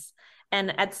dance.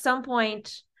 And at some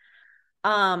point,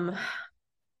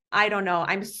 I don't know.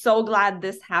 I'm so glad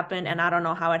this happened, and I don't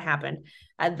know how it happened.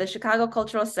 At the Chicago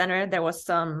Cultural Center, there was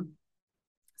some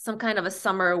kind of a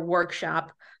summer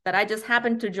workshop that I just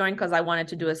happened to join because I wanted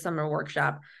to do a summer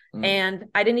workshop. And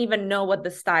I didn't even know what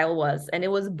the style was. And it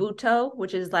was Buto,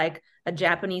 which is like a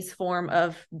Japanese form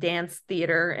of dance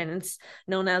theater. And it's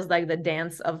known as like the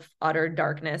dance of utter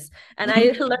darkness. And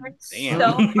I learned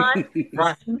so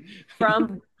much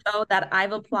from Buto that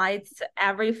I've applied to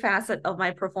every facet of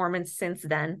my performance since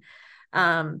then.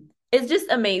 it's just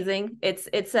amazing.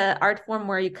 It's a art form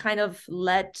where you kind of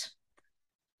let,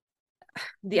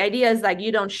 the idea is like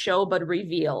you don't show but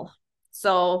reveal.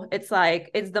 So it's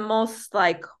like it's the most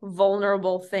like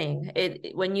vulnerable thing.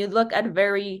 When you look at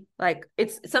very like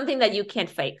it's something that you can't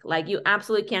fake. Like you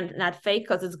absolutely can't not fake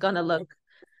because it's gonna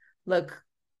look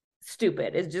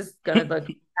stupid. It's just gonna look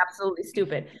absolutely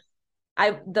stupid.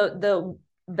 The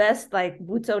best like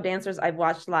Buto dancers I've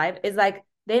watched live is like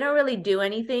they don't really do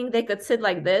anything. They could sit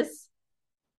like this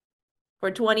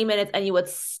for 20 minutes and you would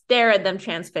stare at them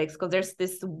transfixed because there's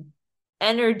this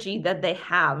energy that they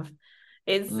have.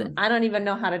 I don't even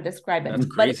know how to describe it. That's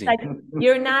but it's crazy. like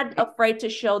you're not afraid to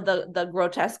show the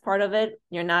grotesque part of it.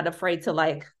 You're not afraid to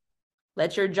like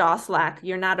let your jaw slack.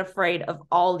 You're not afraid of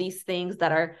all these things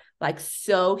that are like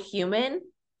so human.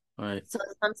 Right. So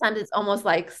sometimes it's almost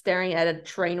like staring at a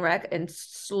train wreck in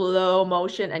slow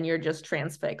motion and you're just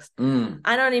transfixed.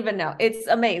 I don't even know. It's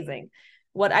amazing.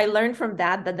 What I learned from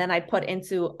that then I put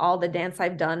into all the dance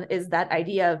I've done is that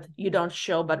idea of you don't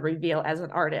show but reveal as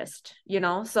an artist, you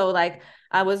know? So like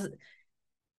I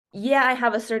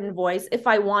have a certain voice. If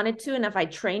I wanted to and if I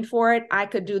trained for it, I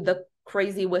could do the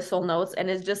crazy whistle notes. And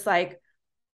it's just like,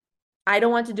 I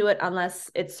don't want to do it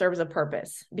unless it serves a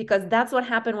purpose, because that's what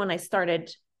happened when I started,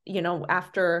 you know,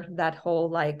 after that whole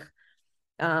like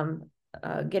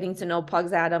getting to know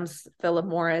Pugs Adams, Philip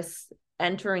Morris,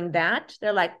 entering that,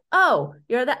 they're like, oh,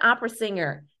 you're the opera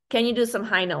singer. Can you do some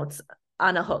high notes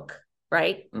on a hook?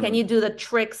 Right? Can you do the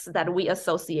tricks that we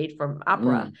associate from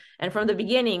opera? And from the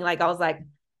beginning, like I was like,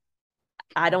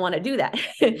 I don't want to do that.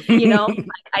 You know, like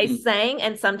I sang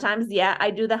and sometimes, I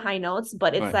do the high notes,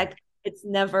 but it's like, it's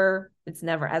never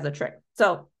as a trick.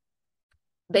 So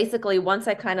basically once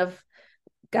I kind of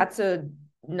got to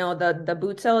know the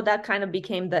Buto, that kind of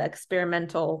became the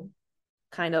experimental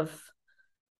kind of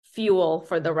fuel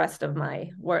for the rest of my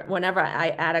work. Whenever I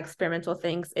add experimental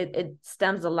things, it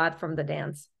stems a lot from the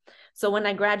dance. So when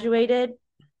I graduated,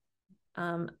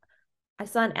 I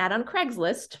saw an ad on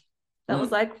Craigslist that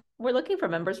was like, we're looking for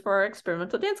members for our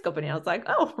experimental dance company. I was like,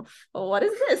 oh, well, what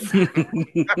is this? I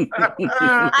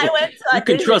went to You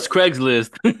can trust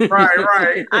Craigslist.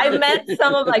 Right. I met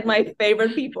some of like my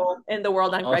favorite people in the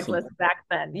world on Craigslist back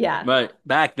then. Yeah. Right.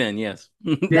 Back then, yes.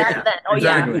 Back then. Oh,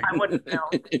 exactly. Yeah. I wouldn't know.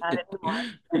 Not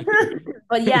anymore.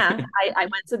 But yeah, I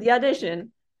went to the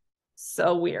audition.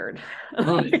 So weird.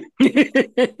 Like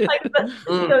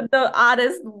the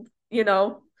oddest, you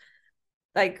know,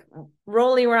 like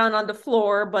rolling around on the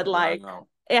floor, but like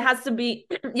it has to be,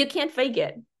 you can't fake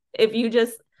it. If you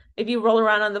roll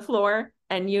around on the floor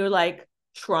and you're like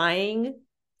trying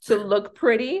to look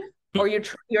pretty, or you're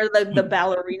like the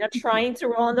ballerina trying to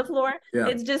roll on the floor,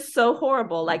 it's just so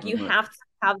horrible. Like you have to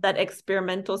have that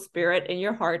experimental spirit in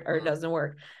your heart or it doesn't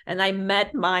work. And I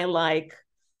met my like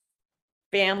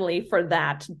family for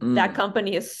that. That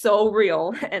company is so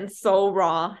real and so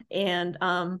raw. And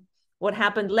what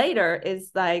happened later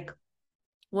is like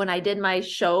when I did my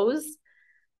shows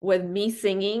with me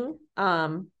singing,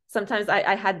 sometimes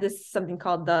I had something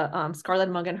called the Scarlet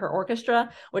and her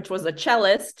orchestra, which was a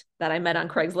cellist that I met on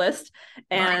Craigslist.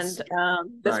 And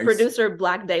this producer,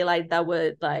 Black Daylight, that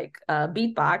would like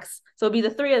beatbox. So it'd be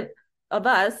the three of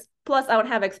us, plus I would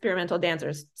have experimental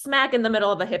dancers smack in the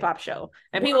middle of a hip hop show.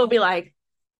 And people would be like,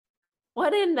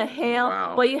 what in the hell?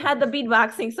 Wow. Well, you had the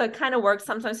beatboxing, so it kind of worked.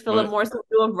 Sometimes Philip Morris would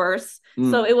do a verse.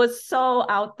 So it was so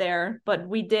out there, but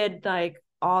we did like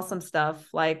awesome stuff.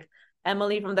 Like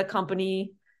Emily from the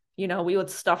company, you know, we would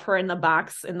stuff her in the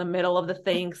box in the middle of the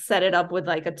thing, set it up with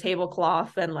like a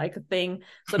tablecloth and like a thing.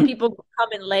 So people would come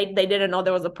in late. They didn't know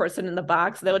there was a person in the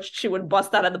box. She would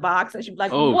bust out of the box and she'd be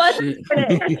like, what? Shit.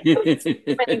 You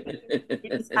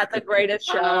just had the greatest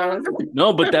show.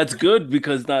 No, but that's good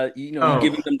because you know, you're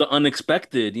giving them the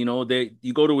unexpected. You know,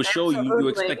 you go to a show, you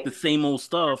expect the same old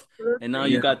stuff, and now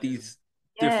you got these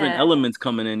different elements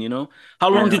coming in, you know. How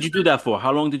long did you do that for?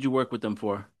 How long did you work with them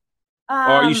for? Or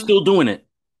are you still doing it?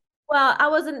 Well, I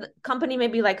was in the company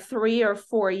maybe like 3 or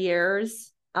 4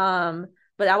 years.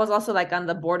 But I was also like on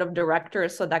the board of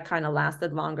directors, so that kind of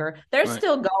lasted longer. They're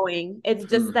still going. It's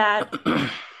just that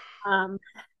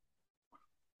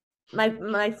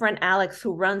my friend Alex,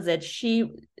 who runs it,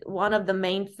 one of the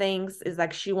main things is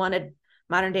like she wanted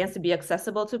modern dance to be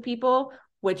accessible to people,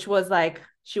 which was like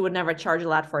she would never charge a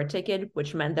lot for a ticket,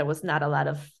 which meant there was not a lot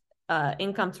of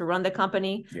income to run the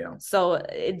company. Yeah. So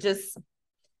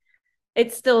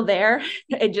it's still there.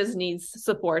 It just needs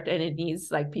support and it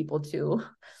needs like people to.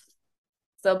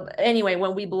 So anyway,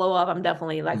 when we blow up, I'm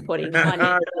definitely like putting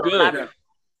money. Good.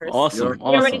 Awesome.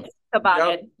 Awesome.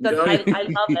 About it. I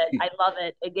love it. I love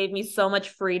it. It gave me so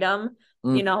much freedom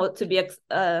you know, to be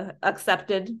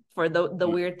accepted for the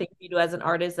weird things you do as an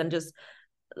artist, and just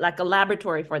like a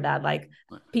laboratory for that. Like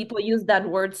people use that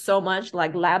word so much,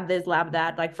 like lab this, lab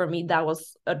that. Like for me, that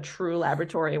was a true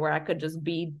laboratory where I could just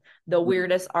be the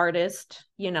weirdest artist,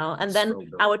 you know, and then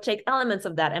I would take elements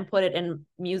of that and put it in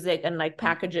music and like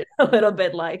package it a little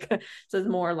bit, like, so it's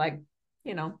more like,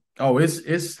 you know. Oh, it's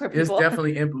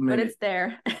definitely implemented. But it's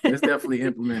there. It's definitely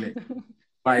implemented.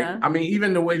 Like, yeah. I mean,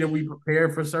 even the way that we prepare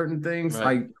for certain things, right.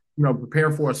 Like, you know,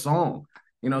 prepare for a song,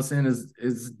 you know what I'm saying,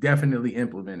 is definitely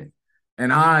implemented.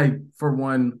 And I, for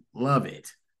one, love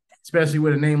it, especially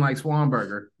with a name like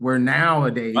Swamburger, where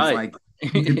nowadays, right. Like,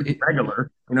 you can be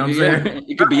regular, you know what I'm saying?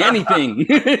 It could be anything.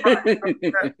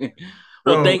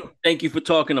 Well, thank you for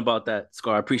talking about that,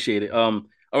 Scar. I appreciate it.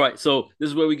 All right, so this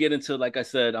is where we get into, like I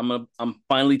said, I'm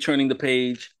finally turning the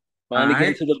page, finally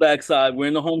getting to the backside. We're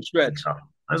in the home stretch.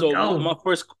 Let's go.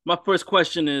 My first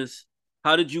question is,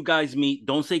 how did you guys meet?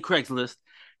 Don't say Craigslist.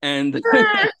 And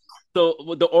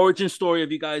so the origin story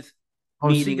of you guys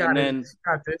meeting. She got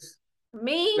this.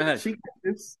 Me? Go ahead. She got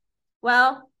this.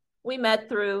 Well, we met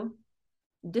through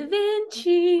Da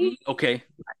Vinci. Okay.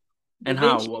 And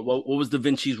how? What was Da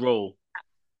Vinci's role?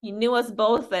 He knew us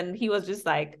both, and he was just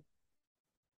like,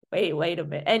 wait a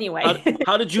minute. Anyway.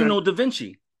 How did you know Da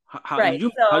Vinci? How did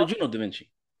you know Da Vinci?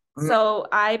 So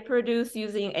I produce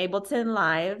using Ableton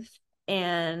Live,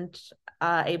 and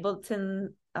Ableton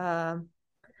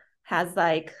has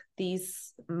like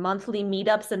these monthly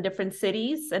meetups in different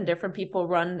cities, and different people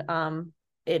run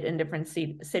it in different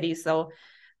cities. So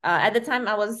at the time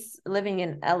I was living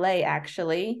in LA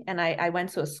actually, and I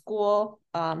went to a school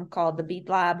called the Beat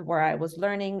Lab where I was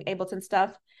learning Ableton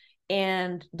stuff.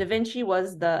 And Da Vinci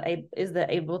is the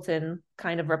Ableton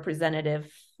kind of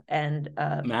representative and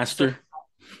master.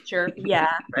 Sure, yeah,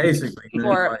 basically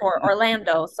for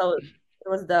Orlando. So it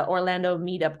was the Orlando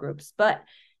meetup groups. But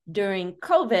during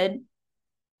COVID,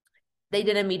 they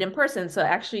didn't meet in person, so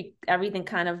actually everything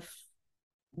kind of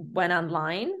went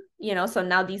online. You know, so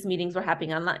now these meetings were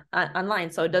happening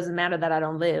online. So it doesn't matter that I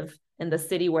don't live in the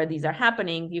city where these are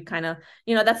happening. You kind of,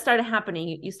 you know, that started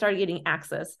happening. You started getting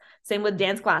access. Same with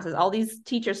dance classes. All these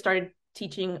teachers started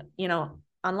teaching, you know,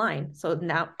 online. So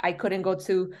now I couldn't go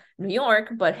to New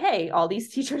York, but hey, all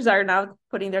these teachers are now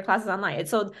putting their classes online. And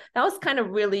so that was kind of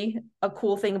really a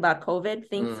cool thing about COVID.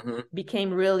 Things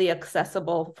became really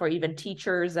accessible for even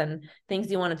teachers and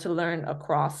things you wanted to learn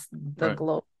across the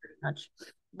globe pretty much.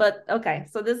 But okay,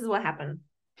 so this is what happened.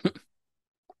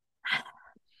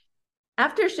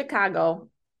 After Chicago,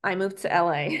 I moved to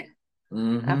LA.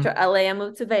 After LA, I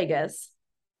moved to Vegas.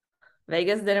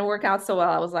 Vegas didn't work out so well.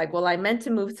 I was like, well, I meant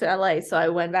to move to LA. So I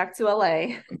went back to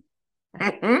LA.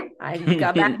 I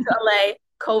got back to LA.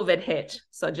 COVID hit.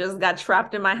 So just got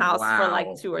trapped in my house for like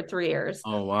 2 or 3 years.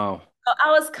 Oh, wow. So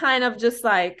I was kind of just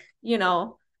like, you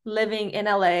know, living in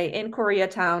LA, in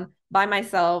Koreatown by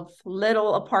myself,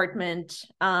 little apartment.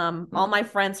 All my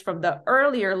friends from the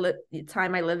earlier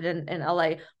time I lived in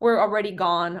LA were already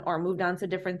gone or moved on to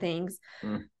different things.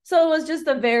 So it was just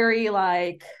a very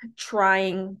like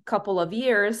trying couple of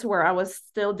years where I was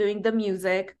still doing the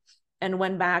music and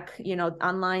went back, you know,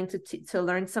 online to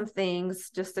learn some things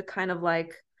just to kind of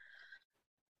like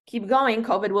keep going.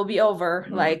 COVID will be over.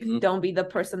 Like, don't be the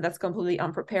person that's completely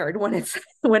unprepared when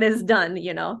it's done,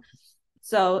 you know?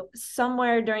 So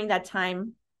somewhere during that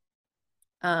time,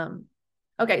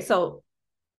 okay, so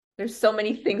there's so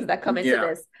many things that come into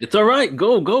this. It's all right.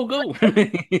 Go. I'm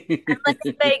like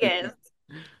in Vegas.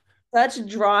 Such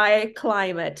dry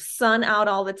climate, sun out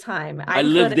all the time. I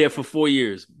lived there for 4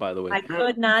 years, by the way. I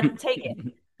could not take it.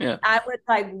 Yeah. I would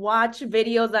like watch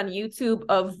videos on YouTube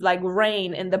of like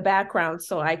rain in the background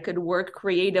so I could work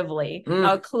creatively.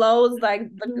 I'll close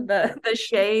like the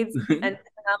shades and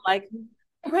I'm like,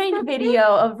 rain video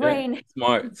of rain.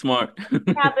 Smart.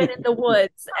 Cabin in the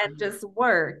woods and just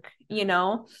work, you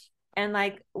know? And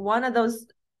like one of those,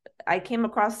 I came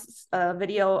across a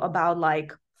video about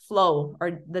like flow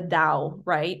or the Tao,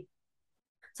 right?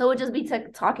 So it would just be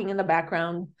talking in the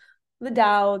background, the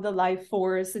Tao, the life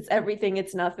force, it's everything,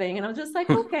 it's nothing. And I'm just like,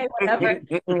 okay, whatever,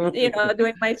 you know,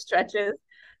 doing my stretches.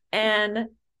 And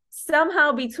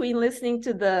somehow between listening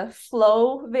to the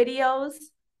flow videos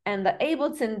and the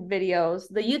Ableton videos,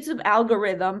 the YouTube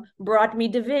algorithm brought me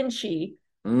Da Vinci,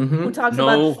 who talks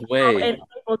about flow and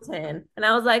Ableton. And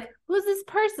I was like, who's this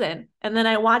person? And then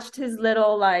I watched his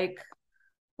little like,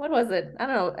 what was it? I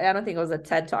don't know. I don't think it was a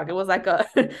TED Talk. It was like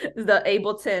the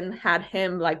Ableton had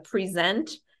him like present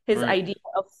his idea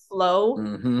of flow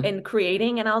in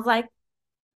creating. And I was like,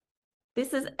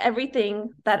 this is everything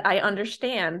that I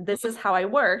understand. This is how I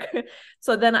work.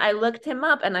 So then I looked him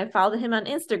up and I followed him on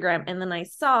Instagram. And then I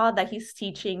saw that he's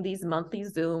teaching these monthly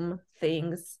Zoom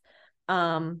things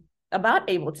about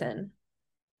Ableton.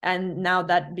 And now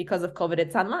that because of COVID,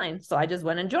 it's online. So I just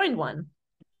went and joined one.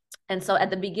 And so at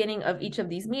the beginning of each of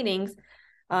these meetings,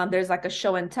 there's like a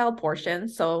show and tell portion.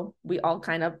 So we all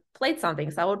kind of played something.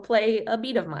 So I would play a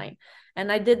beat of mine. And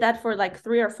I did that for like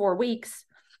 3 or 4 weeks.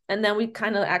 And then we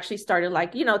kind of actually started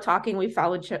like, you know, talking. We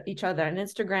followed each other on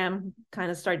Instagram, kind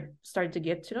of started to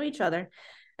get to know each other.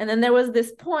 And then there was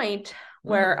this point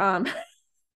where I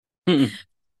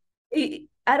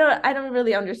don't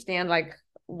really understand like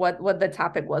what the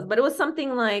topic was, but it was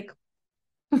something like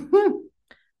I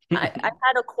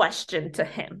had a question to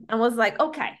him and was like,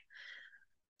 okay,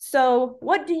 so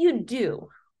what do you do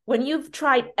when you've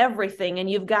tried everything and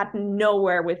you've gotten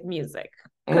nowhere with music?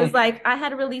 Because like I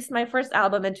had released my first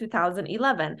album in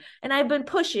 2011 and I've been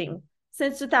pushing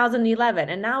since 2011.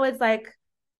 And now it's like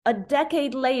a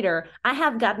decade later, I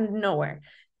have gotten nowhere.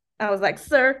 I was like,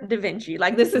 Sir Da Vinci,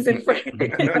 like this is in front.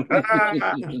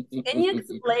 Can you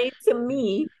explain to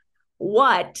me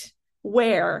what,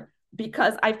 where?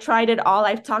 Because I've tried it all.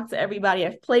 I've talked to everybody.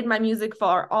 I've played my music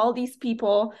for all these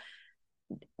people,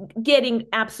 getting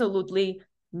absolutely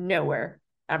nowhere.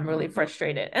 I'm really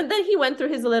frustrated. And then he went through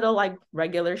his little like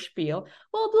regular spiel.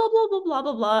 Well, blah, blah, blah, blah,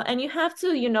 blah, blah. And you have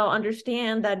to, you know,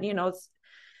 understand that, you know,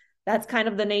 that's kind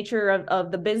of the nature of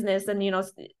the business. And, you know,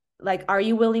 like, are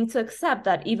you willing to accept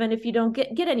that even if you don't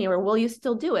get anywhere, will you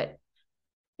still do it?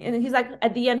 And he's like,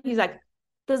 at the end, he's like,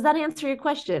 does that answer your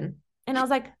question? And I was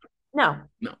like, no.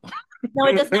 No,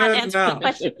 it does not answer the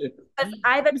question. Because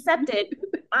I've accepted,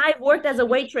 I've worked as a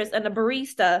waitress and a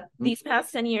barista these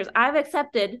past 10 years. I've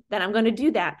accepted that I'm going to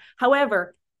do that.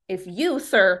 However, if you,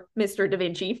 sir, Mr. Da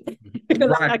Vinci,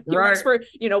 right. For,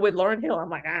 you know, with Lauryn Hill, I'm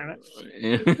like, I don't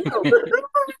know.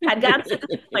 Had gotten to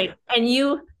this point and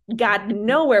you got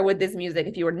nowhere with this music,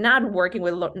 if you were not working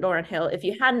with Lauryn Hill, if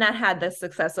you had not had the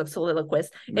success of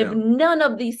Soliloquist, if none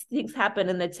of these things happened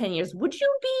in the 10 years, would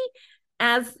you be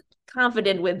as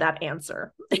confident with that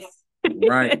answer?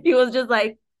 Right. He was just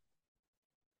like,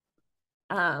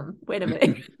 wait a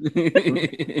minute.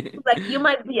 Like, you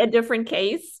might be a different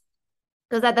case.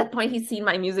 Because at that point, he's seen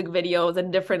my music videos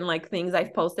and different like things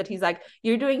I've posted. He's like,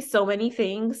 you're doing so many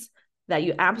things that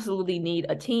you absolutely need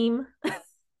a team.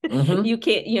 You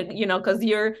can't, you know, because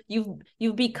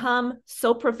you've become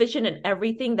so proficient in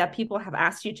everything that people have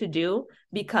asked you to do,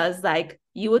 because like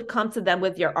you would come to them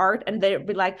with your art and they'd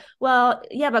be like, well,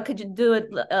 yeah, but could you do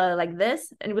it like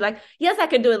this? And you'd be like, yes, I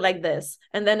can do it like this.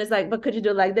 And then it's like, but could you do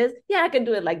it like this? Yeah, I can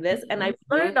do it like this. And I've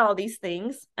learned all these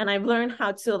things and I've learned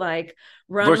how to like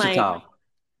run versatile.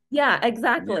 Yeah,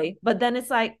 exactly. Yeah. But then it's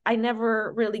like, I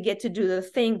never really get to do the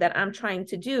thing that I'm trying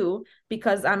to do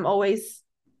because I'm always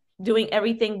doing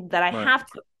everything that I have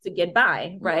to get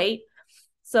by. Right.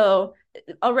 So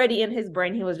already in his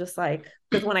brain, he was just like,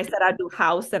 because when I said I do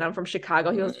house and I'm from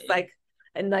Chicago, he was just like,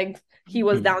 and like, he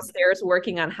was downstairs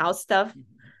working on house stuff.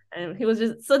 And he was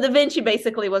just, so Da Vinci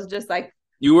basically was just like,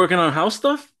 you working on house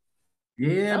stuff?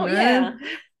 Yeah, man.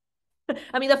 Yeah.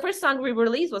 I mean, the first song we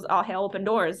released was All Hell Open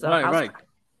Doors. So right.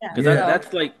 Because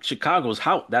that's like Chicago's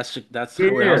house. That's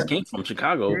where house came from,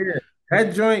 Chicago. Yeah.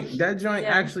 That joint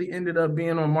actually ended up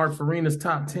being on Mark Farina's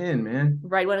top 10, man.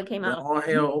 Right when it came out. All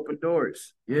Hell Open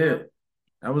Doors. Yeah.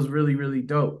 That was really, really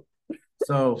dope.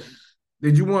 So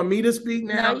did you want me to speak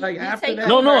now? No, after that?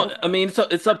 No. I mean,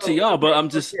 it's up to y'all, but I'm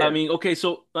just, I mean, okay,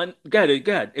 so go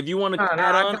ahead. If you want to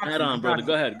add on, brother.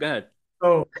 Go ahead.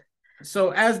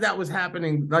 So as that was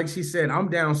happening, like she said, I'm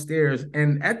downstairs.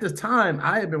 And at the time,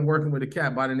 I had been working with a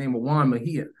cat by the name of Juan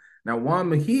Mejia. Now, Juan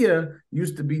Mejia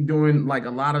used to be doing like a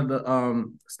lot of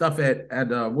the stuff at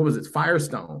what was it,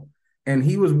 Firestone. And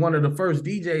he was one of the first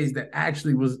DJs that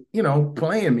actually was, you know,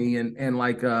 playing me and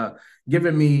like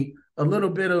giving me a little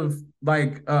bit of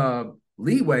like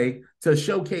leeway to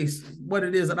showcase what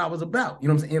it is that I was about, you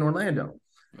know what I'm saying, in Orlando.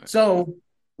 Right. So,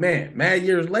 man, mad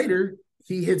years later,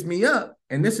 he hits me up.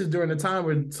 And this is during the time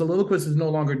where Soliloquist is no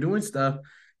longer doing stuff.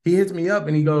 He hits me up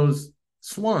and he goes,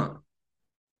 Swan,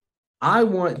 I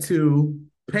want to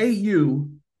pay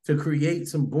you to create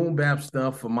some boom bap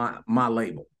stuff for my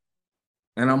label.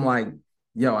 And I'm like,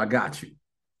 yo, I got you.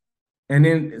 And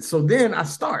then I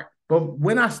start. But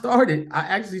when I started, I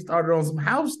actually started on some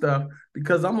house stuff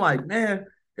because I'm like, man,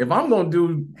 if I'm going to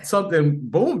do something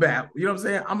boom bap, you know what I'm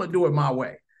saying? I'm going to do it my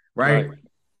way. Right.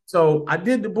 So I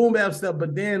did the boom bap stuff,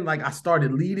 but then like I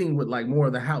started leading with like more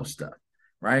of the house stuff,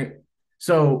 right?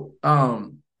 So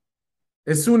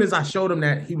as soon as I showed him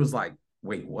that, he was like,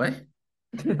 wait, what?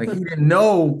 Like he didn't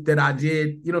know that I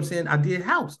did, you know what I'm saying? I did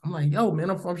house. I'm like, yo, man,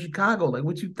 I'm from Chicago. Like,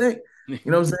 what you think? You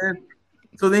know what I'm saying?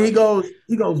 So then he goes,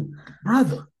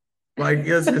 brother. Like,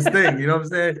 it's his thing, you know what I'm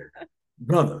saying?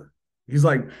 Brother. He's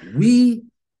like, we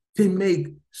can make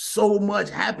so much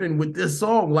happen with this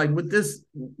song, like with this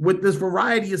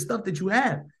variety of stuff that you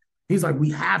have. He's like,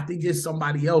 we have to get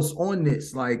somebody else on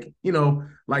this, like, you know,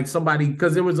 like somebody,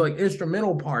 because it was like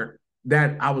instrumental part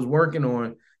that I was working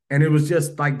on, and it was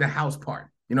just like the house part.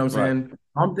 You know what I'm saying?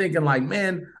 I'm thinking like,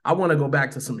 man, I want to go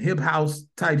back to some hip house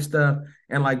type stuff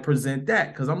and like present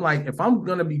that. Cause I'm like, if I'm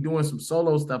gonna be doing some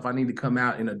solo stuff, I need to come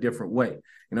out in a different way.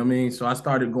 You know what I mean? So I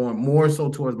started going more so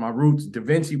towards my roots. Da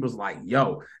Vinci was like,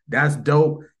 yo, that's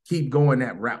dope. Keep going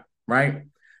that route, right?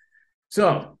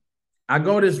 So I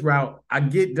go this route. I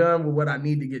get done with what I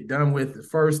need to get done with, the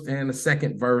first and the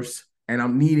second verse, and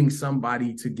I'm needing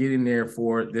somebody to get in there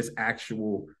for this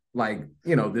actual, like,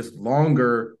 you know, this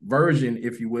longer version,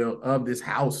 if you will, of this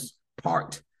house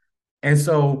part. And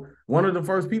so one of the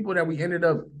first people that we ended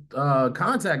up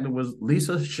contacting was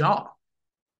Lisa Shaw.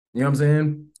 You know what I'm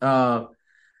saying?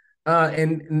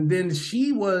 And then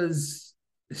she was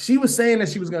saying that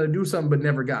she was going to do something, but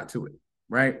never got to it,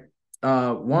 right?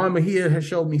 Juan Mejia has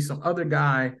showed me some other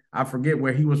guy. I forget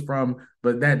where he was from,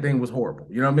 but that thing was horrible.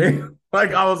 You know what I mean?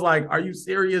 Like, I was like, are you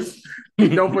serious?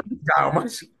 Don't put this guy on my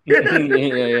shit.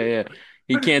 Yeah.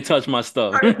 He can't touch my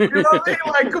stuff. You know what I mean?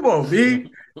 Like, come on,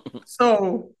 B.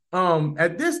 So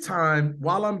at this time,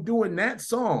 while I'm doing that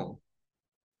song,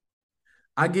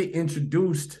 I get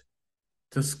introduced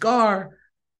to Scar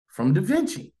from Da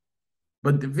Vinci.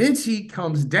 But Da Vinci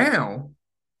comes down,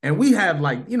 and we have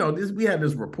like, you know, we have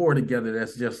this rapport together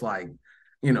that's just like,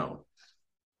 you know,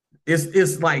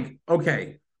 it's like,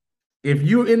 okay, if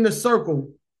you're in the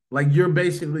circle, like you're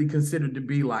basically considered to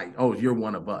be like, oh, you're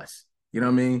one of us. You know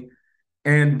what I mean?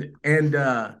 And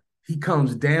he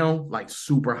comes down like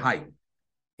super hype.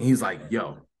 And he's like,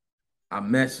 yo, I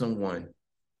met someone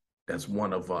that's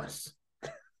one of us.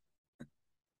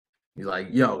 He's like,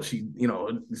 yo, she, you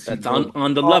know, that's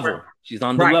on the level. She's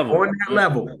on the level. On that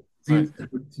level. She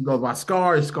goes by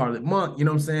Scarlet Monk, you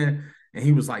know what I'm saying? And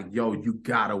he was like, yo, you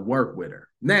gotta work with her.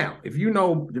 Now, if you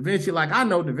know Da Vinci, like I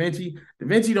know Da Vinci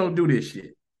don't do this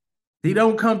shit. He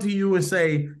don't come to you and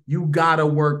say, you gotta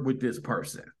work with this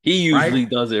person. He usually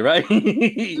does it, right?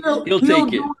 He'll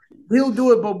take it. He'll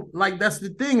do it, but like that's the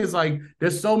thing, is like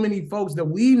there's so many folks that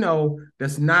we know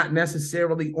that's not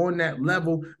necessarily on that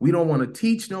level. We don't want to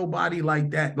teach nobody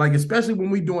like that, like especially when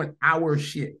we doing our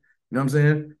shit. You know what I'm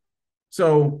saying?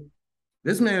 So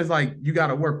this man is like, you got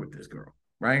to work with this girl,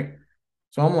 right?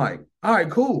 So I'm like, all right,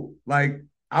 cool. Like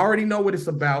I already know what it's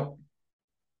about.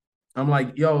 I'm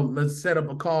like, yo, let's set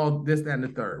up a call, this, that, and the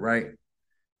third, right?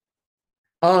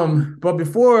 But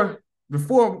before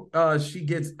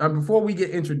we get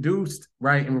introduced,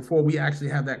 right, and before we actually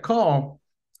have that call,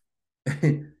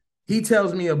 he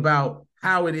tells me about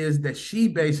how it is that she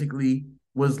basically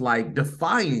was like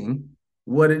defying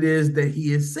what it is that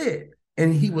he has said.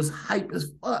 And he was hype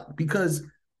as fuck because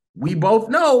we both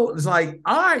know it's like,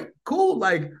 all right, cool.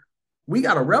 Like we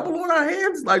got a rebel on our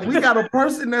hands. Like we got a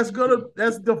person that's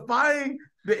defying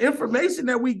the information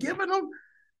that we giving them.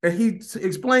 And he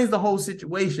explains the whole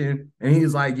situation. And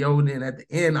he's like, yo, and then at the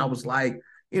end, I was like,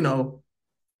 you know,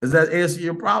 does that answer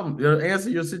your problem? Answer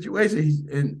your situation?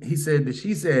 And he said that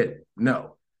she said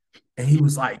no. And he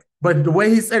was like, but the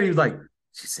way he said it, he was like,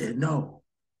 she said no.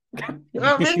 You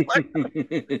know what I mean?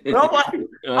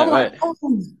 I'm like, oh,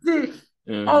 shit.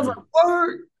 I was like,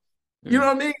 word. You know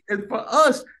what I mean? And for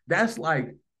us, that's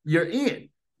like, you're in.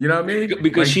 You know what I mean?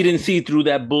 Because like, she didn't see through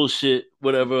that bullshit,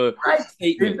 whatever. Right.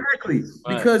 Statement. Exactly.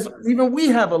 Right. Because even we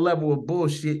have a level of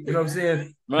bullshit, you know what I'm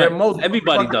saying? Right. That most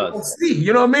everybody does. Won't see,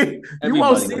 you know what I mean? You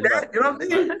won't see that, you know what I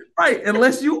mean? Right.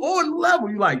 Unless you on the level,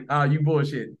 you like, you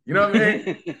bullshit. You know what I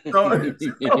mean?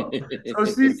 So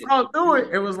she saw through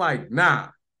it and was like, nah.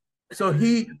 So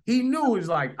he knew, he's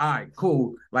like, all right,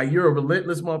 cool. Like you're a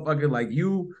relentless motherfucker. Like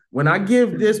you, when I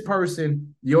give this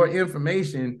person your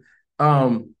information,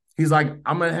 he's like,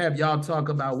 I'm going to have y'all talk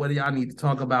about what y'all need to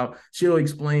talk about. She'll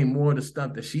explain more of the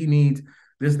stuff that she needs,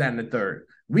 this, that, and the third.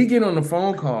 We get on the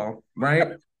phone call,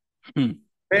 right?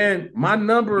 And my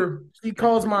number, she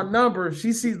calls my number.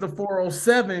 She sees the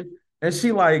 407 and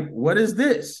she like, what is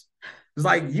this? It's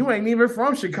like, you ain't even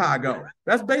from Chicago.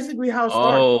 That's basically how it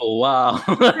started. Oh, wow.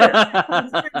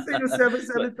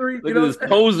 773. Look at this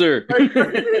poser. Like,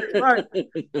 are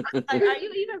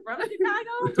you even from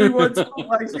Chicago? 312.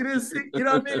 Like, she didn't see, you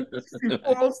know what I mean? She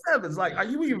 407. It's like, are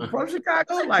you even from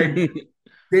Chicago? Like,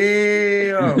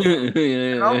 Damn.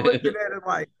 And I'm Yeah. looking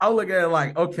at it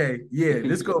like, okay, yeah,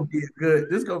 this gonna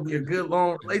be a good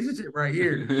long relationship right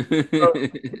here. So,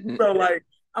 so like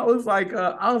I was like,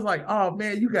 oh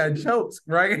man, you got jokes,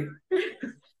 right?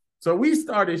 So we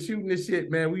started shooting this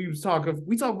shit, man. We talking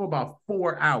for about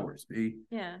 4 hours, B.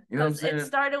 Yeah. You know what I'm It saying?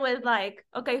 started with like,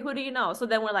 okay, who do you know? So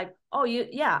then we're like, oh,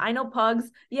 yeah, I know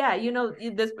Pugs. Yeah,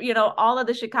 this, all of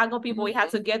the Chicago people. We had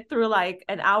to get through like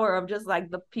an hour of just like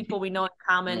the people we know in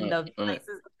common, the places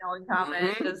we know in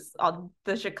common, just all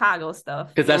the Chicago stuff.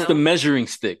 Because that's the measuring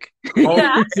stick. Oh,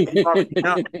 Yeah.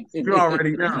 you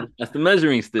already know. That's the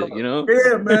measuring stick,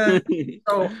 Yeah, man.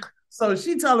 So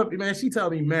she telling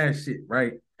me mad shit,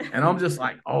 right? And I'm just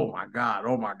like, oh my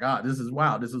God, this is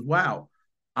wild.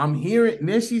 I'm hearing, and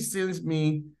then she sends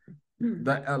me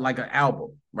the like an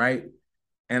album, right?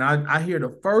 And I hear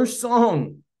the first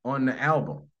song on the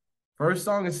album. First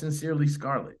song is Sincerely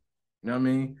Scarlet. You know what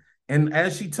I mean? And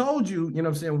as she told you, you know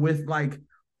what I'm saying, with like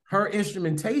her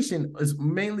instrumentation is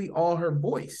mainly all her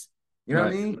voice. You know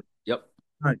what I mean? Yep.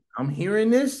 Like, I'm hearing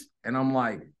this and I'm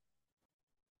like,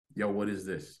 yo, what is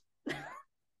this?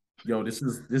 Yo, this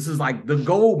is like the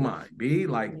gold mine, B.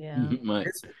 Like,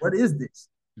 what is this?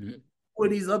 What are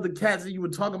these other cats that you were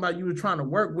talking about you were trying to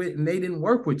work with and they didn't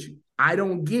work with you? I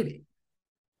don't get it.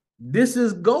 This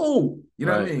is gold. You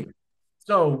know what I mean?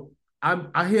 So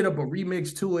I hit up a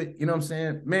remix to it. You know what I'm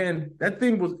saying? Man,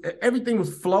 everything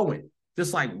was flowing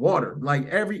just like water. Like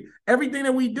everything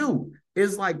that we do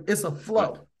is like it's a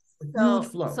flow. Huge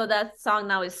flow. So that song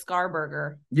now is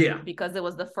Scarburger. Yeah. Because it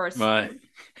was the first the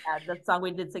song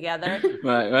we did together.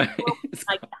 Right.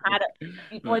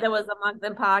 Before there was Amongst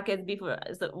Them Pockets, before,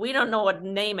 so we don't know what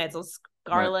name it. So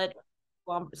Scarlet,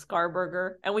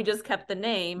 Scarburger, and we just kept the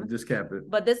name. Just kept it.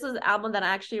 But this is an album that I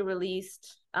actually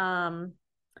released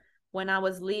when I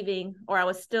was leaving, or I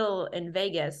was still in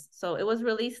Vegas. So it was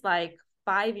released like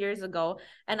 5 years ago,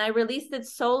 and I released it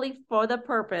solely for the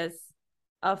purpose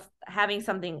of having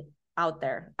something out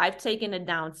there. I've taken it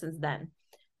down since then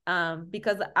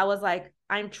because I was like,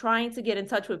 I'm trying to get in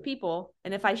touch with people,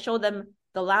 and if I show them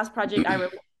the last project I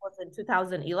released was in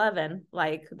 2011,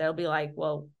 like they'll be like,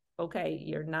 well, okay,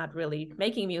 you're not really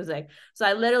making music. So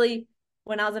I literally,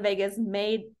 when I was in Vegas,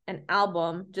 made an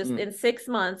album just in 6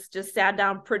 months, just sat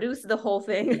down, produced the whole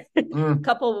thing. A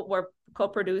couple were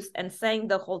co-produced and sang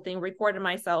the whole thing, recorded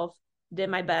myself, did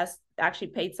my best, actually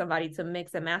paid somebody to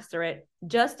mix and master it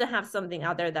just to have something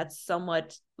out there that's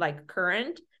somewhat like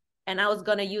current. And I was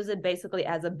going to use it basically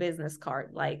as a business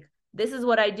card. Like, this is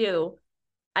what I do.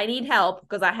 I need help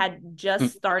because I had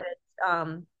just started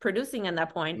producing at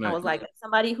that point. I was like,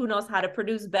 somebody who knows how to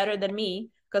produce better than me,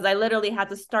 because I literally had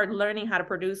to start learning how to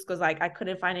produce because like I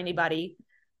couldn't find anybody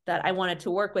that I wanted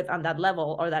to work with on that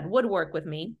level or that would work with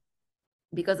me.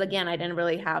 Because again, I didn't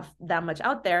really have that much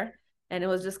out there. And it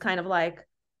was just kind of like,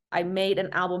 I made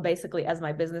an album basically as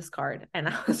my business card. And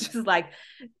I was just like,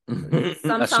 some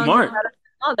songs smart. better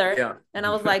than others. Yeah. And I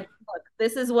was like, look,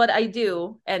 this is what I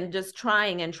do. And just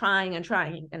trying and trying and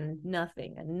trying and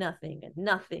nothing and nothing and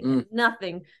nothing and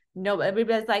nothing. No,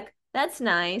 everybody's like, that's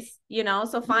nice.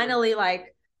 So finally,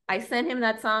 like, I sent him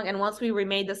that song. And once we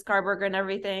remade the Scarburger and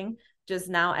everything, just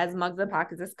now as Mugs and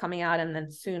Pockets is coming out and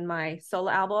then soon my solo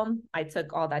album, I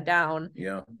took all that down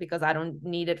because I don't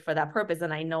need it for that purpose.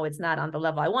 And I know it's not on the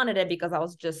level I wanted it because I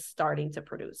was just starting to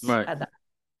produce at that.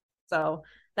 So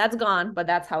that's gone, but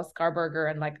that's how Scarburger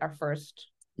and like our first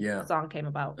song came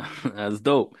about. That's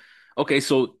dope. Okay,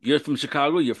 so you're from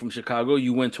Chicago.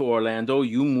 You went to Orlando.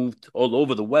 You moved all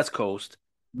over the West Coast.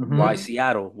 Why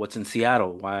Seattle? What's in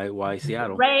Seattle? Why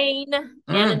Seattle? Rain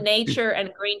and nature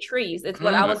and green trees. It's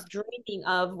what I was dreaming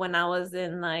of when I was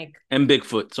in like and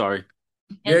Bigfoot. Sorry.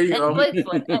 There you go.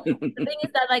 Bigfoot. And the thing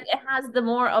is that like it has the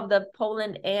more of the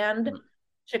Poland and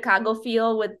Chicago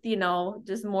feel with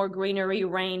just more greenery,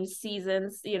 rain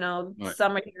seasons.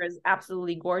 Summer here is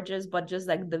absolutely gorgeous, but just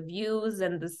like the views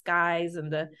and the skies and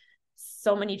the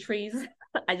so many trees.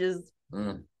 I just.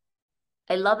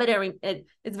 I love it.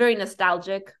 It's very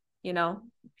nostalgic,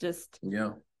 just. Yeah.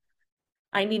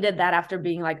 I needed that after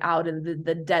being like out in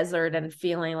the desert and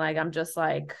feeling like I'm just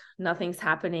like nothing's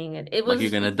happening. And it was like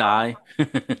you're going to die.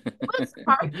 It was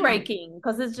heartbreaking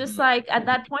because it's just like at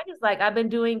that point, it's like I've been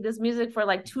doing this music for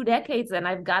like 2 decades and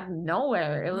I've gotten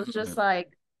nowhere. It was just like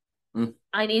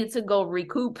I needed to go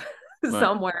recoup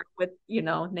somewhere with,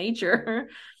 nature.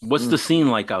 What's the scene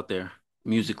like out there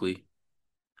musically?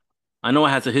 I know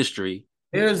it has a history.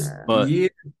 I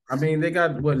mean, they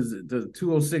got, what is it? The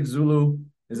 206 Zulu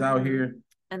is out here.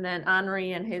 And then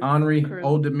Henri and his crew.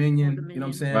 Old Dominion, you know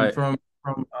what I'm saying? From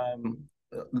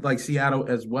like Seattle,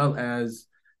 as well as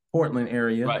Portland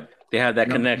area. Right. They have that You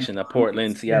know, connection, that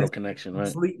Portland, Seattle yes, connection, right?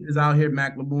 Sleep is out here,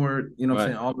 Macklemore, you know what I'm Right.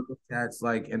 saying? All of those cats,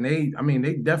 like, and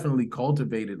they definitely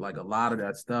cultivated like a lot of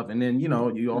that stuff. And then,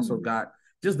 you also got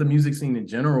just the music scene in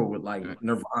general with like Right.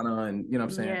 Nirvana and you know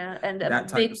what I'm saying? Yeah, and a That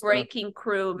type big of stuff. breaking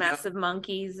crew, Massive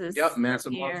Monkeys is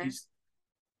Massive here. Monkeys.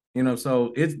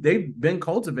 So they've been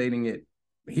cultivating it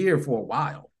here for a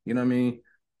while, you know what I mean?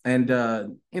 And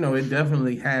it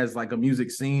definitely has like a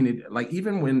music scene. It, like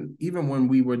even when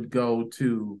we would go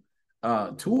to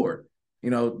tour,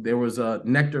 there was a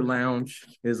Nectar Lounge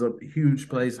is a huge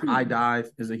place. High Dive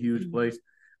is a huge place.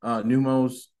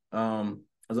 Numos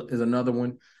is another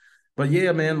one. But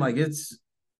yeah, man, like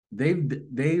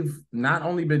they've not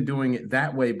only been doing it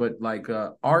that way, but like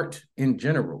art in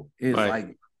general is Right.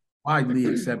 like widely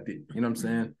accepted. You know what I'm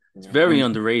saying? It's very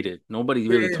underrated. Nobody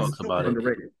really talks about it.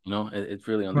 Underrated. It's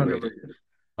really underrated. Underrated.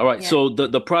 All right. Yeah. So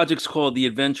the project's called The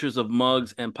Adventures of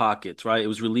Muggs and Pockets, right? It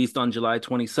was released on July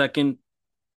 22nd.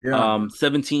 Yeah.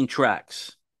 17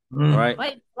 tracks. Mm. All right.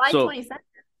 Wait, July So 22nd.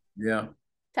 Yeah.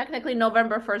 Technically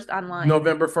November 1st online.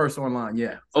 November 1st online.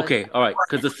 Yeah. So okay. All right.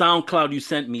 Because the SoundCloud you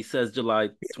sent me says July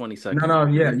 22nd. No.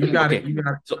 Yeah. You got Okay. it. You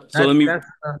got it. So let me.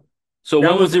 So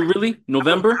when was it really?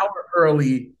 November?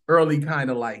 Early kind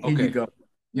of like, here you go.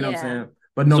 You know what I'm saying?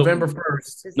 But November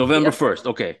 1st. November 1st.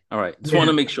 Okay. All right. Just want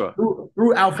to make sure.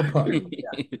 Through Alpha Pup.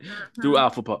 Through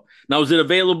Alpha Pup. Now, is it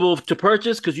available to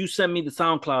purchase? Because you sent me the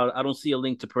SoundCloud. I don't see a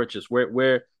link to purchase.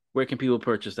 Where can people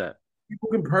purchase that? People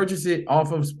can purchase it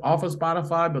off of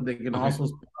Spotify, but they can also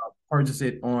purchase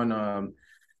it on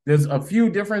there's a few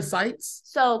different sites.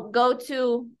 So go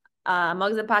to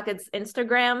Mugs and Pockets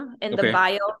Instagram. In the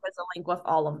bio, there's a link with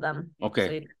all of them.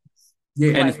 Okay. So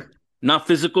and it's not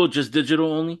physical, just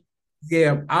digital only?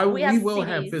 Yeah, we will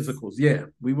have physicals. Yeah,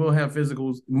 we will have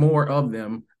physicals, more of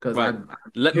them, because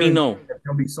let me know.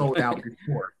 They'll be sold out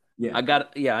before.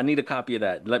 Yeah, I need a copy of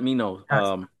that. Let me know.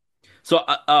 So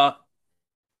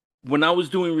when I was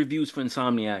doing reviews for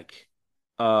Insomniac,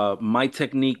 my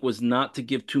technique was not to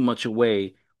give too much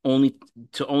away, only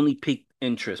pique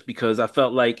interest, because I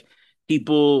felt like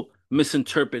people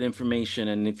misinterpret information,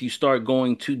 and if you start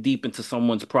going too deep into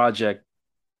someone's project,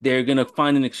 they're gonna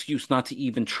find an excuse not to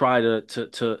even try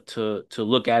to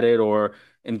look at it or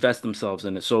invest themselves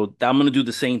in it. So I'm gonna do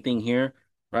the same thing here,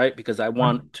 right? Because I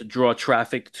want to draw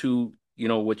traffic to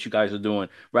what you guys are doing,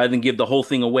 rather than give the whole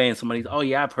thing away and somebody's, oh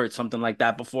yeah, I've heard something like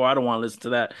that before. I don't want to listen to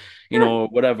that, or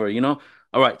whatever.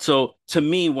 All right. So to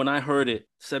me, when I heard it,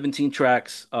 17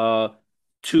 tracks, an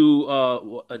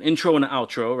intro and an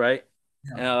outro, right?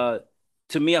 Yeah.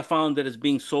 To me, I found that it's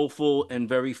being soulful and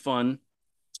very fun.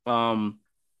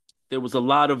 There was a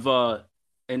lot of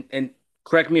and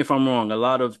correct me if I'm wrong, a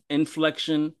lot of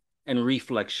inflection and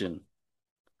reflection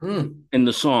in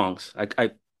the songs.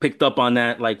 I picked up on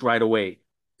that like right away.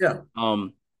 Yeah.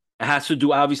 It has to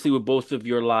do obviously with both of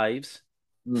your lives,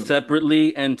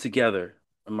 separately and together.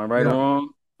 Am I right or wrong?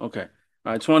 Okay.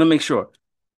 I just want to make sure.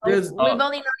 We've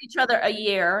only known each other a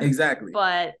year. Exactly.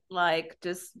 But like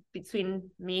just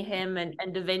between me, him, and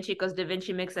Da Vinci, because Da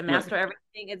Vinci mix and master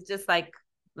everything, it's just like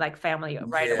family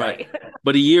right away.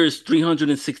 But a year is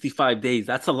 365 days.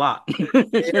 That's a lot. Sure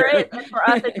is. And for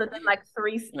us, it's been like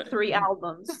three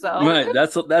albums. So right.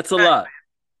 That's a lot.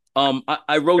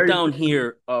 I wrote down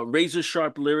here razor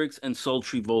sharp lyrics and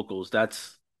sultry vocals.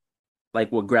 That's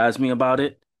like what grabs me about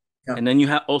it. Yeah. And then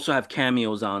you also have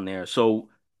cameos on there. So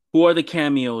who are the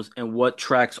cameos and what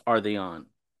tracks are they on?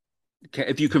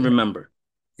 If you can remember.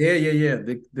 Yeah.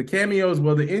 The cameos,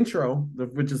 well, the intro,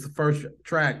 which is the first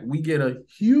track, we get a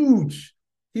huge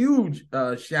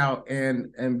shout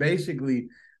and basically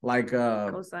like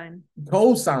cosign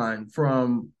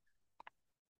from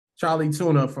Charlie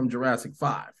Tuna from Jurassic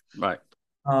 5. Right.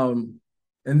 And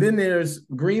then there's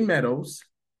Green Meadows,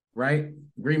 right?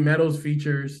 Green Meadows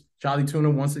features Charlie Tuna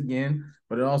once again,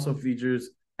 but it also features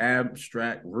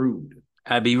Abstract Rude.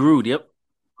 Abby Rude, yep.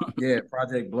 Yeah,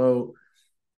 Project Blow.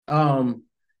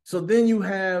 So then you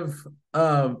have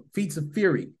Feats of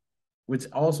Fury, which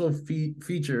also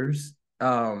features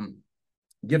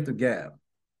Gift of Gab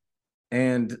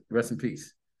and Rest in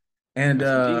Peace. And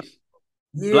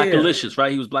Blackalicious,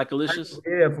 right? He was Blackalicious?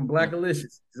 Yeah, from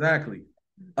Blackalicious. Exactly.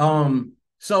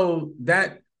 So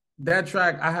that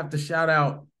track, I have to shout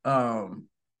out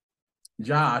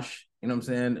Josh, you know what I'm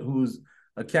saying, who's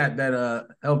a cat that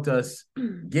helped us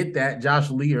get that, Josh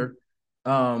Lear,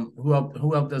 who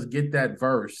helped us get that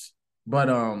verse. But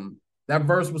that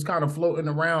verse was kind of floating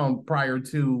around prior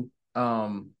to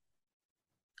us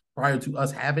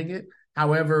having it.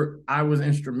 However, I was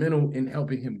instrumental in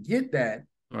helping him get that.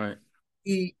 Right.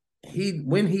 He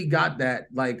when he got that,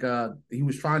 like he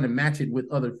was trying to match it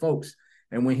with other folks,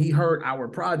 And when he heard our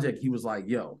project, he was like,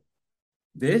 yo,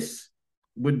 this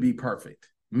would be perfect.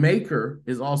 Maker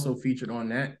is also featured on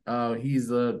that.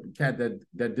 He's a cat that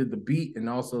did the beat, and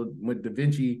also with Da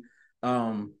Vinci.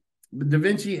 Da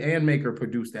Vinci and Maker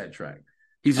produced that track.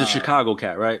 He's a Chicago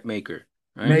cat, right? Maker.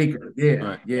 Right? Maker,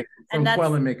 yeah. From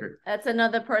Quell and Maker. That's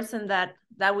another person that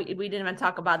we didn't even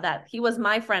talk about that. He was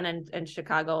my friend in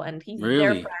Chicago, and he's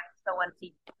their friend. So when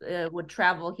he would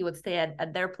travel, he would stay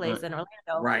at their place in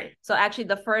Orlando. Right. So actually,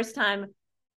 the first time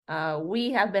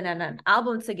we have been in an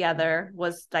album together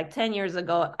was like 10 years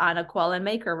ago on a Quell and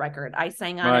Maker record. I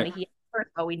sang on it, he first,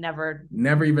 but we never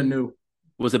even knew.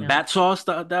 Was it Bat Sauce,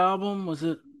 the album? Was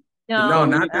it? No,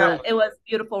 not that. It was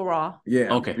Beautiful Raw.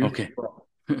 Yeah. Okay.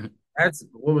 That's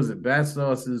what was it? Bat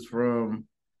Sauce is from.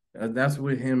 That's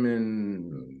with him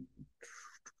and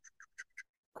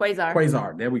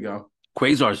Quasar. There we go.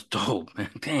 Quasar's dope, man.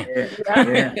 Damn.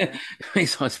 Yeah.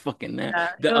 Quasar's fucking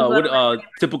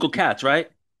typical cats, right?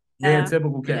 Yeah,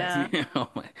 typical cats. Yeah. Oh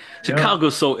my.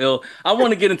 Chicago's so ill. I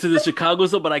want to get into the Chicago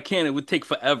stuff, but I can't. It would take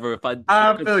forever if I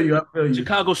feel you.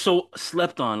 Chicago's so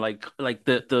slept on, like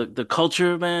the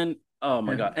culture, man. Oh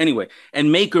my God. Anyway,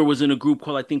 and Maker was in a group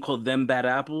called Them Bad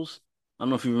Apples. I don't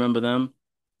know if you remember them.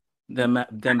 Them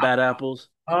Bad Apples.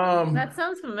 That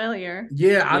sounds familiar.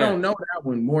 Yeah, I don't know that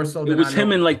one more so than it was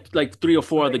him and like 3 or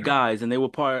 4 other guys, and they were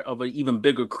part of an even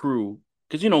bigger crew.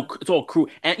 Because it's all crew,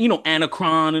 and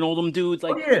Anacron and all them dudes,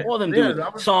 like all them dudes,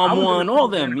 Psalm 1, all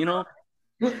them,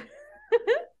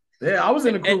 Yeah, I was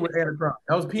in the crew with Anacron.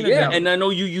 That was Peanut. Yeah, and I know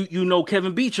you know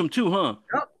Kevin Beecham too, huh?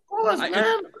 Of course,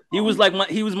 man. He was my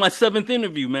 7th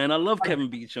interview, man. I love Kevin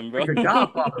Beecham, bro. Like the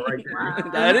Godfather right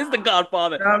there. That is the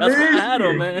Godfather. That's why I had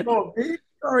him, man. You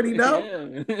already know.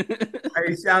 Yeah.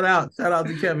 Hey, shout out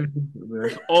to Kevin Beecham,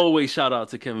 man. Always shout out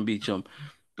to Kevin Beecham.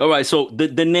 All right, so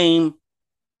the name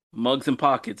Mugs and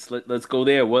Pockets. Let's go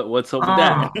there. What's up with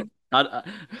that?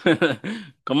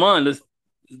 Come on, let's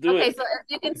do it. Okay, so as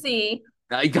you can see,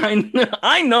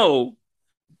 I know.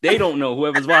 They don't know,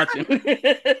 whoever's watching.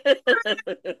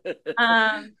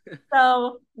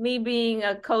 So me being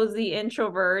a cozy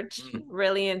introvert,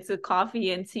 really into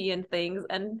coffee and tea and things,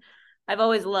 and I've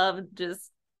always loved just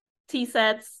tea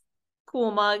sets, cool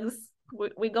mugs.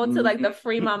 We go to like the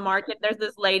Fremont Market. There's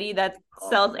this lady that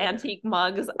sells antique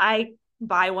mugs. I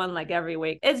buy one like every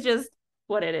week. It's just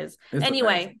what it is.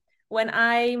 Anyway, when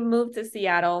I moved to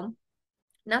Seattle,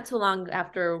 not too long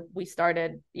after we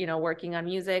started, working on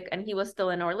music, and he was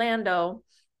still in Orlando,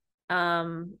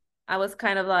 I was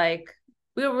kind of like,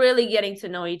 we were really getting to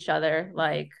know each other.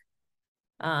 Like,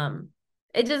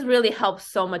 it just really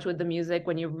helps so much with the music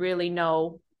when you really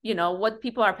know, what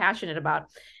people are passionate about.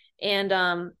 And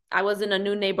I was in a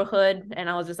new neighborhood, and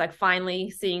I was just like finally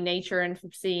seeing nature and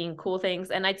seeing cool things.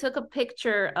 And I took a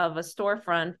picture of a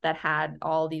storefront that had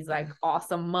all these like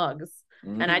awesome mugs.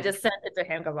 And I just sent it to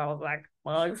him because I was like,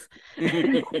 mugs.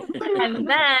 And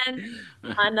then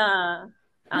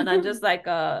on just like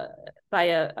by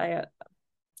a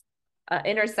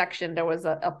intersection, there was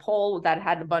a pole that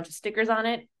had a bunch of stickers on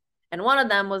it. And one of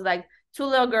them was like 2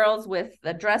 little girls with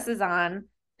the dresses on,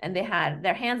 and they had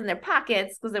their hands in their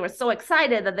pockets because they were so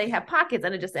excited that they had pockets.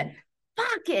 And it just said,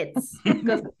 pockets.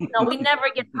 Because we never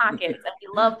get pockets, and we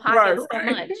love pockets so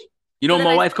much.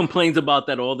 My wife complains about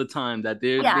that all the time, that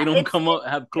they don't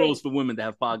have clothes for women that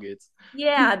have pockets.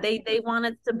 Yeah, they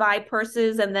wanted to buy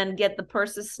purses and then get the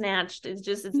purses snatched.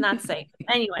 It's not safe.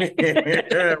 Anyway.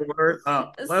 Word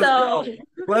up.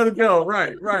 Let's go.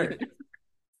 Right.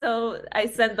 So I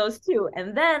sent those 2.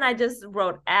 And then I just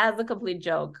wrote, as a complete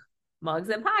joke, Mugs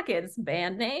and Pockets,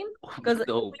 band name. Because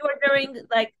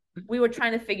we were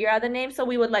trying to figure out the name. So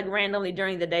we would like randomly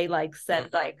during the day, like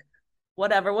set like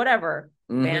whatever.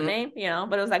 Band name,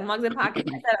 but it was like Mugs and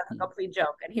Pockets. I said as a complete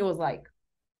joke, and he was like,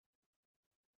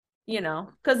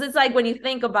 because it's like when you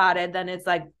think about it, then it's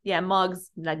like, mugs,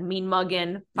 like mean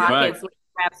mugging, pockets,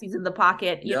 perhaps he's in the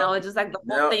pocket, it's just like the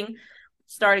whole thing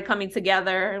started coming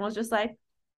together, and was just like,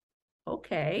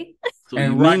 okay. So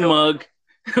and mean mug.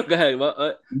 Go ahead.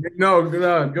 No,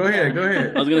 go ahead.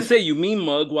 I was gonna say, you mean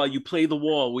mug while you play the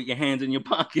wall with your hands in your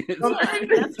pockets. Yeah,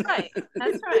 that's right.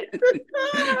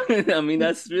 I mean,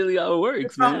 that's really how it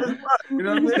works, man. You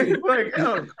know what I mean? Like,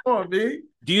 come on, B.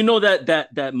 Do you know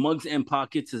that Mugs and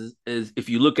Pockets is if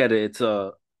you look at it,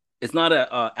 it's not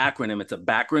a acronym, it's a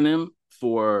backronym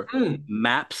for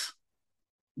MAPS.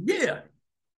 Yeah,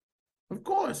 of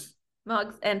course.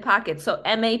 Mugs and Pockets. So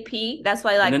MAP. That's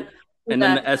why and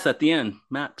then the S at the end,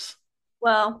 MAPS.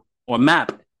 Well, or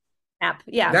MAP. MAP.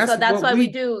 Yeah. That's why we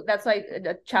do. That's why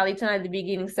Charlie tonight at the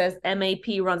beginning says MAP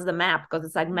runs the map, because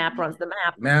it's like MAP runs the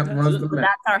map. MAP runs the map.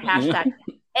 That's our hashtag.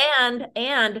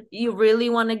 And you really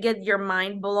want to get your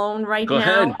mind blown right Go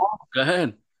now? ahead. Go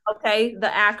ahead. Okay, the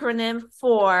acronym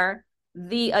for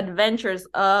the Adventures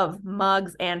of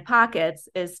Mugs and Pockets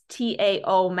is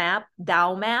TAO map,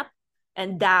 Dow map.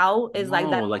 And Dow is like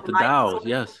that. Like the Dows,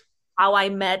 yes. How I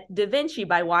met Da Vinci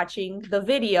by watching the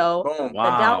video, Boom. the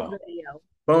Dow Wow. video.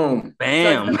 Boom.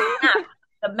 Bam. So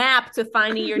the map to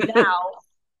finding your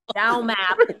Dow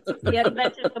map, the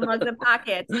Adventures of Mugs and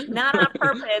Pockets, not on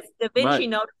purpose. Da Vinci Right.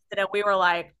 noticed it, and we were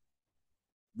like,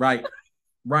 Right.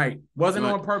 Wasn't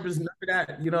Right. on purpose. None of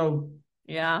that. You know.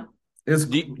 yeah. It's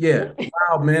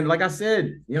wow, man. Like I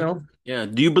said, you know. Yeah.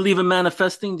 Do you believe in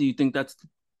manifesting? Do you think that's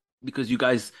because you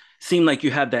guys seem like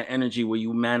you have that energy where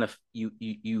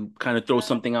you kind of throw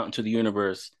something out into the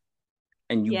universe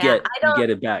and you get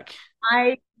it back?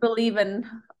 I believe in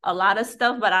a lot of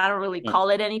stuff, but I don't really call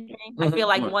it anything. I feel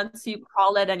like once you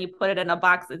call it and you put it in a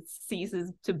box, it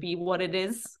ceases to be what it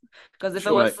is. Because if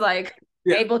it was like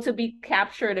able to be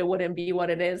captured, it wouldn't be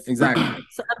what it is. Exactly.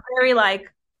 So I'm very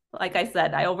like I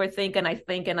said, I overthink and I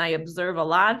think and I observe a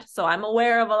lot. So I'm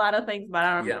aware of a lot of things, but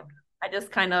I don't know. I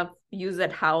just kind of use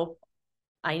it how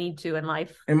I need to in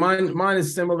life. And mine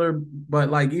is similar, but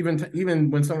like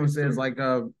even when someone says like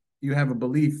you have a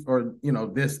belief or you know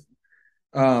this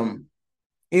in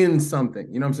something,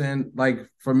 you know what I'm saying? Like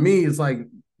for me, it's like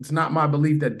it's not my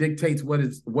belief that dictates what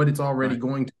it's already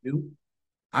going to do.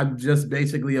 I've just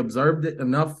basically observed it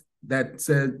enough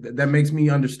that makes me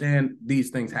understand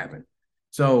these things happen.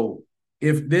 So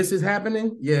if this is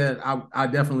happening, I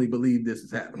definitely believe this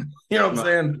is happening. You know what I'm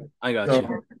saying? I got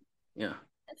you. Yeah.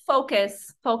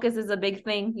 Focus is a big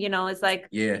thing. You know, it's like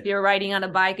if you're riding on a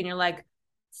bike and you're like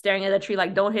staring at a tree,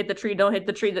 like don't hit the tree, you'll hit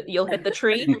the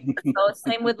tree. So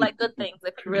same with like good things.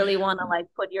 If you really want to like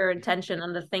put your attention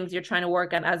on the things you're trying to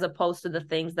work on, as opposed to the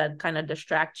things that kind of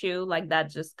distract you, like that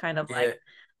just kind of like.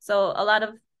 So a lot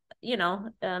of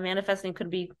manifesting could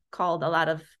be called a lot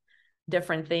of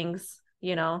different things.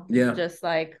 You know, just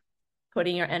like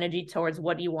putting your energy towards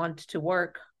what you want to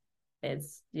work.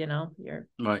 It's you're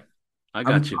right. I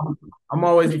got you. I'm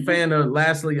always a fan of.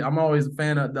 Lastly, I'm always a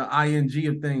fan of the ing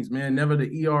of things, man. Never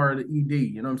the er or the ed.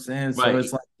 You know what I'm saying? Right. So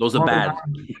it's like those are bad.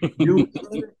 You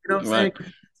know what I'm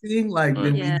saying? Like,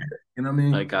 you know what I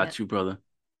mean? I got you, brother.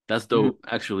 That's dope.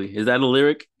 Actually, is that a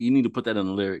lyric? You need to put that in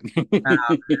a lyric. That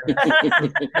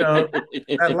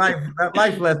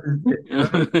life lesson.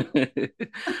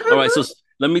 All right, so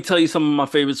let me tell you some of my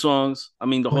favorite songs. I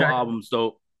mean, the whole album's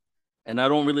dope, and I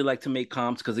don't really like to make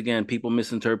comps because again, people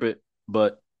misinterpret.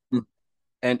 But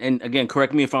and again,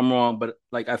 correct me if I'm wrong, but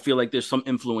like I feel like there's some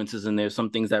influences in there, some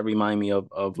things that remind me of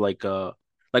like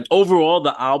overall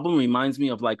the album reminds me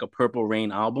of like a Purple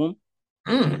Rain album.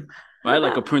 Right,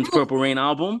 like a Prince Purple Rain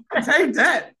album. I take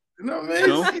that. You know what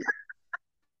I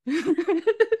mean?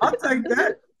 I'll take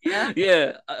that.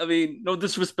 Yeah. I mean, no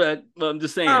disrespect, but I'm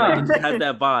just saying, like, it just has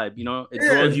that vibe. You know, it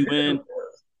draws you in,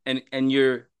 and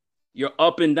you're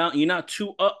up and down. You're not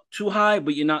too high,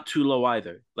 but you're not too low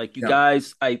either. Like you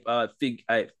guys, I think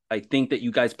that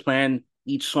you guys plan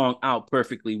each song out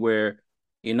perfectly, where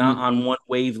you're not on one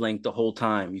wavelength the whole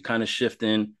time. You kind of shift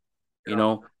in, you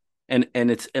know. And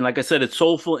it's like I said, it's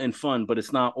soulful and fun, but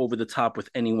it's not over the top with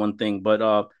any one thing.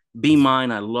 But Be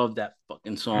Mine, I love that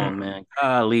fucking song, man.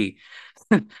 Golly.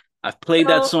 I've played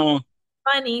that song.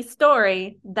 Funny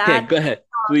story. That go ahead,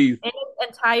 please. In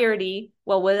its entirety,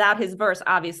 well, without his verse,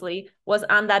 obviously, was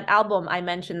on that album I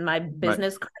mentioned, my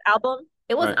business card album.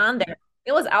 It was on there.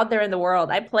 It was out there in the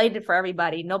world. I played it for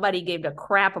everybody. Nobody gave a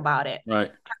crap about it.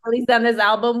 Right. I released on this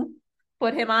album,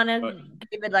 put him on it,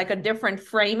 gave it like a different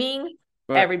framing.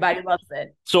 Everybody loves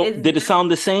it. So did it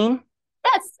sound the same?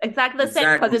 Yes, exactly the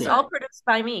same, because it's all produced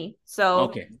by me.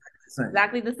 So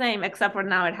exactly the same, except for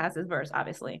now it has his verse,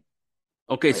 obviously.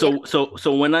 Okay, so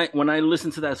when I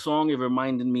listened to that song, it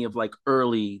reminded me of like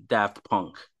early Daft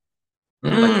Punk.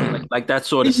 Like that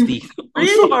sort of Steve. I'm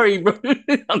sorry, bro.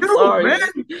 I'm sorry. Man.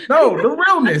 No, the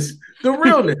realness.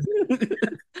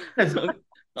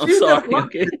 I'm sorry.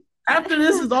 Okay. After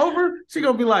this is over, she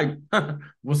gonna be like,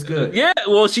 "What's good?" Yeah,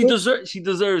 well, she deserves it. She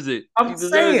deserves it.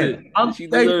 She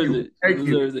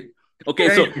deserves it.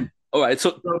 Okay, all right.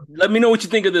 So let me know what you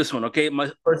think of this one. Okay,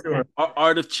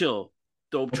 Art of Chill,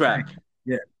 dope track.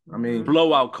 Yeah, I mean,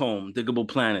 Blowout Comb, Diggable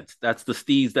Planets. That's the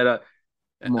steez that are.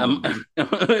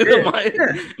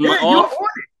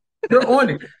 You're on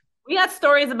it. We got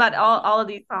stories about all of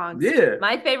these songs. Yeah.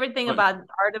 My favorite thing about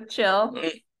Art of Chill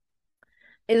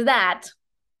is that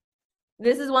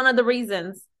this is one of the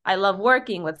reasons I love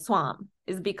working with Swamp,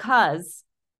 is because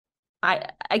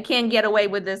I can't get away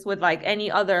with this with like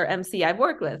any other MC I've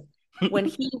worked with. when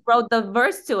he wrote the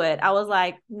verse to it, I was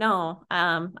like, no,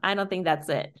 I don't think that's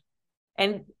it.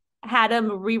 And had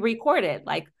him re-record it.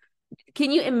 Like,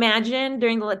 can you imagine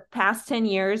during the past 10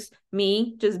 years,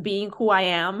 me just being who I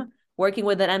am, working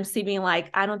with an MC being like,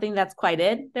 I don't think that's quite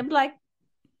it. They'd be like,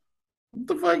 what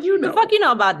the fuck you know? The fuck you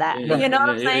know about that? Yeah, you know yeah, what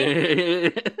I'm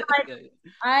saying? Like,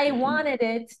 I Mhm. wanted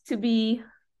it to be,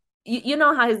 you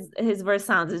know how his verse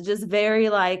sounds. It's just very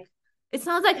like, it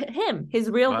sounds like him, his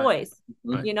real Right. voice,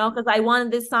 Right. you know, because I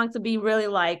wanted this song to be really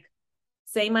like,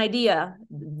 same idea.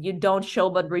 You don't show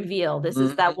but reveal. This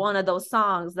is that one of those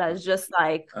songs that is just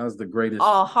like That was the greatest.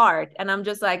 all heart. And I'm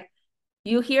just like,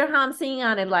 you hear how I'm singing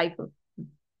on it, like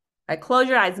close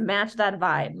your eyes, match that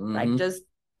vibe. Like just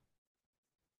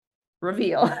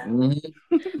reveal.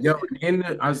 Yo, in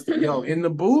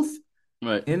the booth,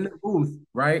 Right. in the booth,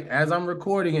 right? As I'm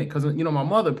recording it, because my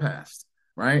mother passed,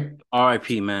 right?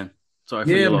 R.I.P. man. Sorry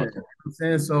for Yeah, your man. loss. You know what I'm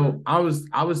saying? So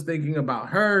I was thinking about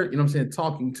her, you know what I'm saying,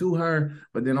 talking to her,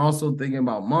 but then also thinking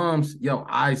about moms. Yo,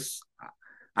 I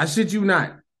shit you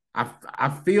not. I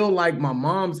feel like my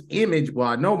mom's image, well,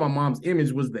 I know my mom's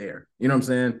image was there, you know what I'm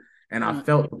saying? And I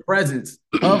felt the presence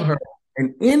of her.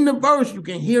 And in the verse, you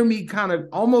can hear me kind of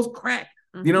almost crack,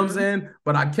 you know what I'm saying?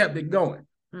 But I kept it going.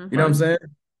 You know what I'm saying?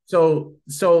 So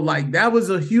like that was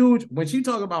a huge, when she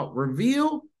talk about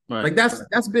reveal, like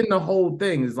that's been the whole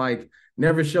thing. Is like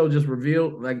never show, just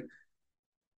reveal. Like,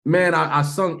 man, I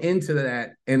sung into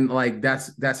that, and like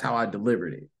that's how I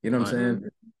delivered it. You know what I'm saying?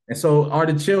 And so Art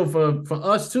of Chill for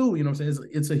us too, you know what I'm saying?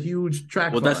 It's a huge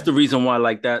track. Well, for that's us. the reason why,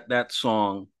 like that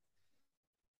song,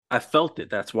 I felt it.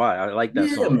 That's why I like that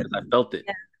song, because I felt it.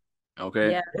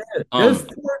 Okay. There's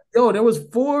there was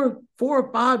four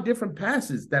or five different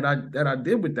passes that I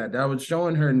did with that I was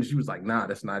showing her, and she was like, nah,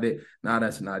 that's not it. Nah,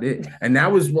 that's not it. And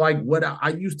that was like what I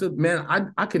used to, man,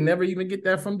 I could never even get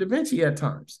that from Da Vinci at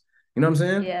times. You know what I'm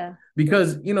saying? Yeah.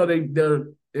 Because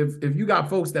if you got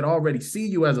folks that already see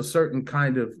you as a certain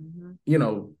kind of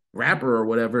rapper or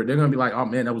whatever, they're gonna be like, oh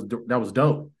man, that was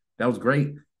dope. That was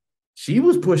great. She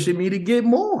was pushing me to get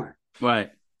more. Right. You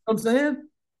know what I'm saying?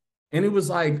 And it was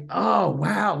like, oh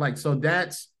wow, like so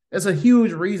that's a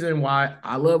huge reason why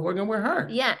I love working with her.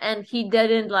 Yeah, and he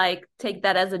didn't like take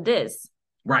that as a diss.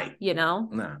 Right. You know?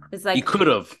 Nah. It's like he could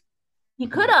have. He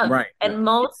could have. Right. And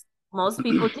most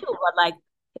people do, but like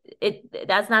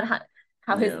that's not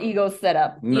how his ego's set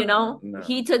up. You know?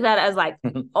 He took that as like,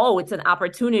 oh, it's an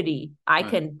opportunity. I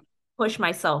can push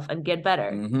myself and get better,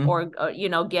 or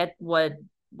get what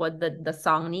the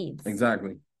song needs.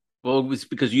 Exactly. Well, it was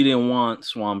because you didn't want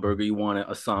Swamburger, you wanted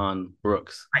Asan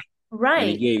Brooks. Right. And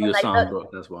he gave you Asan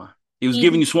Brooks, that's why. He was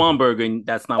giving you Swamburger, and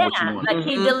that's not what you wanted. Like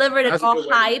he delivered it all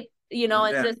hype,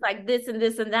 it's just like this and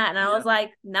this and that. And I was like,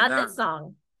 not this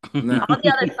song. All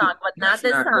the other songs, but not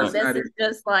this song. This is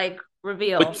just like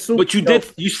reveal. But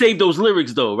you saved those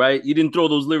lyrics though, right? You didn't throw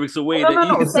those lyrics away.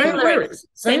 No, same lyrics.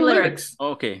 Same lyrics.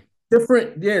 Okay.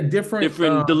 Different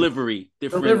delivery.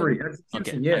 Delivery.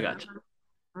 Okay, yeah. I got you.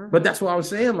 But that's what I was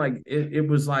saying. Like it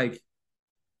was like,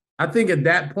 I think at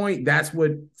that point, that's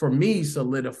what for me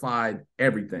solidified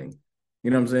everything.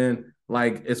 You know what I'm saying?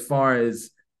 Like as far as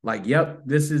like, yep,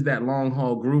 this is that long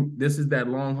haul group. This is that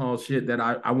long haul shit that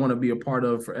I want to be a part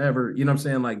of forever. You know what I'm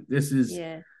saying? Like this is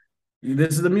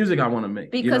the music I want to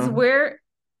make. Because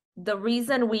the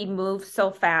reason we move so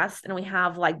fast and we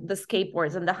have like the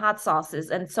skateboards and the hot sauces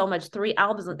and so much 3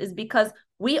 albums is because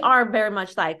we are very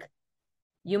much like,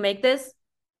 you make this,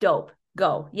 dope,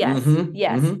 go, yes,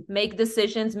 make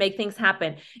decisions, make things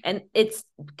happen. And it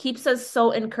keeps us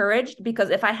so encouraged,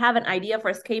 because if I have an idea for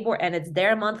a skateboard and it's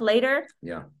there a month later,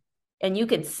 and you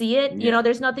can see it,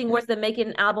 there's nothing worse than making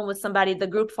an album with somebody, the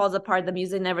group falls apart, the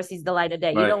music never sees the light of day.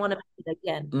 You don't want to make it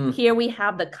again. Here we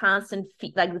have the constant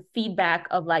the feedback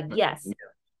of like, yes.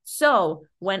 So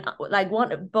when like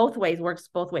both ways works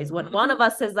both ways. When one of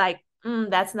us is like,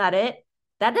 that's not it,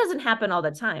 that doesn't happen all the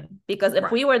time. Because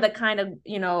if we were the kind of,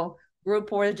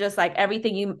 group where it's just like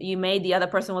everything you made, the other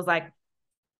person was like,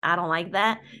 I don't like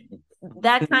that.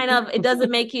 That kind of, it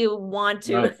doesn't make you want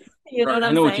to, you know what I'm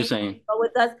saying? I know what you're saying. But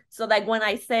with us, so like when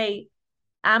I say,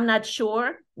 I'm not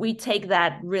sure, we take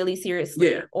that really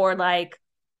seriously. Yeah. Or like,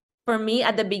 for me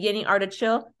at the beginning, Art of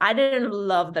Chill, I didn't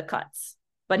love the cuts.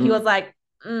 But he was like,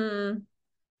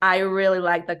 I really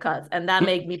like the cuts. And that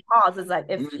made me pause. It's like,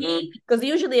 if because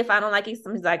usually if I don't like it,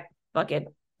 he's like, fuck it.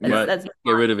 Let's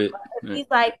get rid of it. He's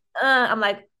like, I'm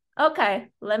like, okay,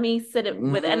 let me sit it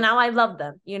with it. And now I love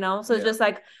them, So it's just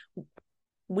like,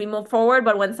 we move forward.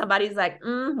 But when somebody's like,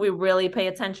 we really pay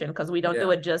attention, because we don't do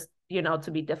it just,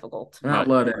 to be difficult. I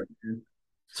love that.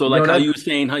 So You know, like how that's you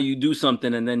saying how you do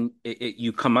something and then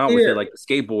you come out with yeah. it like a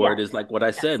skateboard Yes, is like what I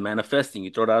yes. said, manifesting.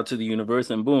 You throw it out to the universe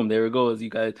and boom, there it goes. You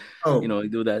guys, Oh, you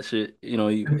do that shit. and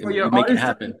You make it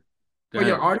happen. Go for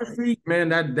your ahead. artistry, man,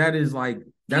 that is like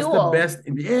that's the Fuel. best.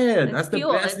 Yeah, It's that's the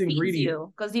fuel. best It feeds ingredient.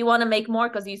 you because you want to make more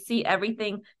because you see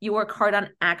everything you work hard on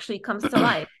actually comes to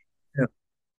life. Yeah.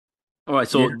 All right,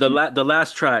 Yeah. so the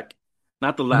last track,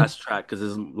 not the Mhm. last track because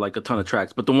there's like a ton of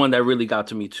tracks, but the one that really got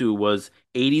to me too was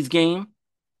 80s Game.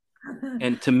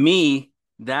 And to me,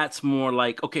 that's more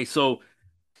like okay, so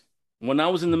when I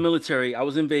was in the military, I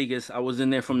was in Vegas. I was in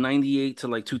there from 98 to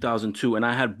like 2002, and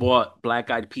I had bought Black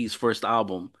Eyed Peas' first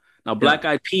album. Now, Yeah. Black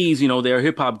Eyed Peas, they're a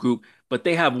hip hop group, but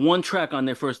they have one track on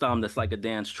their first album that's like a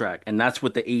dance track, and that's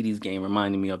what the 80s Game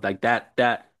reminded me of, like that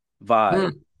vibe.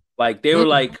 Mm. Like they were Mm.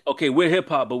 like, okay, we're hip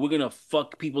hop, but we're gonna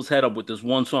fuck people's head up with this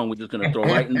one song. We're just gonna throw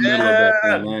right in the middle of that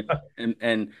thing, man.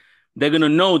 And they're gonna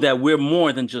know that we're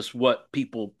more than just what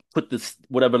people put this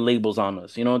whatever labels on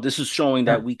us. This is showing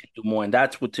Yeah. that we can do more. And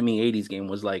that's what to me 80s Game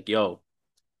was like, yo,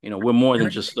 we're more than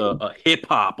just a hip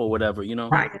hop or whatever.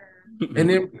 Right.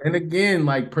 And again,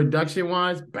 like production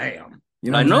wise, bam.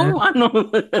 You know I what I'm saying? know,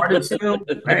 I know. Artist chill,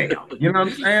 bam. You know what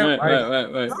I'm saying? Right,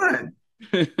 Like, right, son.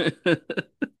 right.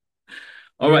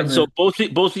 All Yeah, right, so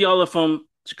man. both of y'all are from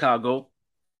Chicago.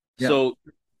 Yeah. So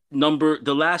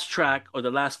the last track or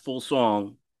the last full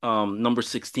song, number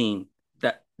 16,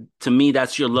 that to me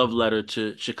that's your love letter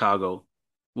to Chicago.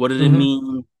 What did it Hmm.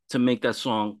 mean to make that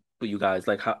song for you guys?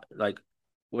 Like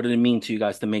what did it mean to you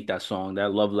guys to make that song,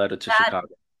 that love letter to That, Chicago?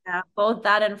 yeah, both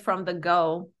that and From the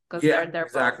Go, because Yeah, they're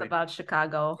both exactly. about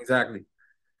Chicago. Exactly.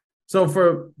 So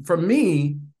for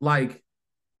me, like,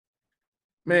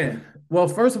 man, well,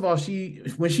 first of all,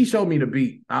 when she showed me the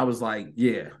beat, I was like,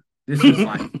 yeah, this is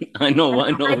like, And I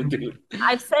know, dude.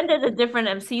 I've sent it to different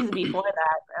MCs before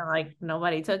that, and like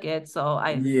nobody took it. So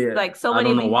I yeah, like so I many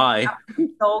don't know people. why. I'm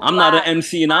so I'm not an glad.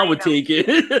 MC and I would take it.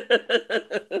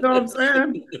 you know what I'm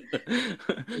saying?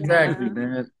 Exactly, Yeah,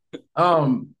 man.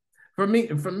 For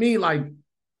me, like,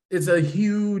 it's a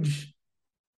huge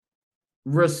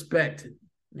respect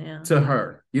yeah. to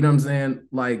her. You know what I'm saying?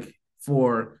 Like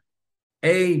for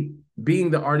a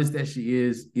being the artist that she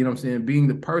is, you know what I'm saying? Being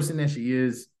the person that she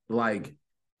is, like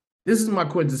this is my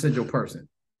quintessential person.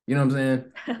 You know what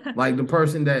I'm saying? Like the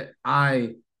person that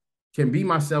I can be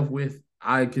myself with.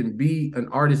 I can be an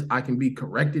artist. I can be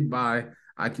corrected by.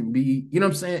 I can be, you know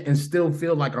what I'm saying, and still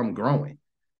feel like I'm growing.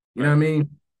 You know what Right. I mean?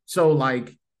 So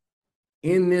like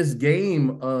in this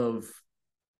game of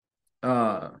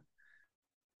uh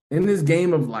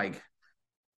like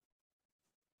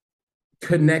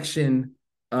connection,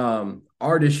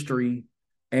 artistry,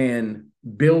 and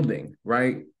building,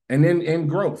 right? And then and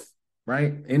growth,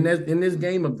 right? In this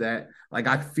game of that, like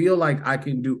I feel like I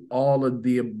can do all of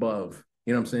the above.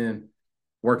 You know what I'm saying?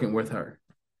 Working with her.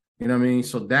 You know what I mean?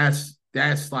 So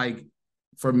that's like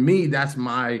for me, that's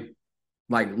my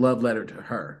like love letter to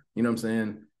her. You know what I'm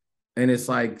saying? And it's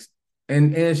like,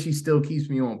 and she still keeps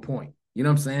me on point. You know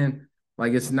what I'm saying?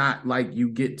 Like it's not like you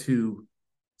get to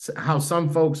how some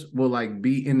folks will like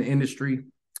be in the industry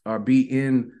or be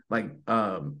in like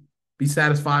be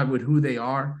satisfied with who they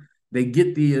are. They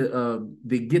get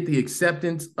the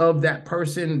acceptance of that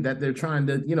person that they're trying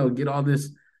to get all this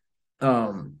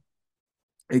um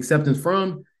acceptance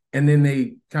from, and then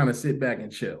they kind of sit back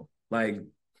and chill. Like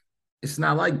it's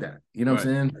not like that. You know what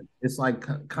Right. I'm saying? It's like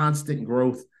constant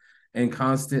growth and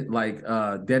constant like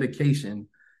dedication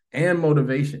and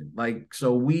motivation. Like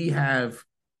so we have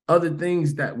other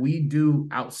things that we do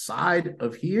outside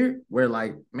of here where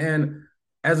like, man,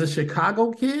 as a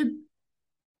Chicago kid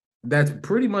that's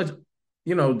pretty much,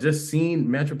 just seen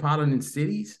metropolitan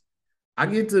cities, I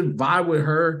get to vibe with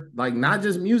her, like not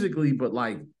just musically, but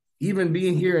like even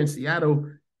being here in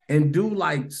Seattle and do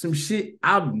like some shit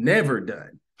I've never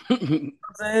done. I'm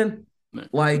saying?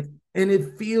 Like, and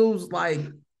it feels like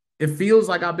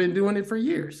I've been doing it for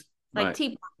years. Like Right.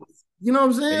 T. You know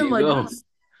what I'm There saying? you Like go.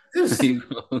 There this you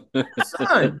go.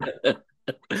 son,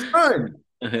 son.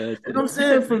 You know what I'm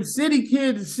saying? From city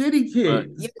kid to city Right.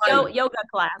 kid. It's like, Yoga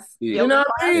class. Yeah. you know Yoga what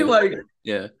I class. mean? Yeah. Like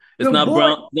Yeah. It's the not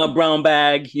boy, brown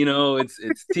bag,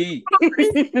 it's tea.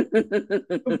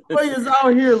 the boy is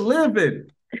out here living.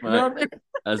 You know Right. what I mean?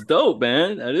 That's dope,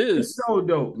 man. That is. It's so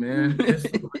dope, man. It's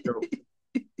so dope.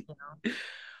 You know.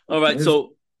 All right. It's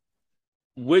So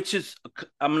which is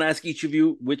I'm gonna ask each of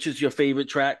you, which is your favorite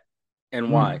track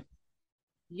and why? mm,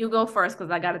 You go first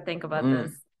because I got to think about mm.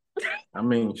 this. I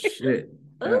mean, shit.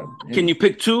 God Can damn. you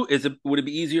pick two? Would it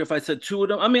be easier if I said two of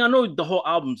them? I mean, I know the whole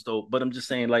album's dope, but I'm just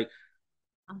saying, like,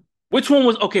 which one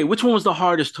was the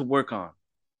hardest to work on?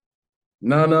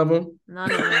 None of them.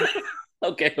 None of them.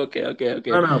 Okay.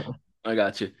 None of them. I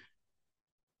got you.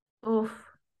 Oof.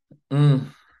 Mm.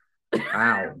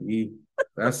 Ow.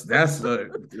 That's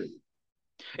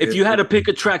If you it, had it, to pick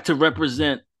a track to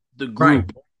represent the right,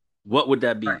 group, what would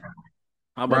that right, be?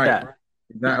 How about right. that?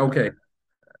 That okay.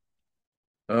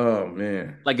 Oh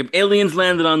man. Like if aliens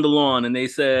landed on the lawn and they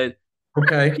said,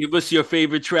 Okay. "Give us your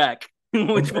favorite track,"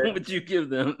 which one Okay. would you give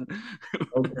them?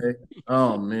 Okay.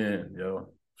 Oh man, yo.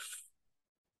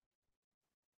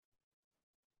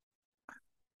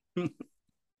 Do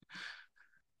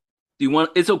you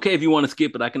want? It's okay if you want to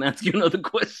skip it. I can ask you another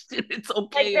question. It's Like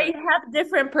okay. they have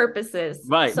different purposes.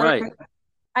 Right, So right.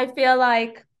 I feel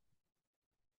like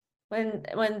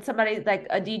when somebody like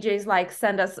a DJ's like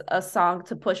send us a song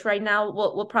to push right now,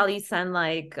 we'll probably send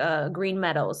like Green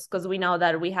Meadows because we know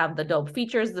that we have the dope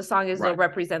features. The song is Right.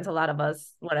 represents a lot of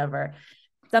us, whatever.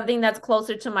 Something that's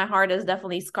closer to my heart is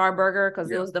definitely Scarburger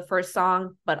because it was the first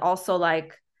song, but also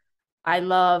like I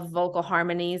love vocal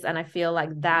harmonies and I feel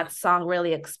like that song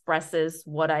really expresses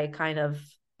what I kind of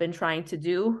been trying to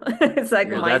do. It's like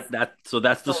Yeah. So my so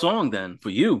that's the song then for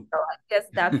you. so I guess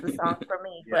that's the song for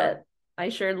me. Yeah. But I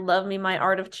sure love me my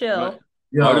Art of Right. Chill.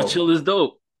 Art of Yo. Chill is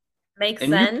dope. Makes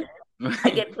And you sense. I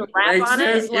get to rap Makes on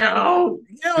sense. it. Like,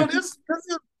 Yo, this is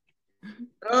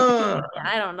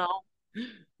I don't know.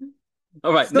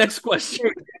 all right, so next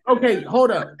question. okay, hold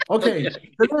up. Okay.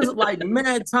 Okay. There's like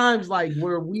mad times like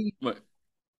where we Right.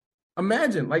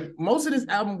 imagine like most of this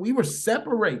album we were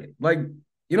separated. Like,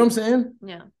 you know what I'm saying?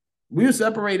 Yeah. We were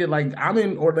separated. Like I'm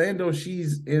in Orlando,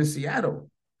 she's in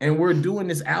Seattle, and we're doing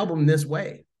this album this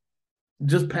way,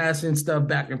 just passing stuff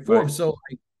back and Right. forth. So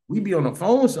like we be on the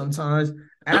phone sometimes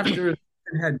after it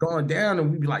had gone down, and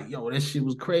we'd be like, "Yo, this shit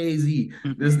was crazy."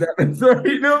 This, that, and third.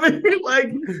 You know what I mean?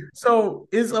 Like, so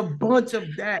it's a bunch of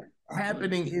that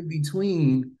happening in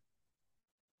between,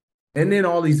 and then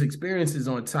all these experiences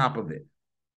on top of it.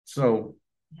 So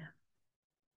Yeah.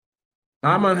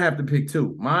 I'm gonna have to pick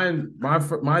two. My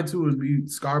two would be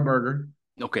Scarburger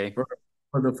Okay.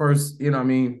 for the first, you know what I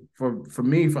mean, for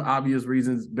me, for obvious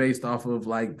reasons, based off of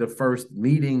like the first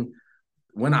meeting.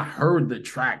 When I heard the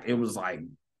track, it was like,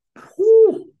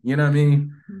 whew, you know what I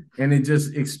mean? And it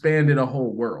just expanded a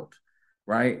whole world,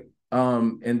 right?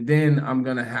 And then um, I'm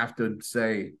gonna have to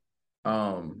say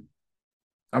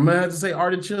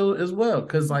Art of Chill as well,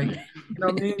 because like, you know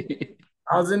what I mean?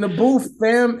 I was in the booth,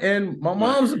 fam, and my Right.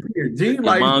 mom's appeared. G, Your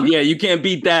like, mom, yeah, you can't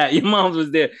beat that. Your mom was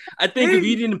there. I think if you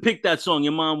you didn't pick that song,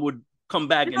 your mom would come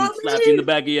back know and what I slap you in the mean?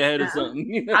 back of your head or Yeah.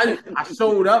 something. I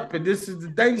showed up, and this is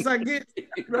the thanks I get.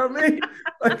 You know what I mean?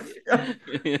 Like,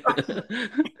 you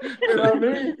know what I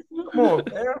mean? Come on,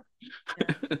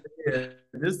 man. Yeah,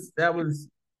 that was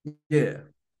yeah,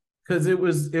 because it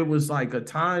was like a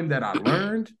time that I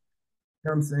learned. You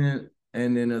know what I'm saying?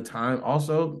 And then a time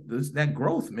also this that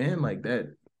growth, man, like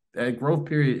that growth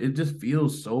period, it just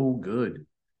feels so good,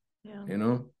 Yeah. you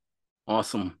know?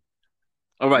 Awesome.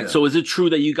 All right. Yeah. So is it true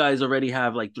that you guys already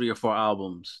have like 3 or 4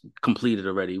 albums completed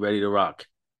already, ready to rock?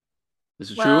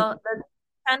 Is it true? Well, the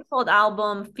Tenfold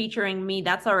album featuring me,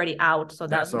 that's already out. So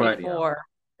that's That's already out. before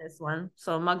this one.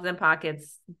 So Mugs and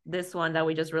Pockets, this one that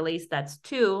we just released, that's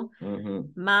 2.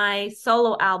 Mm-hmm. My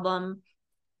solo album,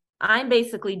 I'm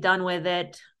basically done with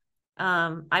it.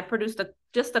 I produced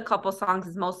just a couple songs.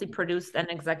 It's mostly produced and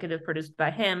executive produced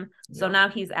by him. So Yeah. now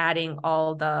he's adding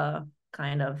all the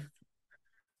kind of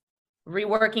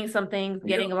reworking some things,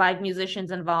 getting live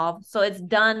musicians involved. So it's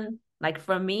done like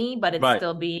for me, but it's Right.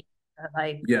 still being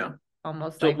like Yeah.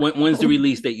 almost So like when's the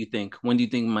release date, you think? When do you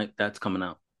think that's coming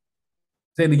out?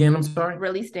 Say it again, I'm sorry.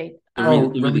 release date. The Oh,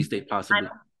 release date, possibly.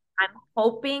 I'm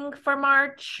hoping for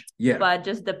March, Yeah. but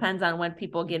just depends on when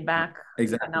people get back.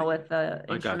 Exactly. You know, with the I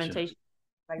gotcha. instrumentation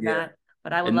like Yeah. that.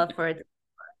 But I would love for it.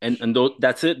 And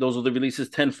that's it. Those are the releases.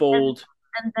 Tenfold.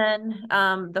 And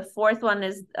then the fourth one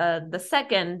is the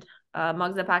second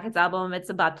Mugs and Pockets album. It's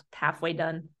about halfway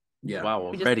done. Yeah. Wow,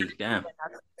 already. Damn.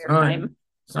 Son,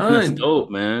 That's dope,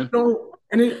 man. So,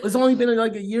 and it's only been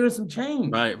like a year and some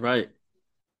change. Right.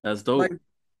 That's dope. Like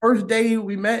first day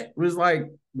we met was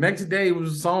like next day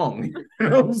was a song. You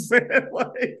know what I'm saying?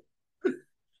 Like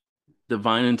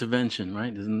Divine intervention,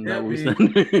 right? Isn't that what we man.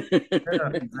 said? Yeah,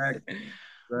 exactly.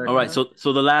 All right. So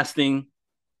the last thing,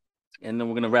 and then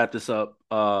we're gonna wrap this up.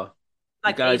 Like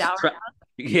you guys 8 hours.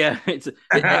 yeah,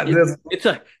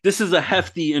 this is a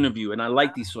hefty interview, and I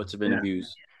like these sorts of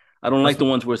interviews. I don't like the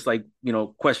ones where it's like,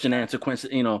 question, answer, question.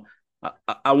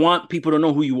 I want people to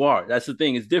know who you are. That's the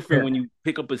thing. It's different when you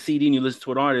pick up a CD and you listen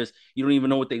to an artist. You don't even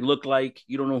know what they look like.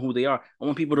 You don't know who they are. I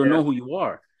want people to know who you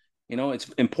are. It's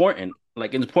important.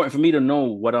 Like, it's important for me to know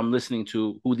what I'm listening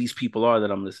to, who these people are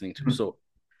that I'm listening to. So,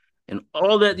 and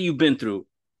all that you've been through,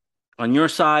 on your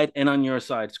side and on your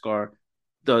side, Scar,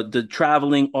 the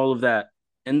traveling, all of that.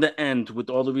 In the end, with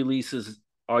all the releases,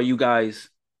 are you guys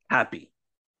happy?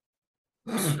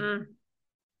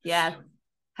 Yes.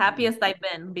 Happiest I've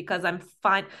been because I'm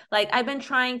fine. Like I've been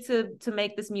trying to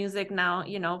make this music now,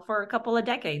 for a couple of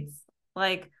decades.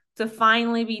 Like to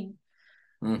finally be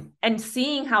and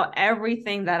seeing how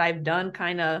everything that I've done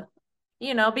kind of,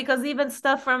 because even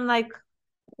stuff from like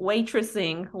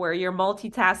waitressing where you're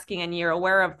multitasking and you're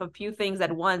aware of a few things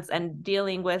at once and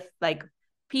dealing with like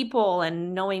people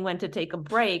and knowing when to take a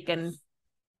break and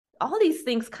all these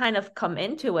things kind of come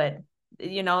into it,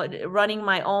 running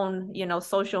my own,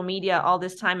 social media all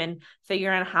this time and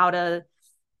figuring out how to,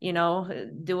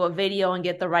 do a video and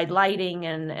get the right lighting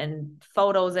and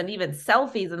photos and even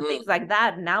selfies and things like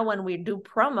that. Now when we do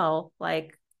promo,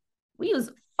 like we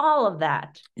use all of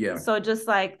that. Yeah. So just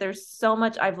like there's so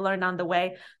much I've learned on the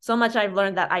way, so much I've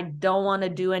learned that I don't want to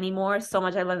do anymore, so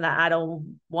much I learned that I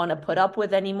don't want to put up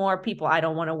with anymore, people I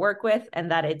don't want to work with, and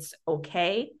that it's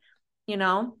okay,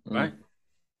 Right.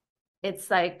 It's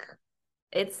like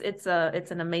it's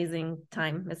an amazing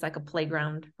time. It's like a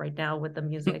playground right now with the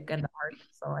music and the art.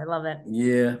 So I love it.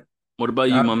 Yeah. What about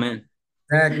you, my man?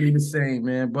 Exactly the same,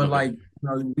 man. But Okay. like,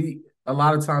 we a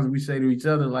lot of times we say to each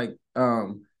other, like,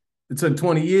 it took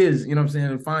 20 years, you know what I'm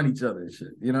saying, to find each other and shit.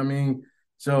 You know what I mean?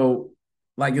 So,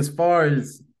 like, as far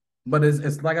as, but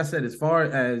it's like I said, as far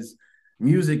as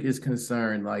music is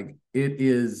concerned, like, it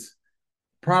is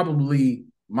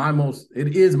my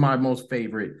most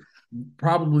favorite,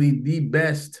 probably the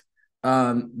best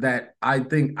that I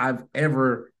think I've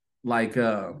ever like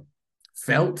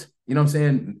felt, you know what I'm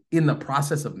saying, in the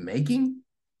process of making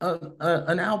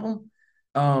an album.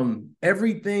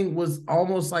 Everything was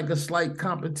almost like a slight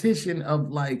competition of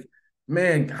like,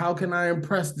 man, how can I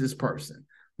impress this person?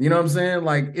 You know what I'm saying?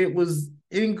 Like it was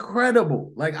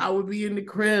incredible. Like I would be in the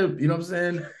crib, you know what I'm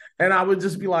saying? And I would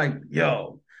just be like,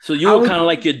 yo. So you I were would kind of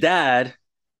like your dad say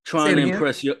trying it to again.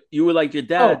 impress you were like your Oh,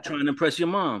 dad trying to impress your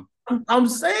mom. I'm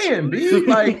saying, B,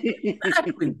 like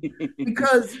exactly.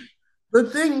 Because the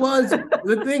thing was,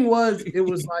 it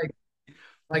was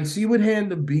like she would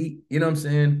hand the beat, you know what I'm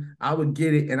saying? I would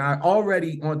get it, and I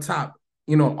already on top,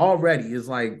 already is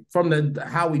like from the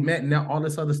how we met and now all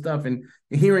this other stuff, and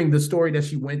hearing the story that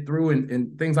she went through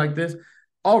and things like this,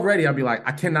 already I'd be like,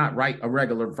 I cannot write a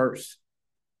regular verse.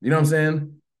 You know what I'm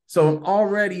saying? So I'm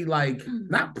already like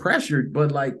not pressured,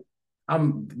 but like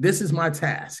this is my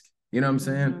task. You know what I'm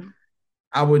saying?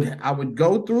 I would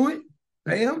go through it,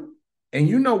 bam,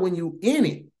 and when you in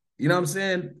it, you know what I'm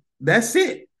saying? That's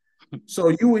it. So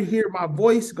you would hear my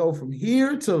voice go from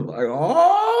here to like,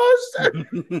 oh shit.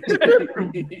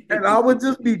 And I would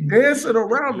just be dancing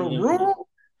around the room,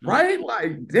 right?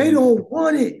 Like they don't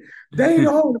want it. They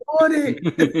don't want it.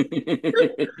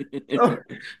 So,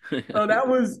 so that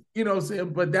was, what I'm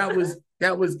saying, but that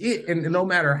was it. And no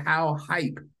matter how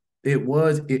hype it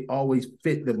was, it always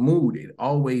fit the mood. It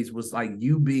always was like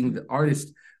you being the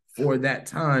artist for that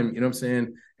time, you know what I'm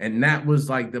saying? And that was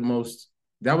like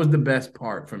that was the best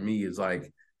part for me, is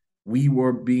like we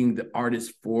were being the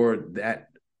artist for that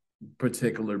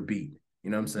particular beat.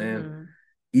 You know what I'm saying?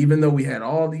 Even though we had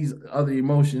all these other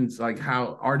emotions, like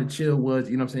how Art of Chill was,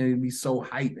 you know what I'm saying? It'd be so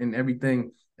hype and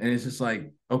everything. And it's just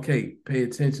like, okay, pay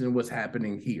attention to what's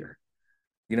happening here.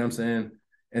 You know what I'm saying?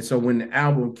 And so when the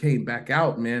album came back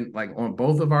out, man, like on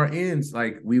both of our ends,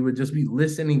 like we would just be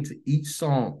listening to each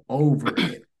song over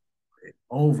and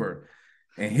over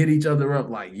and hit each other up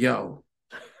like, yo,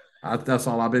 that's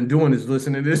all I've been doing is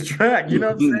listening to this track. You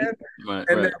know what I'm saying? Right,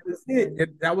 And right. that was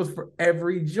it. That was for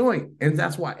every joint. And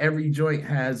that's why every joint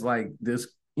has like this,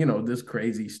 this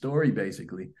crazy story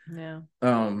basically. Yeah.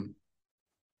 And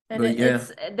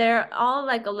it's they're all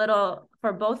like a little,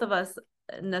 for both of us,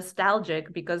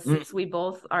 nostalgic, because since we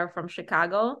both are from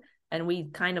Chicago and we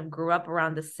kind of grew up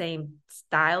around the same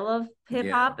style of hip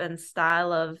hop and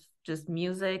style of just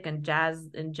music and jazz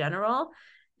in general,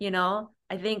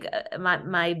 I think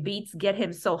my beats get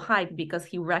him so hyped because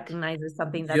he recognizes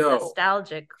something that's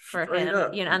nostalgic for him,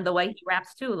 up. and the way he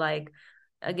raps too. Like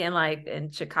again, like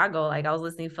in Chicago, like I was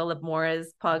listening to Philip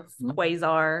Morris, Pugs,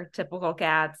 Quasar, Typical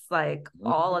Cats, like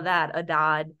all of that,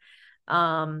 Adad.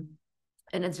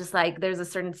 And it's just like there's a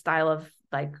certain style of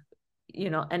like,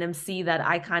 an MC that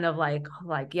I kind of like,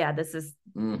 yeah, this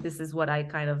is what I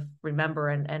kind of remember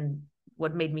and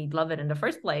what made me love it in the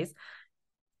first place.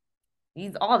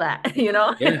 He's all that,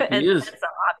 Yeah, he is. so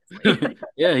obviously.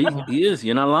 Yeah, he is.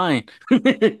 You're not lying. All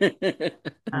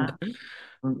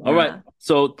right. Yeah.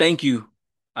 So thank you.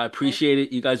 I appreciate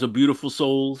it. You guys are beautiful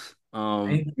souls.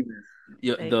 Thank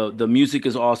you. The music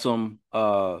is awesome.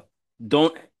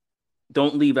 Don't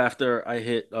don't leave after I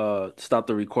hit stop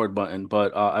the record button.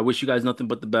 But I wish you guys nothing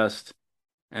but the best.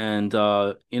 And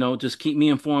just keep me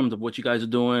informed of what you guys are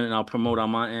doing, and I'll promote on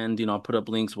my end. I'll put up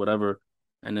links, whatever,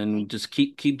 and then just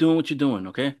keep doing what you're doing.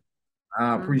 Okay.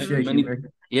 I appreciate you, Many, man.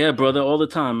 yeah, brother, all the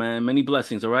time, man. Many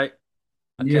blessings. All right.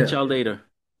 I'll catch Yeah. y'all later.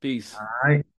 Peace. All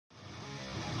right.